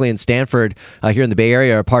 that Berkeley and Stanford here in the Bay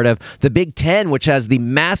Area are part of. The Big Ten, which has the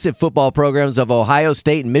massive football programs of Ohio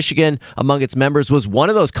State and Michigan among its members, was one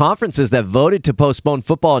of those conferences that voted to postpone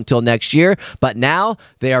football until next year. But now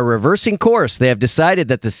they are reversing course. They have decided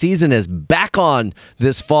that the season is back on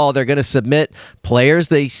this fall. They're going to submit players,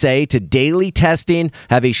 they say, to daily testing,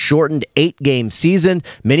 have a shortened 8-game season.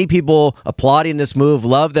 Many people applauding this move,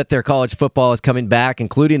 love that their college football is coming back,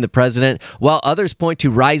 including the president, while others point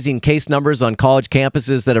to rising case numbers on college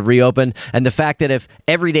campuses that have reopened and the fact that if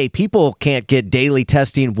everyday people can't get daily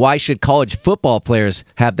testing, why should college football players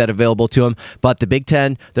have that available to them? But the Big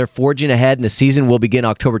Ten, they're forging ahead and the season will begin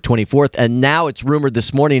October 24th. And now it's rumored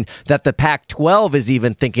this morning that the Pac-12 is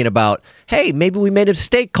even thinking about, hey, maybe we made a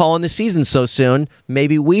mistake calling the season so soon.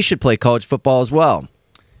 Maybe we should play college football as well.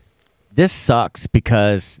 This sucks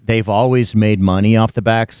because they've always made money off the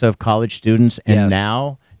backs of college students, and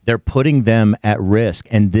now they're putting them at risk,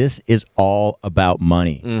 and this is all about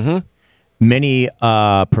money. Mm-hmm. Many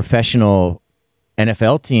professional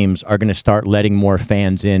NFL teams are going to start letting more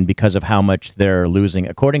fans in because of how much they're losing.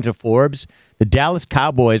 According to Forbes, the Dallas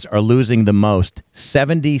Cowboys are losing the most,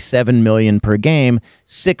 $77 million per game,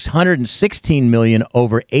 $616 million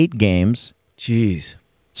over 8 games. Jeez.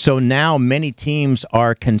 So now many teams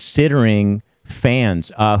are considering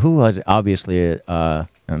fans. Who was it? Obviously, it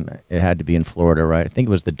had to be in Florida, right? I think it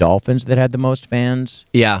was the Dolphins that had the most fans.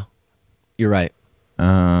 Yeah, you're right.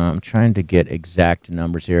 I'm trying to get exact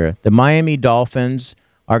numbers here. The Miami Dolphins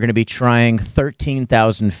are going to be trying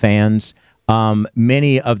 13,000 fans.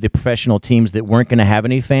 Many of the professional teams that weren't going to have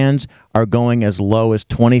any fans are going as low as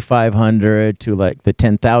 2,500 to like the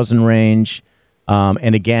 10,000 range.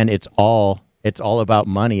 And again, it's all about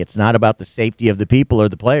money. It's not about the safety of the people or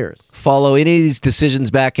the players. Follow any of these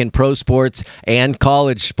decisions back in pro sports and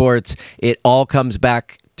college sports. It all comes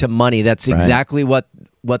back to money. That's exactly what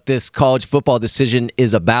this college football decision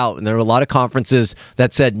is about. And there were a lot of conferences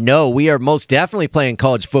that said, no, we are most definitely playing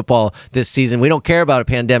college football this season. We don't care about a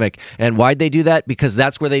pandemic. And why'd they do that? Because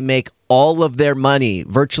that's where they make all of their money.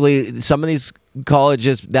 Virtually, some of these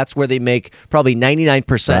colleges, that's where they make probably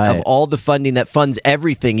 99% of all the funding that funds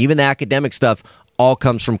everything, even the academic stuff, all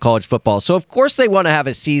comes from college football. So, of course, they want to have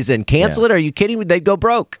a season. Cancel it. Are you kidding me? They'd go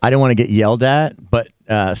broke. I don't want to get yelled at, but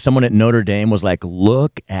someone at Notre Dame was like,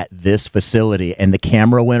 look at this facility. And the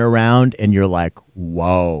camera went around, and you're like,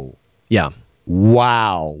 whoa. Yeah.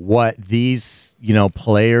 Wow. What these,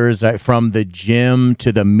 players are, from the gym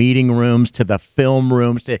to the meeting rooms to the film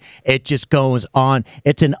rooms, it just goes on.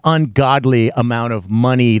 It's an ungodly amount of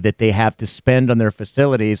money that they have to spend on their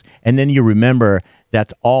facilities. And then you remember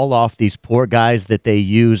that's all off these poor guys that they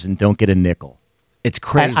use and don't get a nickel. It's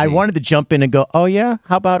crazy. And I wanted to jump in and go, oh, yeah?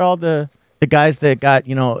 How about all the guys that got,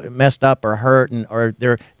 messed up or hurt or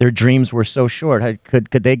their dreams were so short? Could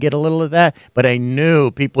they get a little of that? But I knew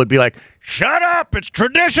people would be like, shut up, it's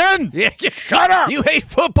tradition. Yeah, shut up. You hate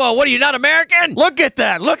football. What are you, not American? Look at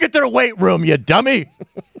that. Look at their weight room, you dummy.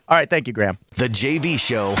 All right, thank you, Graham. The JV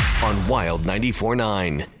Show on Wild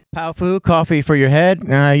 94.9. Powfu, coffee for your head?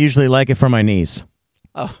 I usually like it for my knees.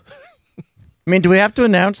 Oh. I mean, do we have to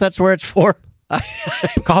announce that's where it's for?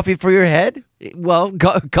 Coffee for your head? Well,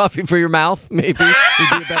 coffee for your mouth, maybe would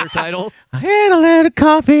be a better title. I had a little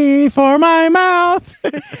coffee for my mouth,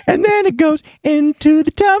 and then it goes into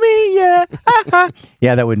the tummy, yeah.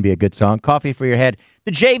 Yeah, that wouldn't be a good song. Coffee for your head.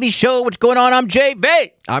 The JV Show, what's going on? I'm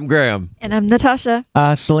JV. I'm Graham. And I'm Natasha.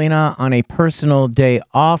 Selena on a personal day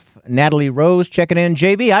off. Natalie Rose checking in.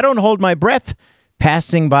 JV, I don't hold my breath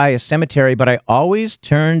passing by a cemetery, but I always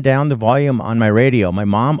turn down the volume on my radio. My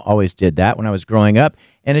mom always did that when I was growing up,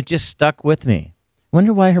 and it just stuck with me.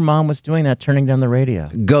 Wonder why her mom was doing that, turning down the radio.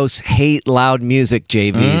 Ghosts hate loud music,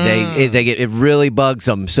 JV. They get, it really bugs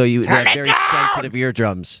them. So they have very sensitive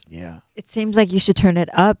eardrums. Yeah. It seems like you should turn it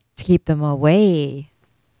up to keep them away.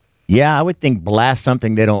 Yeah, I would think blast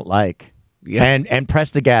something they don't like. Yeah. And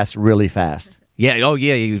press the gas really fast. Yeah. Oh,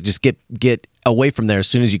 yeah. You just get away from there as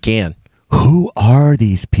soon as you can. Who are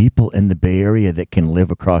these people in the Bay Area that can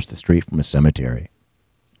live across the street from a cemetery?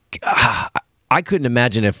 I couldn't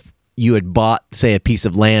imagine if you had bought, say, a piece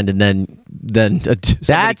of land and then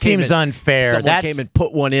that seems unfair. Someone came and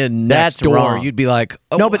put one in next door. Wrong. You'd be like,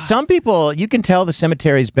 oh, no, but some people, you can tell the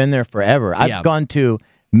cemetery's been there forever. I've gone to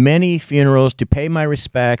many funerals to pay my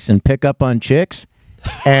respects and pick up on chicks,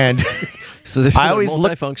 and so there's I always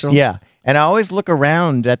multifunctional. Yeah, and I always look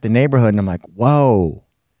around at the neighborhood and I'm like, whoa.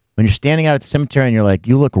 When you're standing out at the cemetery and you're like,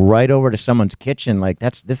 you look right over to someone's kitchen, like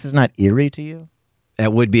this is not eerie to you?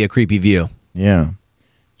 That would be a creepy view. Yeah.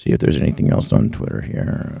 See if there's anything else on Twitter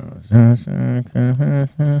here.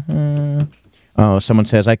 Oh, someone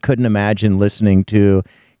says, I couldn't imagine listening to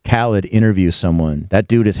Khaled interview someone. That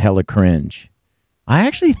dude is hella cringe. I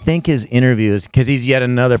actually think his interviews, because he's yet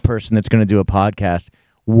another person that's going to do a podcast,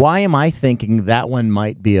 why am I thinking that one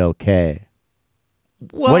might be okay?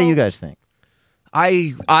 Well, what do you guys think?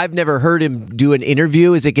 I've never heard him do an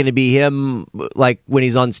interview. Is it going to be him like when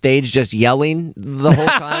he's on stage just yelling the whole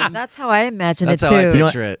time? That's how I imagine That's it how too. I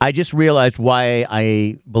picture it. I just realized why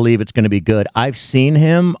I believe it's going to be good. I've seen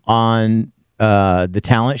him on the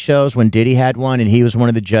talent shows when Diddy had one, and he was one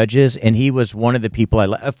of the judges, and he was one of the people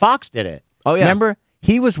I Fox did it. Oh, yeah. Remember?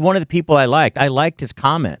 He was one of the people I liked. I liked his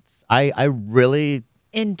comments. I really...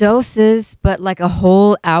 In doses, but like a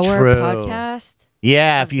whole hour True. podcast.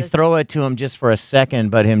 Yeah, if you throw it to him just for a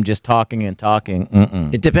second, but him just talking and talking.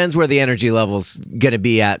 It depends where the energy level's going to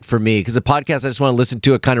be at for me. Because a podcast, I just want to listen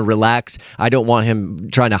to it, kind of relax. I don't want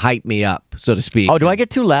him trying to hype me up, so to speak. Oh, do I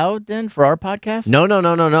get too loud then for our podcast? No.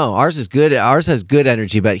 Ours is good. Ours has good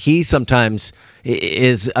energy, but he sometimes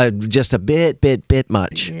is just a bit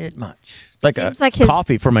much. Bit much. Like his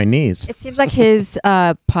coffee for my knees. It seems like his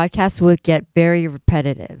podcast would get very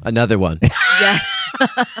repetitive. Another one. Yeah.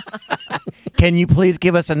 Can you please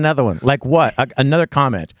give us another one? Like what? Another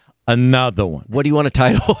comment. Another one. What do you want to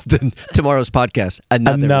title tomorrow's podcast?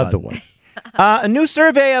 Another one. A new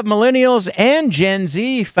survey of millennials and Gen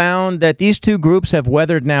Z found that these two groups have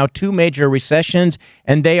weathered now 2 major recessions,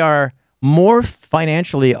 and they are more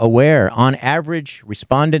financially aware. On average,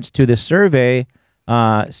 respondents to this survey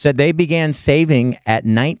said they began saving at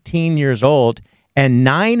 19 years old, and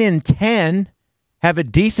 9 in 10 have a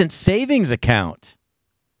decent savings account.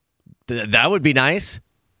 That would be nice.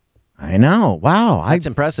 I know. Wow. That's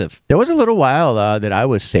impressive. There was a little while that I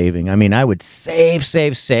was saving. I mean, I would save,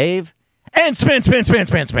 and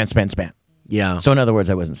spend. Yeah. So in other words,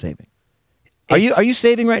 I wasn't saving. Are you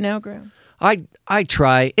saving right now, Graham? I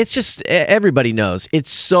try. It's just, everybody knows it's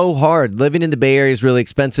so hard. Living in the Bay Area is really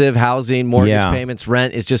expensive. Housing, mortgage payments,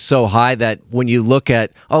 rent is just so high that when you look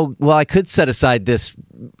at, oh, well, I could set aside this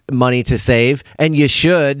money to save, and you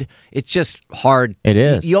should. It's just hard. It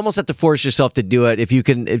is. You almost have to force yourself to do it. If you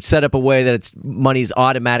can set up a way that money's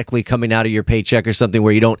automatically coming out of your paycheck or something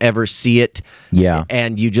where you don't ever see it,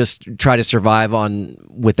 and you just try to survive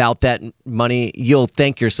without that money, you'll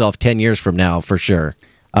thank yourself 10 years from now for sure.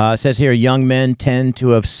 It says here, young men tend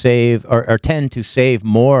to save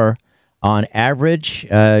more. On average,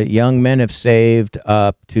 young men have saved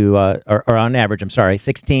up to, or on average,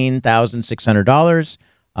 $16,600.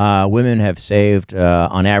 Women have saved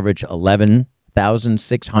on average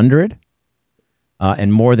 $11,600,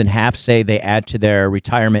 and more than half say they add to their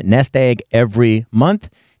retirement nest egg every month.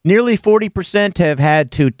 Nearly 40% have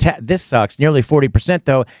had to. This sucks. Nearly 40%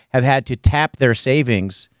 though have had to tap their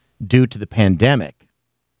savings due to the pandemic.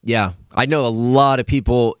 Yeah, I know a lot of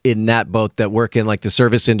people in that boat that work in like the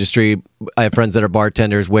service industry. I have friends that are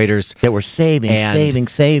bartenders, waiters that were saving,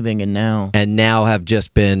 and now have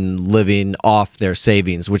just been living off their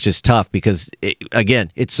savings, which is tough because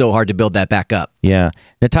it's so hard to build that back up. Yeah,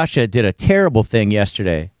 Natasha did a terrible thing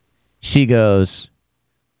yesterday. She goes,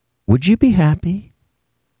 "Would you be happy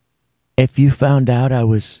if you found out I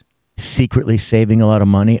was secretly saving a lot of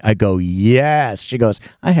money?" I go, "Yes." She goes,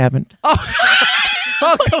 "I haven't." Oh.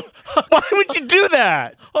 Why would you do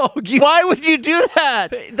that? Why would you do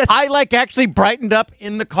that? I actually brightened up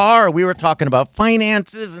in the car. We were talking about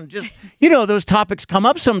finances and just, those topics come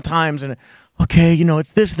up sometimes. And, okay,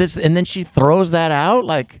 it's this. And then she throws that out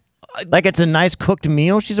like it's a nice cooked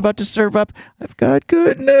meal she's about to serve up. I've got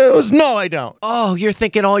good news. No, I don't. Oh, you're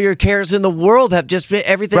thinking all your cares in the world have just been,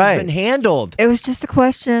 everything's been handled. It was just a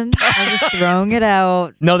question. I'm just throwing it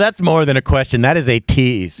out. No, that's more than a question. That is a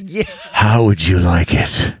tease. Yeah. How would you like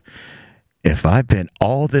it if I've been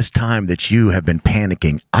all this time that you have been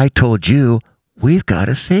panicking? I told you we've got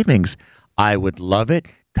a savings. I would love it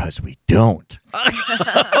because we don't.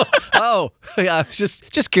 Yeah. I was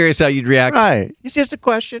just curious how you'd react. Right. It's just a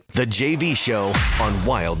question. The JV Show on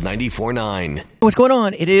Wild 94.9. What's going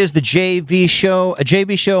on? It is the JV Show. A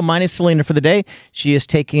JV Show minus Selena for the day. She is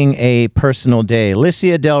taking a personal day.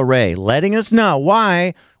 Alicia Del Rey letting us know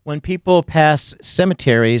why when people pass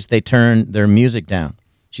cemeteries, they turn their music down.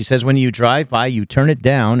 She says when you drive by, you turn it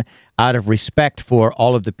down out of respect for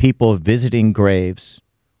all of the people visiting graves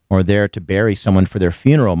or there to bury someone for their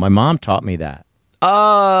funeral. My mom taught me that.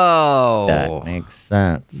 Oh. That makes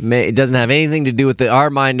sense. It doesn't have anything to do with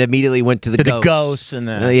our mind immediately went to the ghosts. The ghosts and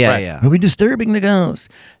the... Yeah. Are we disturbing the ghosts?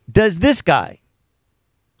 Does this guy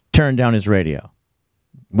turn down his radio?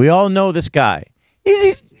 We all know this guy.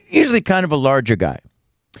 He's usually kind of a larger guy.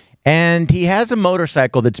 And he has a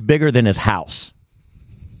motorcycle that's bigger than his house.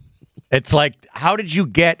 It's like, how did you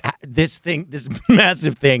get this thing, this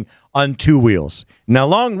massive thing, on two wheels? Now,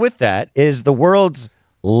 along with that is the world's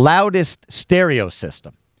loudest stereo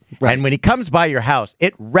system. Right. And when he comes by your house,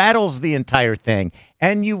 it rattles the entire thing.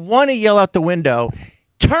 And you want to yell out the window,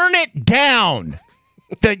 turn it down.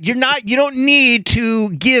 You don't need to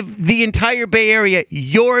give the entire Bay Area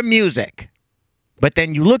your music. But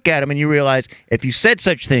then you look at him and you realize if you said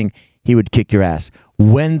such thing, he would kick your ass.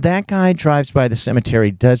 When that guy drives by the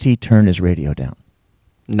cemetery, does he turn his radio down?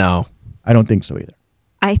 No. I don't think so either.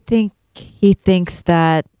 I think he thinks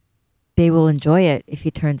that they will enjoy it if he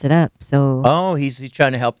turns it up. So. Oh, he's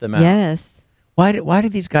trying to help them out. Yes. Why do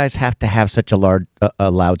these guys have to have such a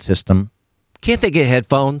loud system? Can't they get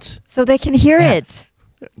headphones? So they can hear it.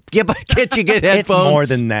 Yeah, but can't you get headphones? It's more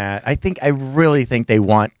than that. I really think they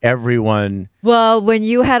want everyone. Well, when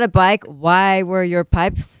you had a bike, why were your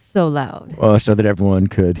pipes so loud? Well, so that everyone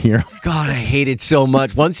could hear. God, I hate it so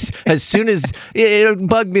much. As soon as it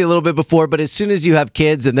bugged me a little bit before, but as soon as you have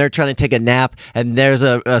kids and they're trying to take a nap and there's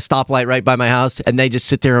a stoplight right by my house and they just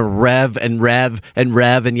sit there and rev and rev and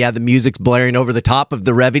rev and the music's blaring over the top of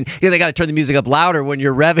the revving. They got to turn the music up louder when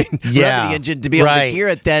you're revving the engine to be able to hear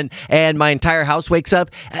it then. And my entire house wakes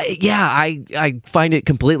up. I find it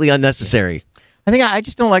completely unnecessary. I think I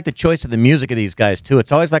just don't like the choice of the music of these guys, too.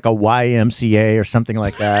 It's always like a YMCA or something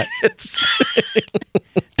like that.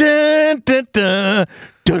 Dun, dun, dun,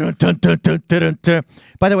 dun, dun, dun, dun, dun, dun.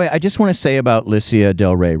 By the way, I just want to say about Alicia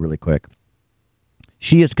Del Rey really quick.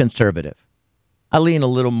 She is conservative. I lean a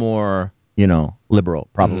little more, liberal,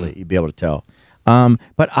 probably. You'd be able to tell.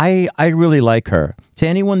 But I really like her. To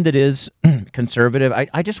anyone that is conservative,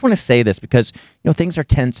 I just want to say this because, things are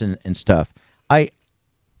tense and stuff.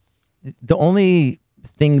 The only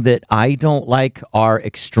thing that I don't like are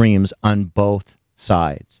extremes on both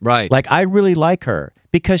sides. Right. Like, I really like her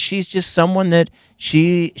because she's just someone that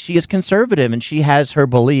she is conservative and she has her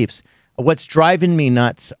beliefs. What's driving me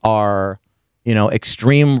nuts are,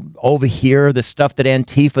 extreme over here, the stuff that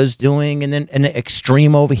Antifa's doing, and then an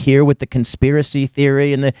extreme over here with the conspiracy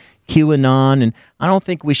theory and the QAnon. And I don't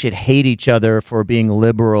think we should hate each other for being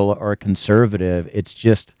liberal or conservative. It's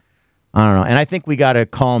just... I don't know. And I think we got to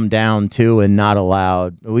calm down, too, and not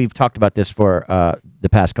allow... We've talked about this for the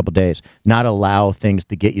past couple of days. Not allow things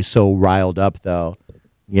to get you so riled up, though.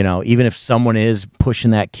 Even if someone is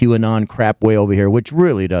pushing that QAnon crap way over here, which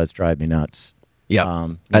really does drive me nuts. Yeah,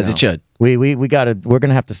 as it should. We're going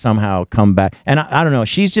to have to somehow come back. And I don't know.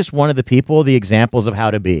 She's just one of the people, the examples of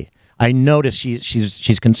how to be. I notice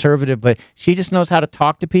she's conservative, but she just knows how to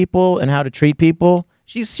talk to people and how to treat people.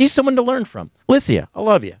 She's someone to learn from. Alicia, I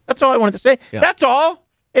love you. That's all I wanted to say. Yeah. That's all,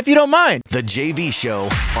 if you don't mind. The JV Show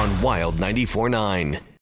on Wild 94.9.